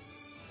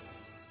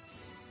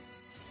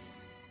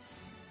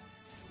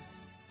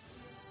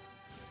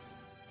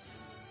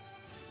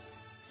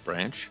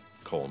 Branch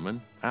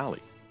Coleman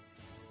Alley.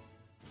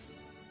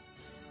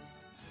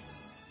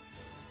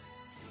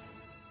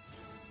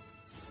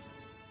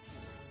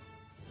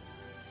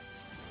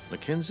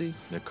 Mackenzie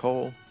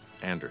Nicole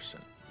Anderson.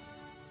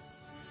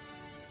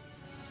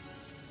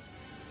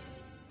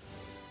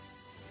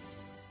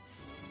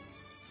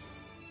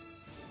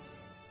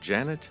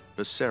 Janet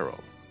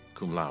Becerro,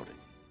 cum laude.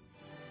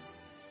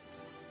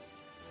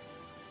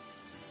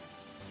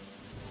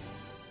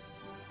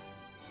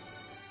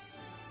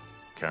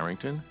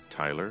 Carrington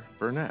Tyler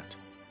Burnett.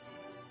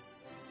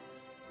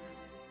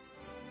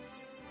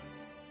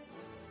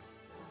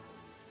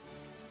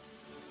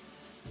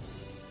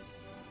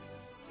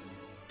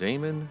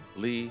 Damon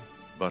Lee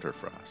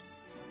Butterfrost.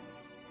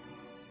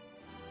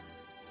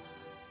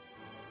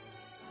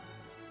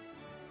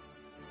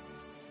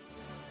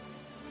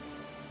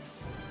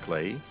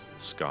 Clay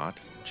Scott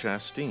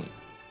Chasteen.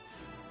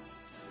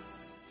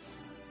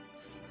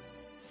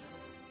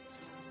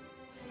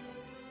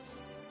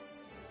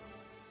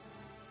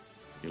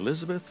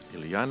 Elizabeth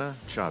Ileana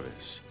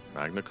Chavez,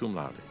 magna cum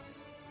laude.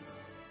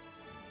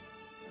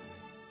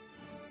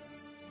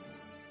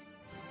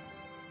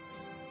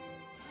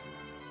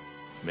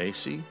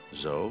 Macy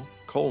Zoe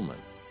Coleman,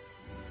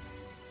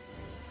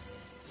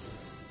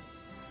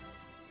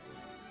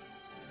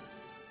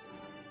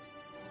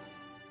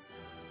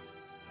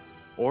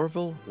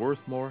 Orville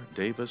Worthmore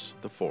Davis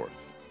IV,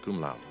 cum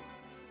laude.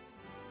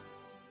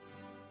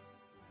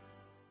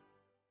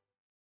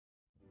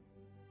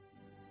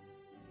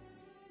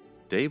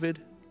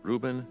 David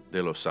Ruben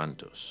de los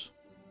Santos,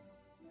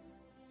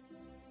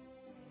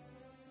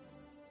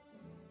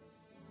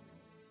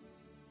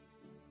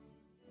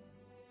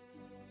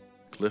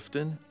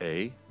 Clifton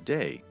A.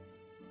 Day,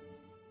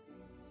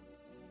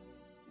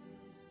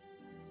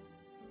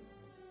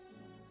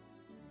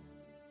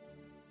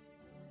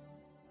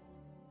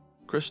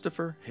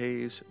 Christopher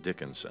Hayes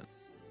Dickinson,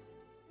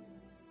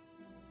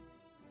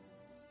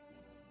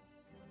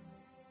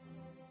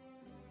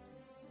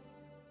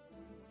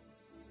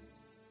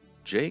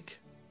 Jake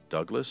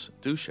Douglas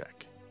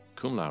Dushek,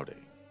 cum laude.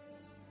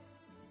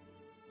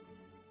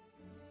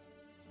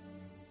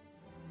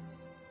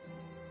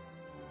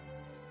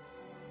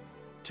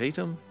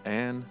 Tatum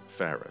Ann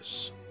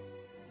Farris,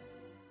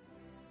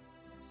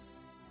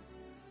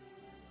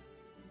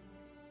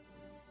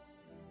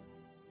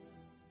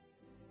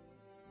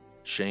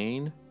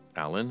 Shane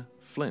Allen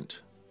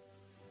Flint,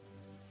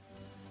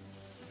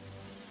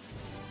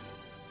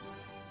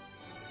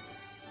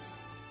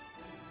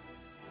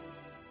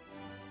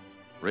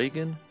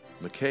 Reagan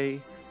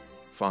McKay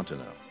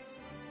Fontenot,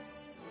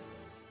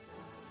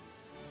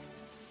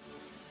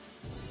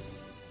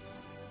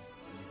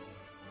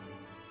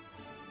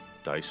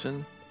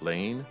 Dyson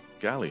Lane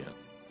Gallion,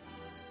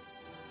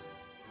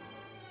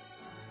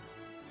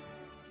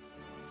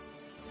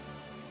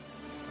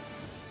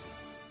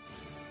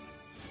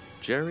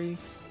 Jerry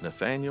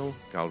Nathaniel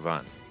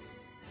Galvan,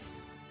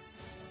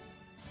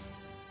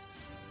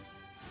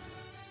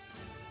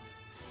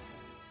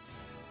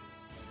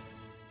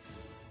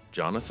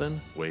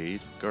 Jonathan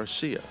Wade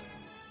Garcia,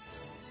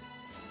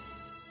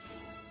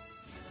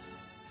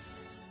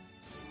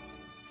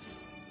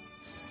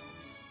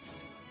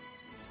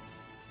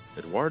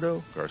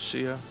 Eduardo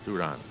Garcia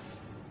Duran,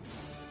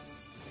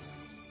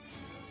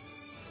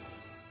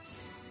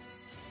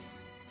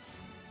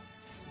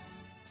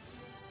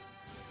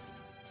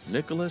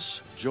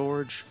 Nicholas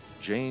George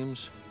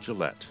James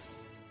Gillette,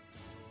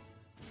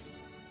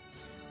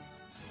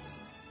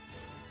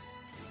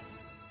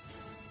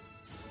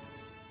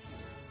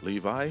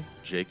 Levi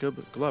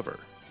Jacob Glover,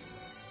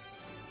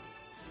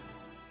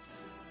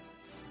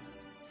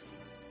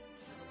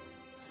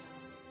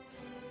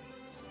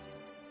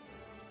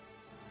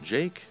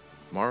 Jake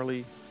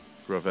Marley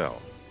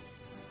Gravel,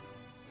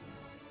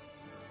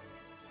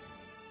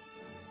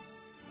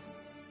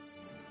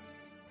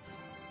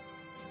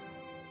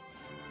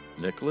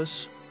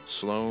 Nicholas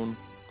Sloan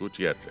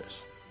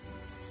Gutierrez,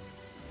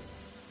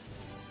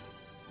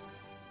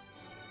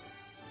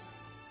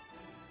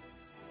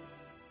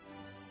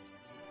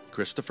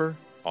 Christopher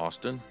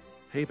Austin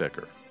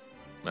Haybecker,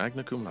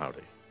 magna cum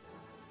laude.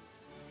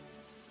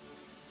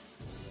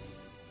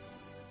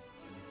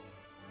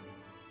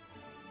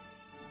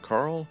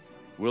 Carl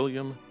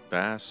William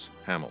Bass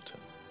Hamilton,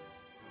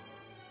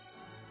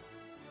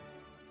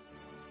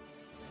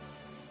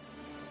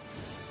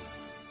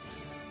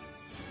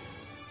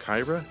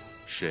 Kyra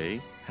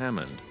Shea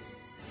Hammond,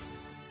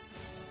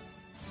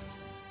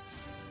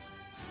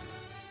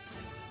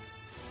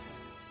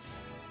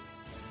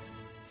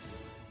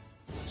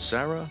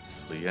 Sarah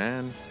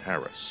Leanne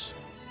Harris,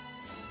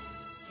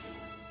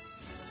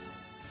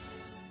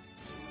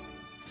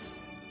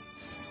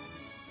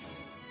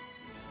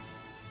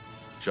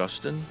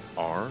 Justin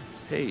R.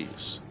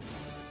 Hayes,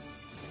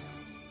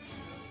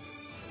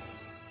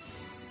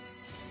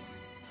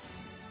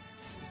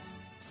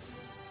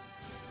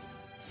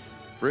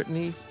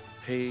 Brittany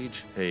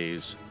Paige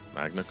Hayes,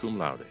 magna cum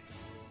laude.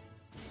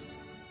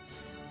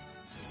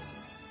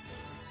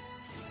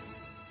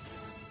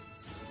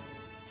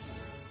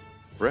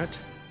 Brett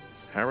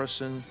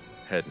Harrison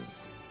Hedden,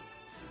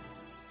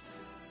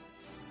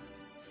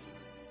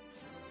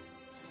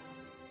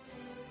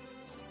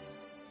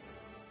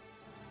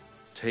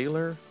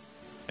 Taylor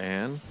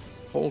Ann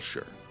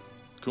Holscher,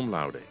 cum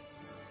laude.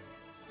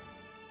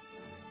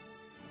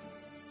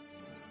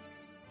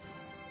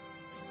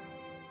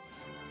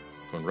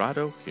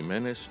 Conrado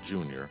Jimenez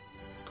Jr.,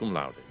 cum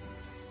laude.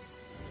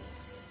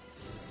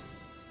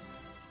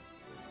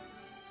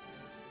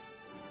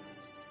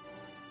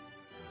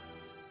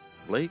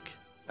 Blake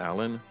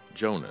Allen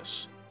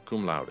Jonas,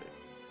 cum laude.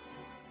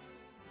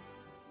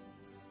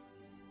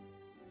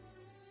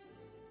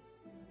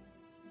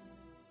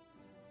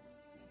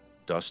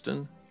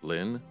 Dustin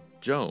Lynn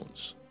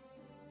Jones,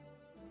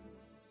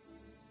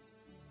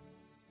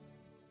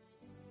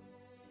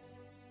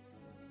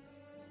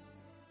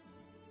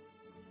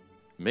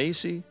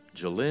 Macy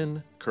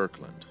Jalynn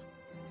Kirkland,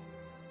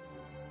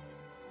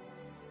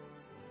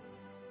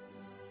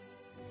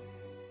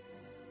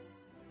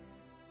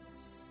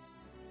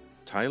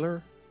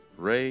 Tyler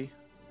Ray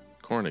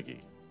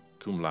Cornegie,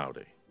 cum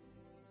laude.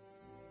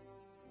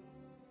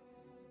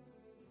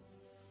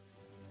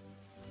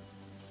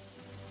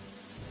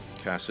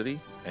 Cassidy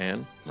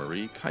Anne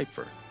Marie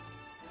Kuiper.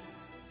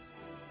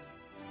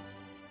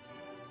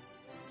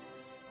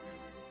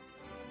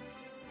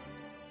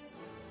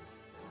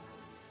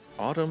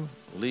 Autumn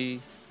Lee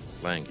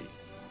Lange,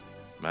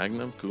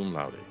 magna cum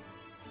laude.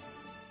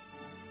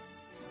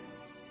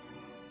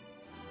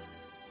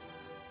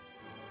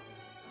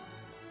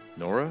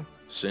 Nora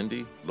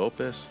Cindy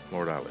Lopez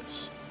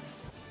Morales.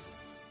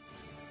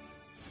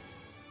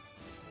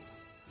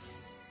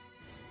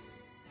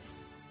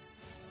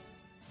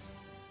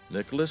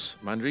 Nicholas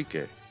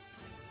Manrique.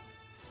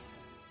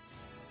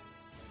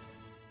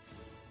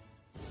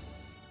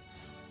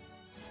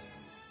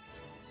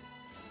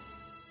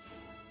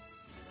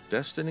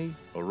 Destiny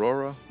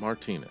Aurora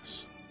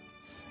Martinez.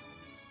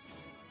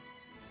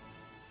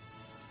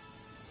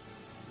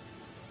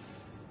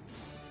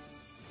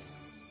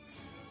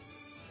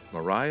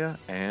 Mariah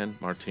Ann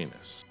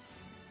Martinez.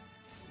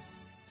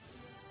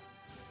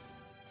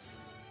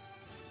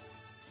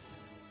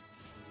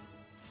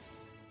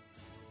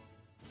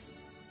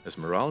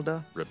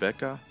 Esmeralda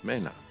Rebecca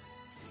Mena.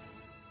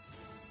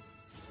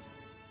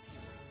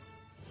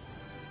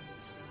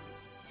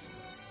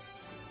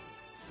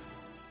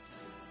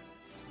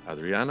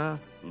 Adriana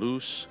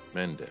Luz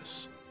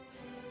Mendez.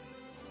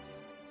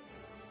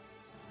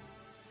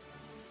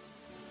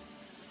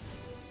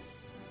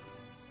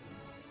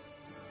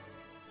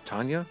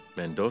 Tanya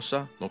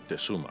Mendoza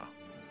Moctezuma.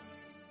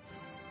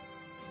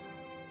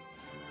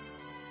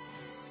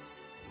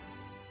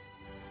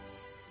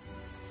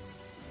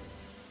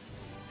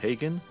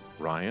 Hagen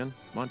Ryan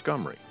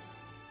Montgomery.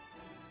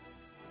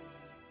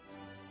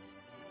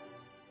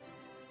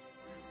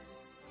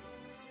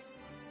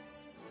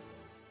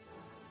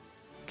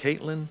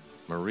 Caitlin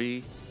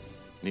Marie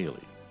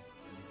Neely.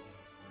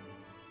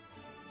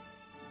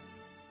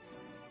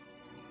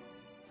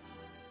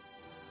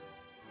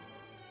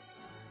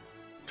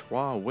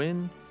 Twa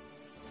Win,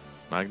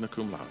 magna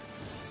cum laude.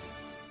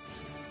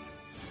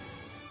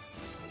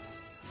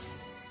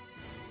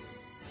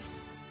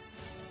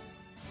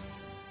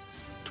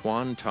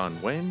 Tuan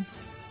Tan Wen,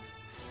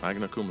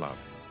 magna cum laude.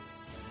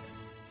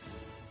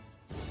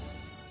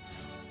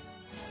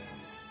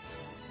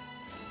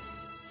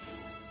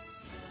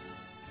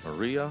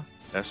 Maria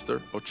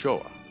Esther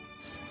Ochoa.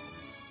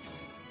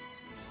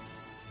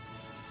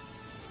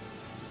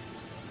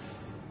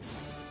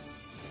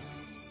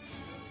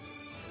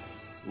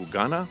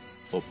 Ugana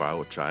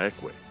Opao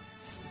Chaekwe.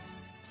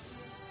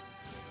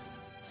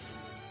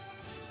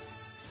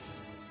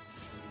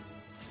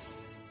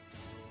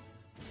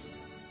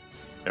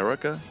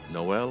 Erica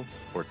Noel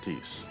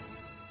Ortiz.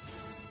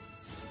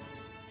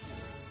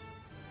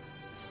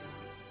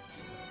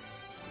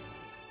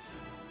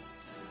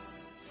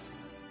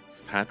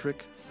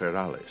 Patrick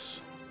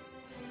Perales.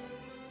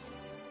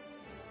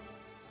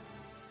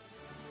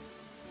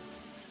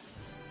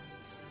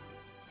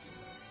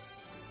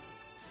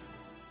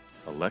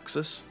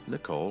 Alexis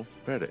Nicole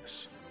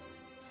Perez.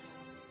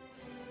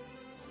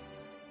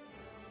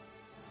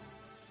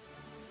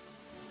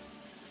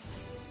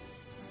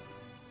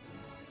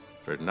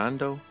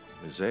 Fernando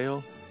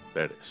Mizael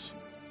Perez.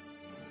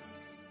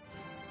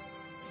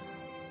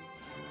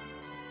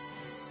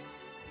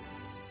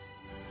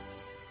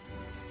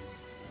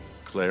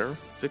 Claire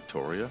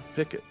Victoria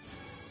Pickett.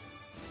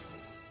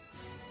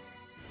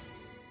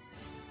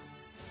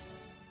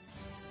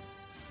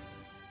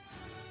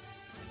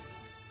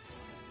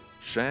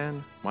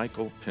 Shan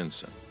Michael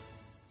Pinson.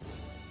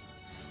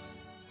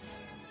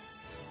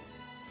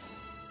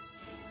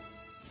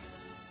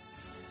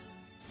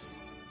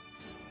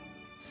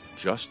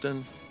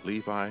 Justin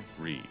Levi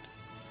Reed.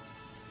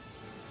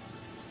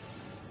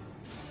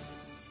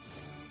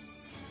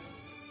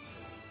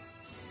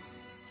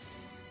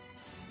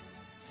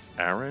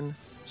 Aaron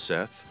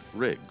Seth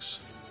Riggs.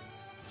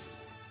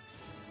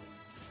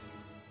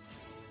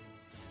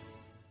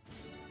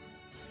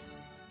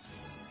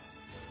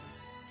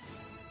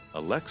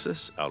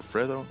 Alexis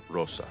Alfredo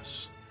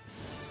Rosas.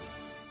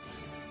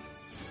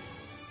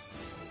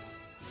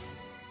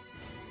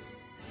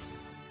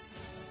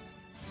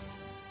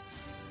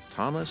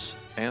 Thomas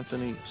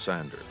Anthony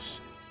Sanders.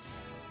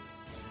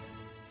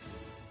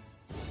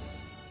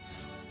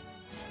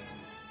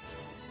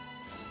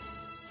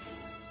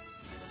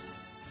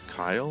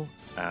 Kyle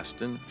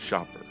Aston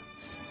Shopper.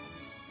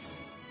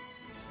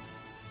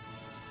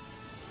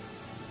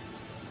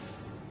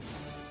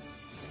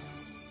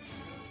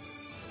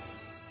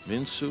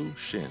 Minsu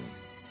Shin.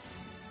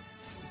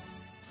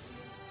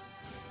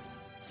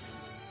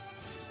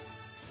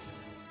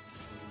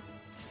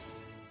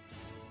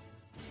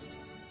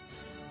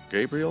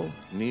 Gabriel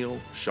Neal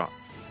Schott.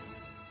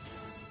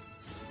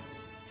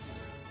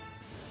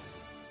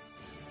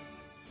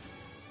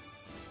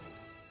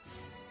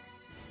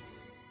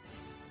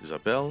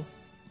 Isabel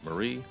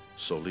Marie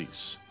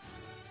Solis.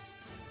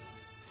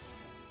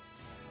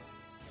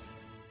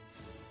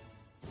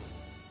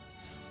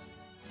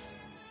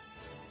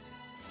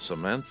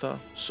 Samantha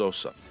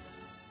Sosa.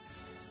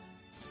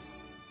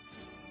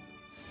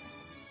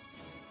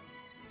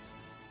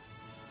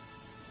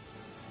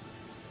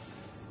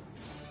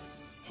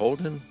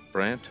 Holden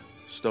Brandt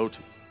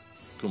Stoti,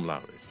 cum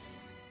laude.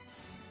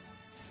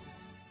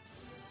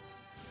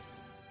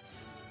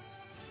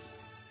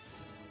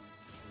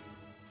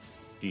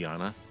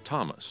 Kiana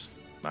Thomas,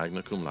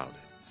 magna cum laude.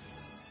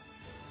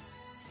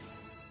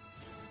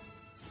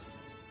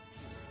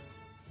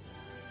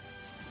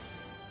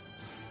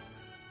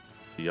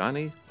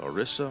 Kiani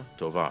Larissa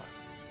Tovar.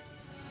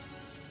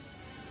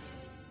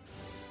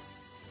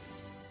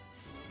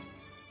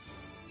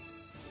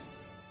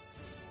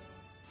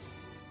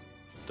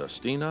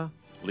 Dustina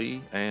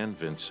Lee Ann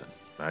Vincent,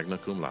 magna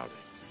cum laude.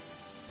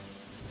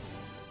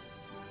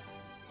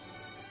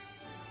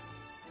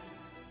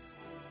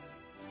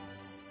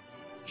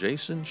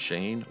 Jason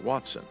Shane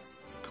Watson,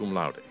 cum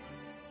laude.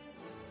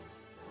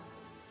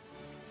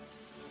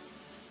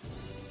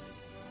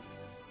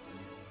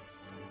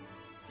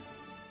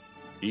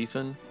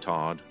 Ethan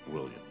Todd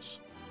Williams.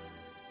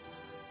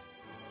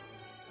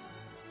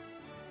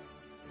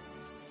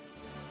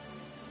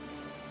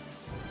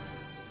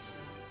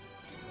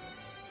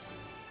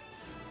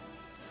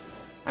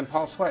 I'm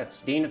Paul Sweats,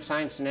 Dean of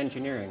Science and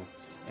Engineering,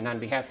 and on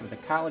behalf of the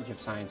College of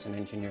Science and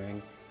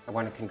Engineering, I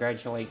want to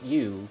congratulate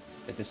you,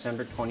 the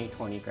December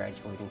 2020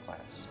 graduating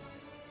class.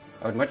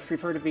 I would much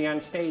prefer to be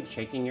on stage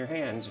shaking your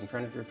hands in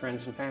front of your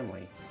friends and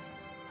family.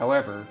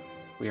 However,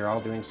 we are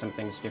all doing some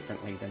things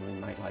differently than we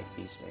might like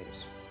these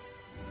days.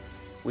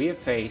 We have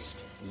faced,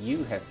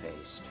 you have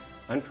faced,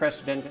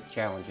 unprecedented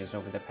challenges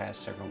over the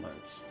past several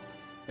months,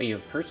 but you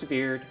have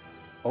persevered,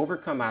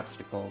 overcome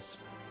obstacles,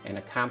 and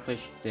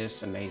accomplished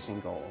this amazing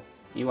goal.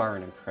 You are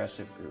an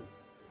impressive group.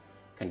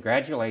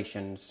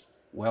 Congratulations,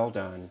 well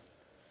done,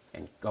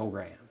 and go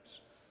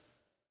Rams.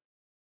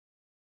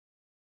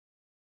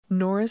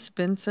 Norris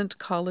Vincent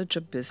College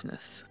of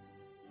Business.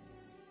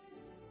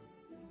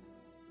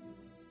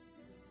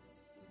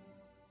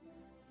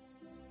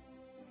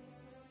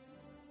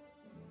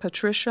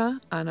 Patricia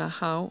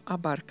Anahau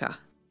Abarca.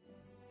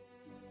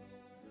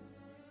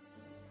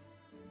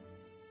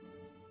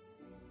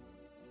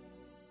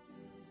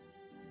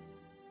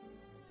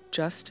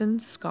 Justin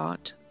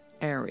Scott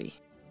Airy.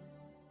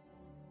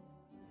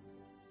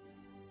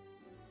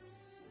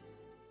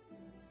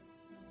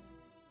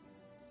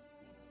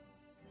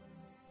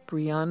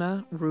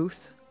 Brianna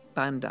Ruth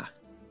Banda.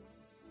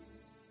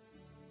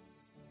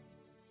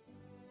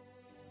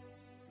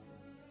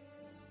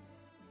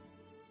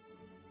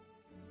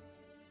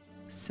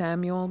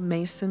 Samuel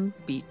Mason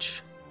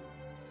Beach.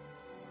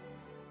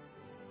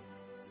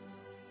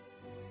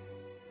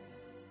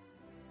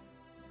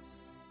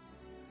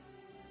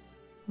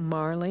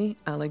 Marley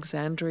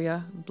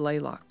Alexandria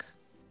Blaylock.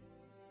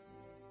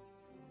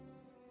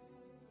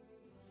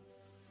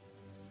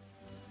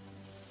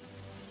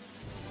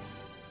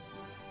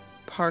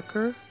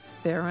 Parker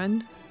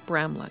Theron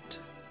Bramlett.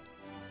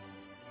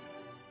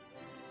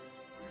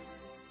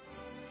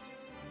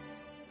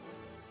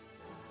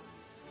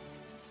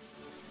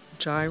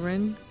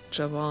 Jiren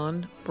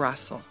Javon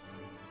Brassel.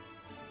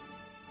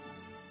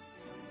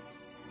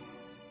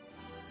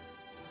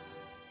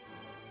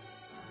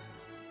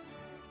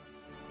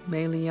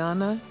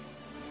 Meliana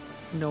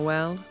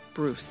Noel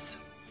Bruce.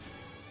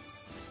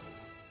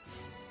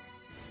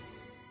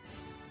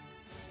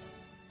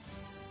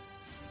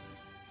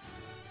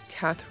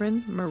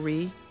 Catherine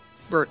Marie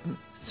Burton,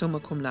 summa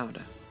cum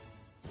laude.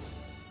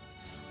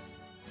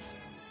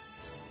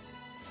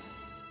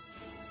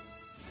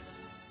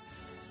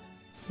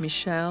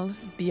 Michelle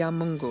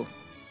Biamungu.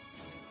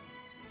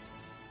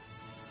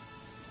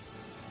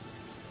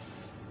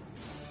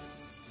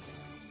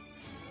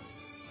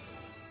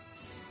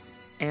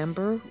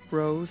 Amber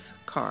Rose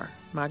Carr,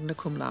 magna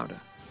cum laude.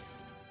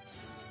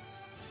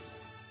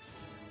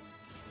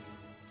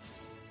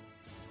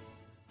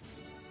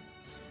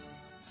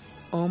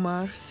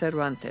 Omar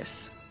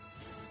Cervantes.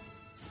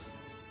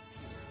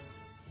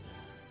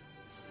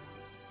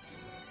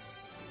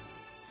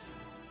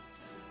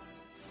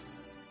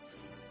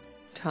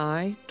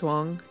 Tai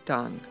Duong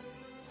Dang.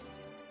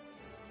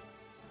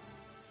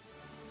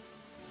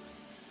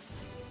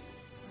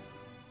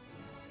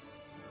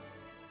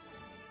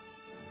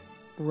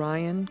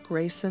 Ryan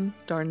Grayson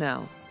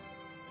Darnell.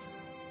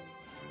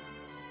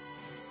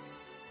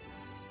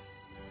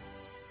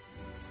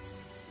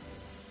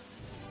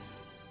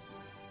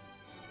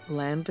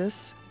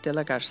 Landis de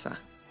la Garza.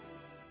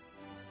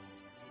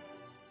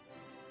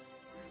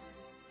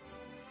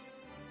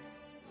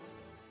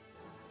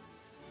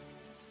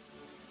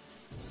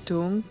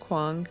 Dung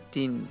Quang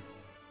Din.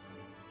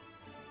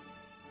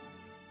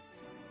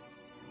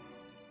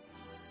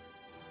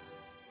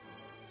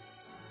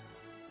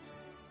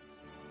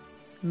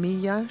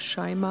 Mia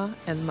Shaima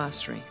El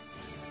Masri.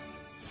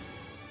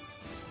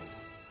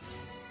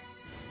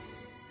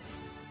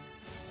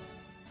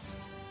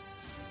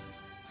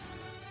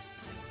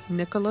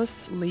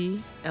 Nicholas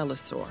Lee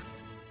Ellisor.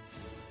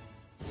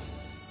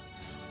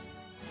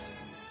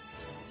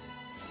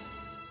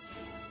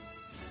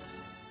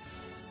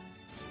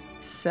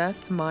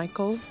 Seth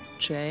Michael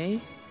J.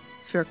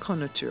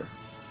 Verkonatur.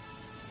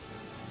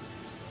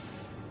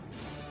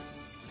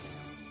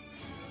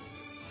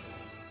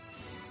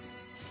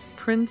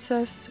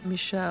 Princess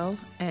Michelle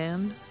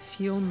Ann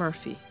Feel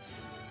Murphy.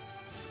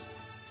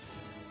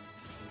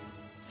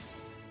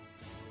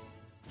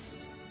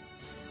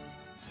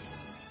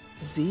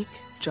 Zeke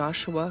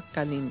Joshua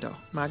Galindo,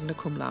 magna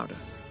cum laude.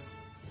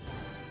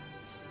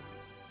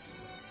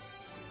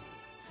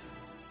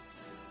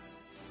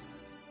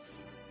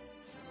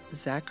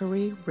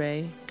 Zachary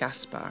Ray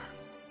Gaspar.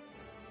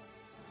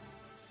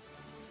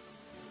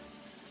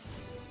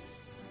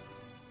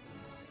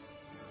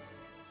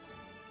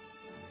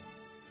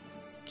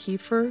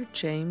 Kiefer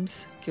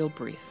James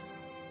Gilbreath.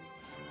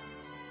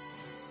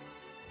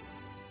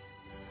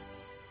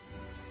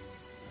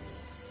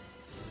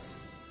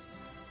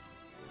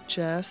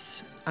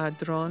 Jess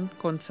Adron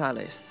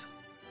Gonzalez.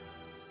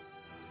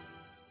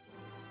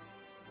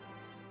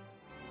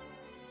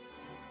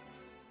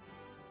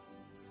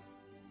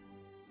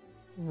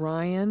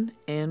 Ryan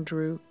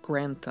Andrew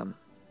Grantham,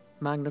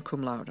 magna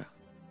cum laude.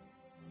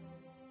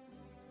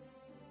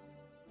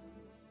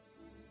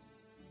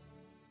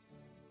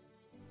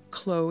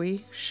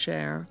 Chloe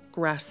Cher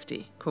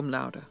Grasti, cum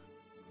laude.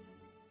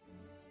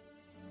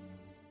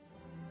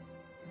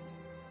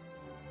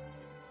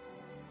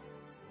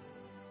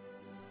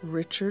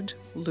 Richard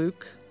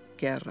Luke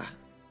Guerra.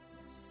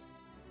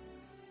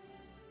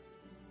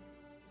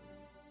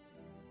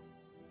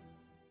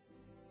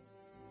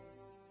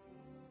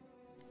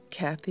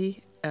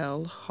 Kathy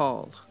L.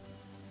 Hall.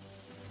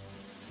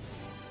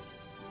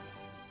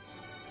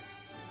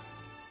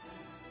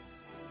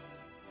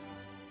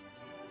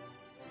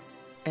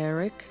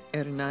 Eric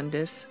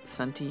Hernandez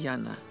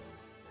Santillana.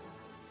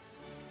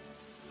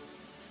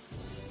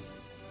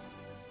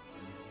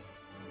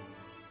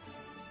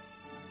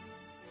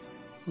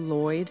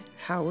 Lloyd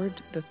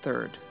Howard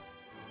III.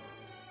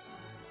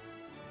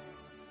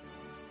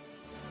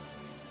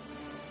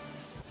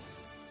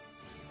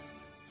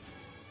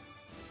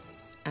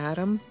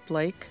 Adam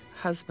Blake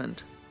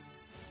Husband.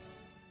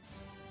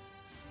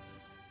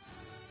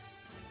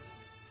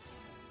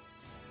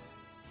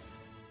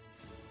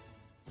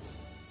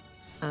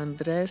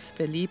 Andres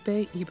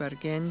Felipe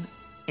Ibarguen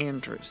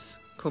Andrews,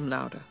 cum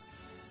laude.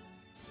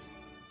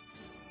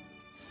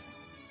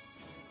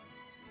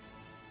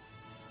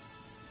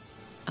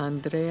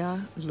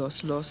 Andrea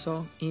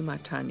Losloso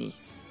Imatani.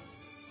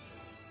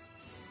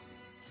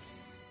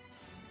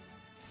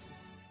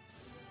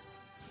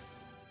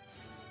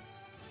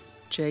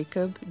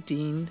 Jacob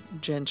Dean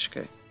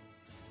Jenschke.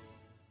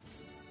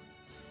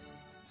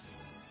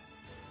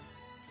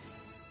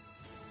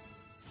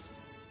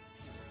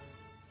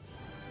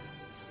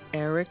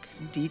 Eric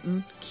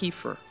Deaton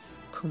Kiefer,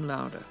 cum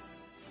laude.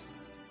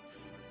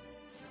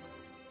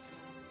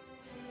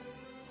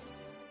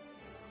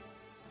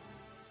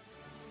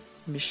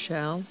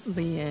 Michelle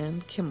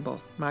Leanne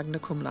Kimball, magna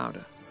cum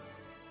laude.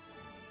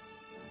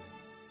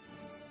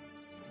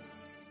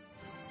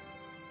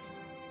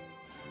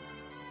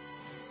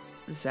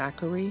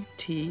 Zachary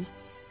T.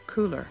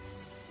 Cooler.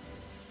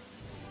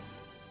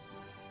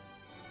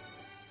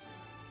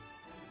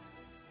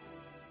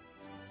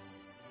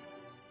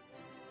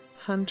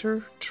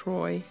 Hunter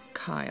Troy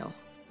Kyle.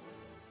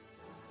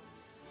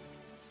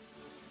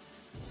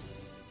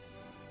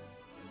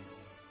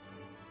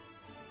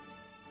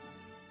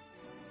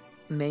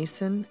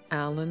 Mason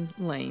Allen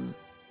Lane.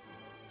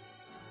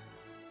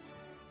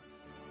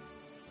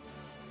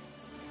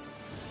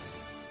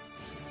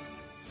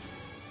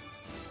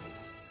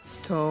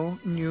 To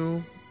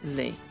Nhu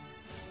Le,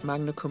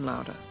 magna cum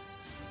laude.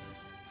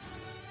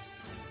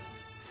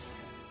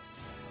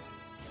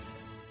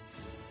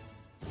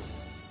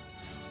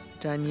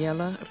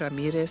 Daniela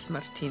Ramirez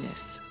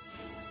Martinez.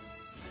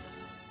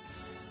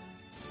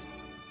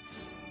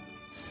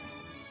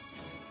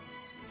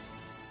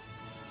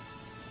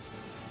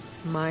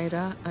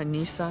 Mayra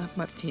Anisa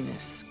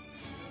Martinez.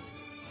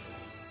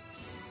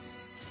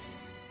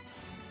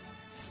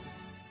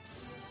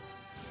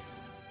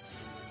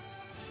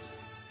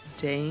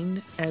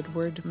 Dane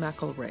Edward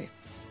McElraith.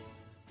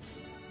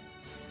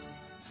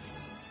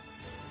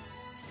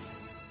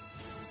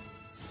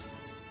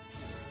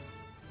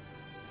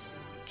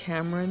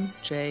 Cameron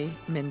J.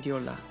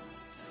 Mendiola.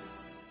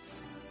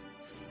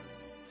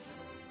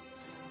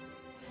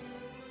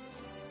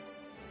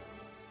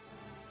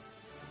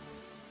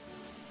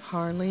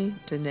 Harley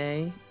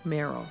Danae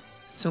Merrill,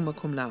 summa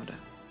cum laude.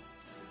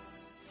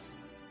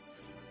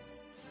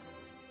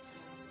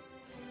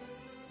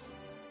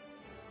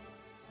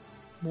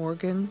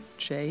 Morgan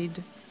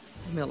Jade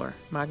Miller,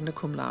 magna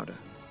cum laude.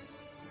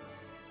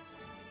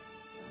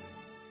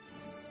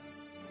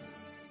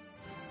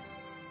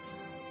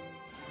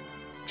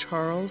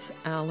 Charles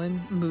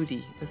Allen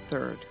Moody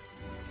III.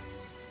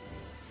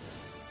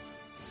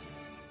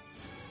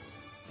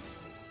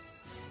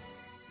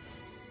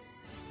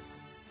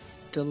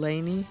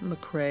 Delaney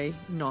McCrae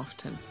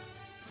Knofton.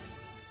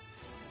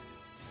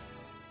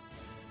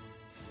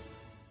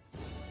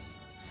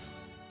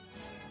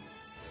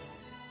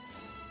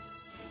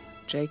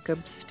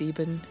 Jacob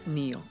Stephen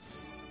Neal.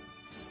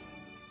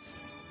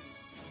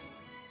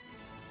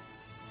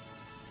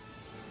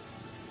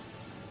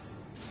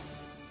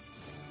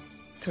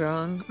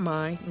 Trang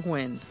Mai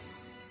Nguyen.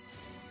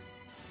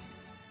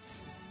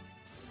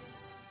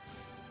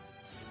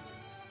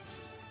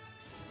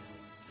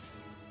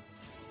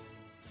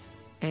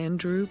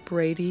 Andrew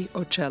Brady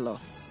Ocello.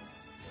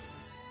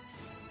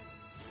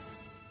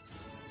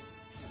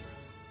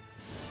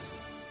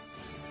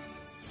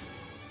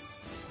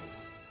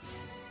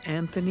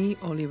 Anthony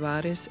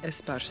Olivares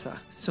Esparza,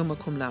 summa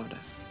cum laude.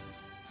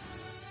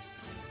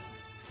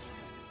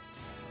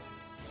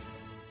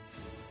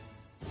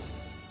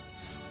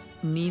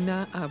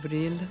 Nina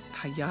Abril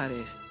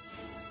Payares.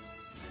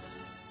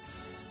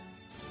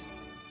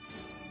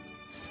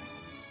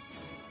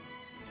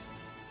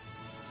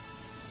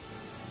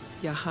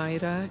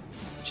 Yahaira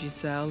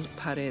Giselle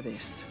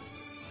Paredes.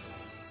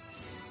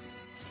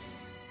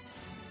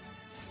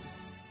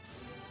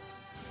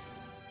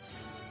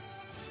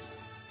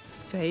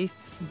 Faith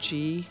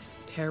G.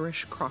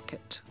 Parrish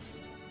Crockett.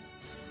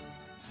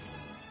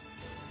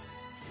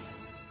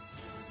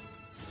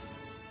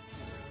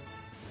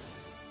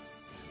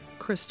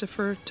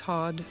 Christopher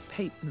Todd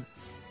Payton.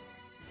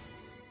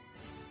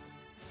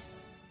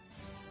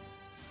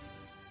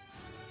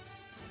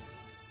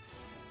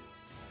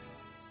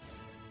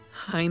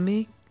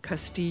 Jaime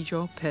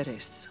Castillo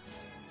Perez.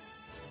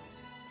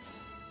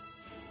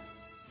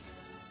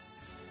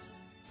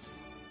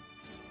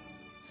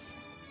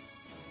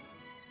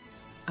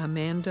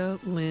 Amanda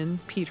Lynn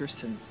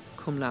Peterson,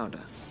 cum laude.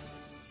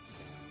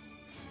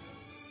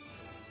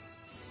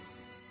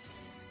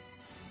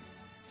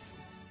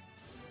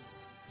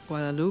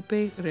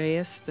 Guadalupe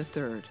Reyes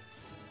III.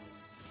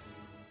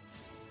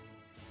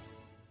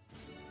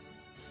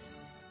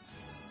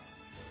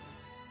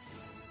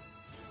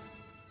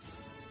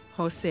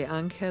 Jose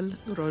Angel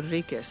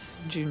Rodriguez,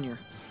 Jr.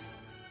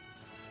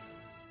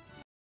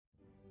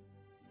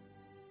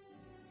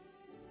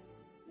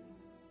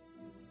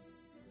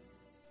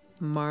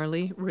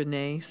 Marley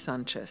Renee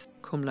Sanchez,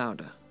 cum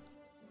laude.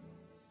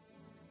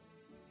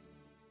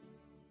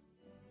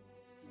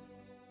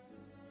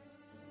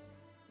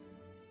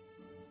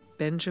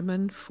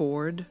 Benjamin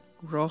Ford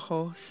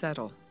Rojo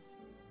Settle.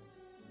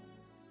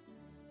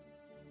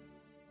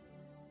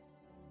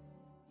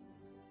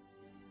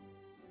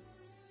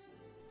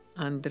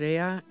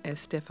 Andrea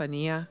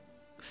Estefania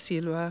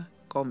Silva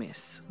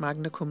Gomez,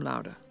 magna cum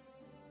laude.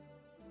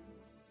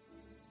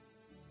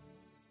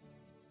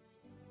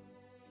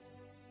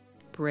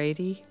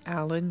 Brady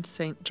Allen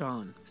St.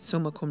 John,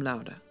 summa cum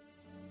laude.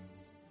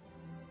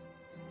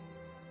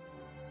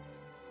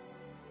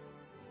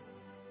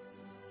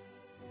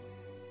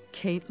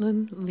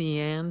 Caitlin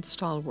Leanne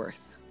Stallworth.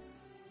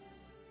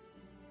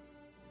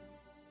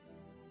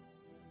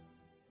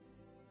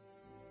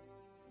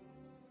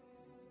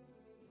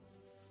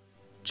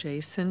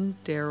 Jason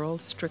Darrell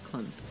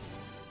Strickland.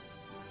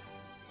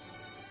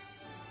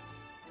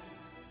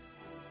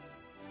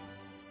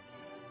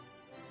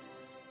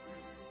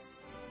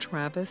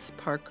 Travis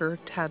Parker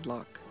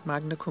Tadlock,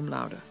 magna cum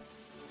laude.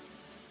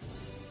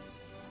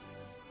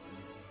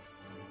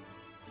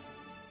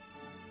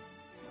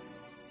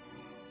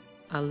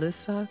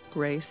 Alyssa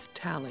Grace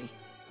Talley.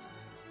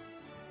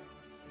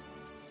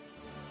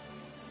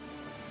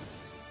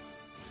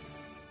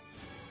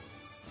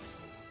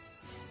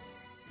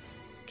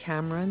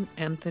 Cameron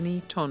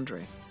Anthony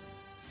Tondre.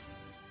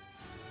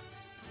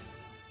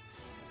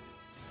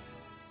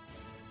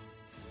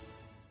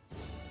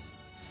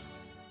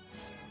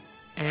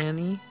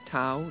 Annie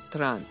Tau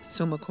Tran,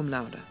 summa cum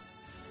laude.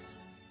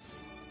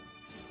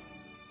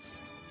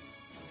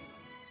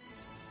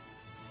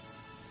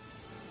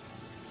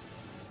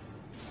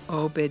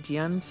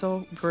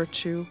 Obedienzo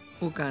Virtue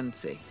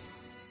Uganzi.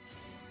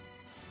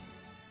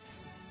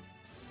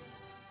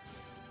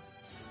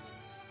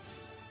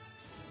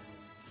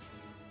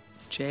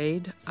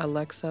 Jade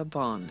Alexa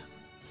Vaughn.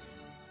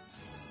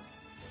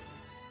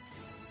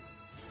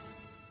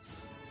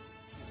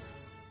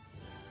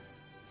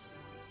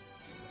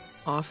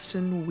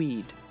 Austin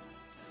Weed.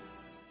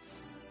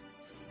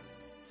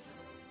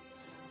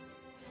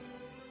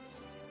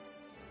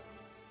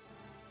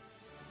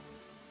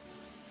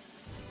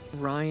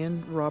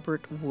 Ryan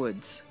Robert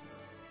Woods.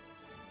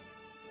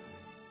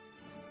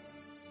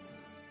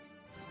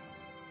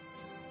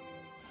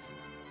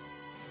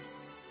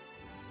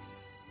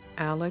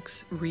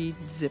 Alex Reed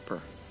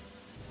Zipper.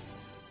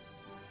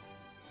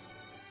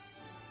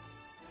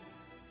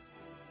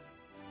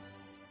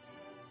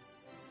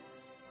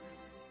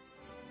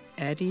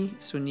 Eddie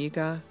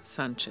Zuniga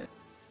Sanchez.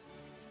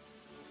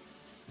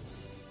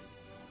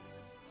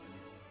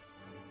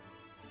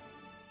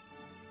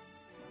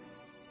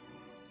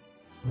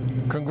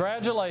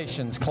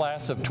 Congratulations,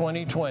 class of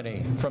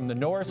 2020, from the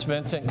Norris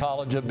Vincent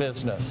College of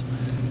Business.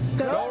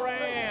 Go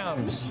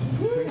Rams!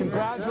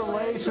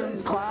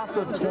 Congratulations, class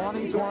of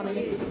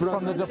 2020,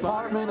 from the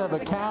Department of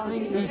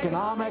Accounting,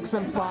 Economics,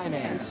 and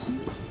Finance.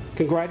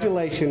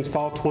 Congratulations,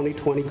 Fall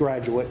 2020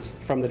 graduates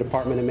from the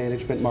Department of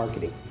Management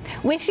Marketing.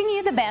 Wishing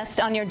you the best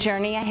on your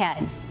journey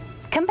ahead.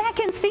 Come back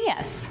and see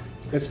us.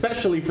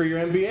 Especially for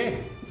your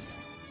MBA.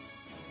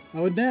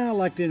 I would now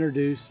like to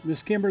introduce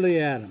Ms. Kimberly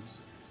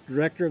Adams,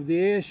 Director of the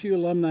ASU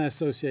Alumni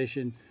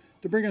Association,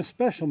 to bring a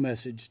special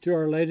message to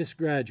our latest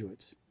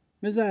graduates.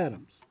 Ms.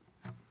 Adams.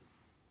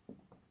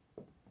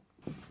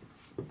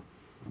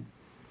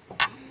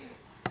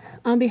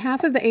 On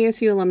behalf of the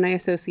ASU Alumni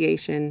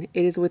Association,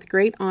 it is with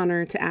great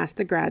honor to ask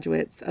the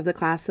graduates of the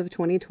class of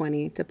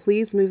 2020 to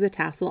please move the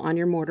tassel on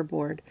your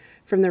mortarboard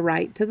from the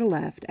right to the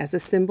left as a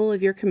symbol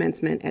of your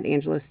commencement at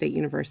Angelo State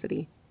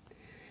University.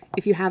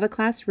 If you have a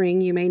class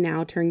ring, you may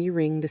now turn your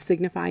ring to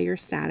signify your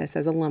status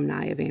as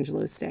alumni of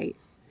Angelo State.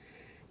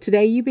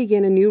 Today you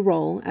begin a new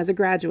role as a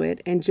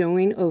graduate and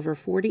join over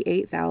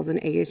 48,000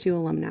 ASU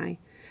alumni.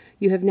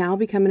 You have now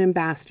become an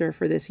ambassador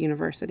for this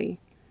university.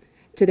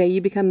 Today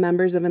you become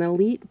members of an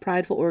elite,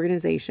 prideful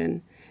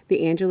organization,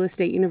 the Angelo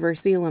State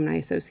University Alumni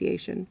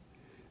Association.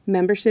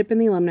 Membership in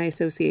the Alumni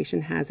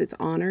Association has its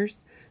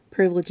honors,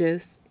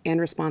 privileges,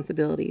 and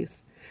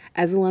responsibilities.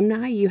 As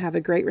alumni, you have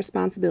a great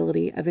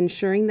responsibility of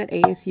ensuring that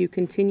ASU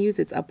continues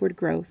its upward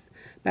growth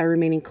by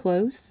remaining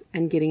close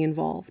and getting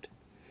involved.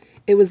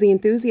 It was the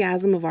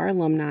enthusiasm of our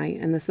alumni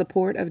and the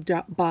support of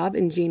Bob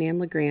and Jean Ann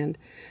LeGrand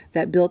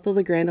that built the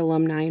LeGrand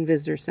Alumni and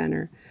Visitor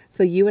Center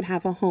so you would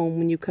have a home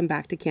when you come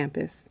back to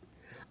campus.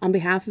 On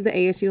behalf of the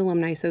ASU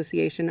Alumni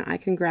Association, I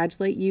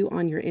congratulate you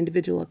on your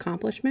individual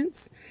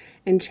accomplishments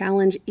and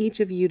challenge each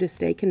of you to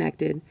stay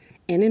connected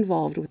and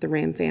involved with the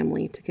Ram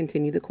family to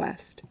continue the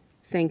quest.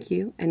 Thank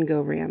you, and go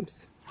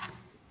Rams.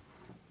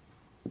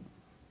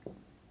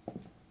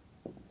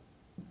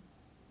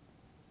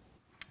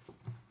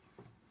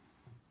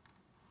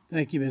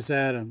 Thank you, Ms.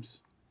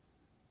 Adams.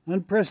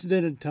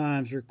 Unprecedented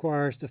times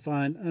require us to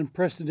find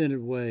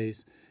unprecedented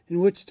ways in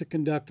which to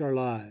conduct our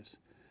lives.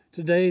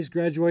 Today's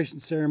graduation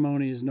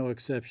ceremony is no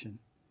exception.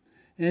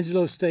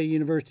 Angelo State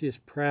University is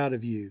proud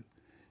of you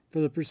for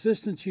the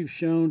persistence you've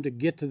shown to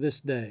get to this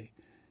day.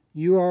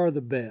 You are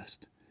the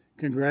best.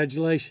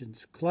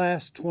 Congratulations,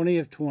 Class 20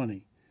 of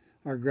 20.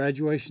 Our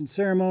graduation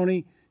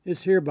ceremony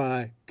is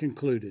hereby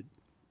concluded.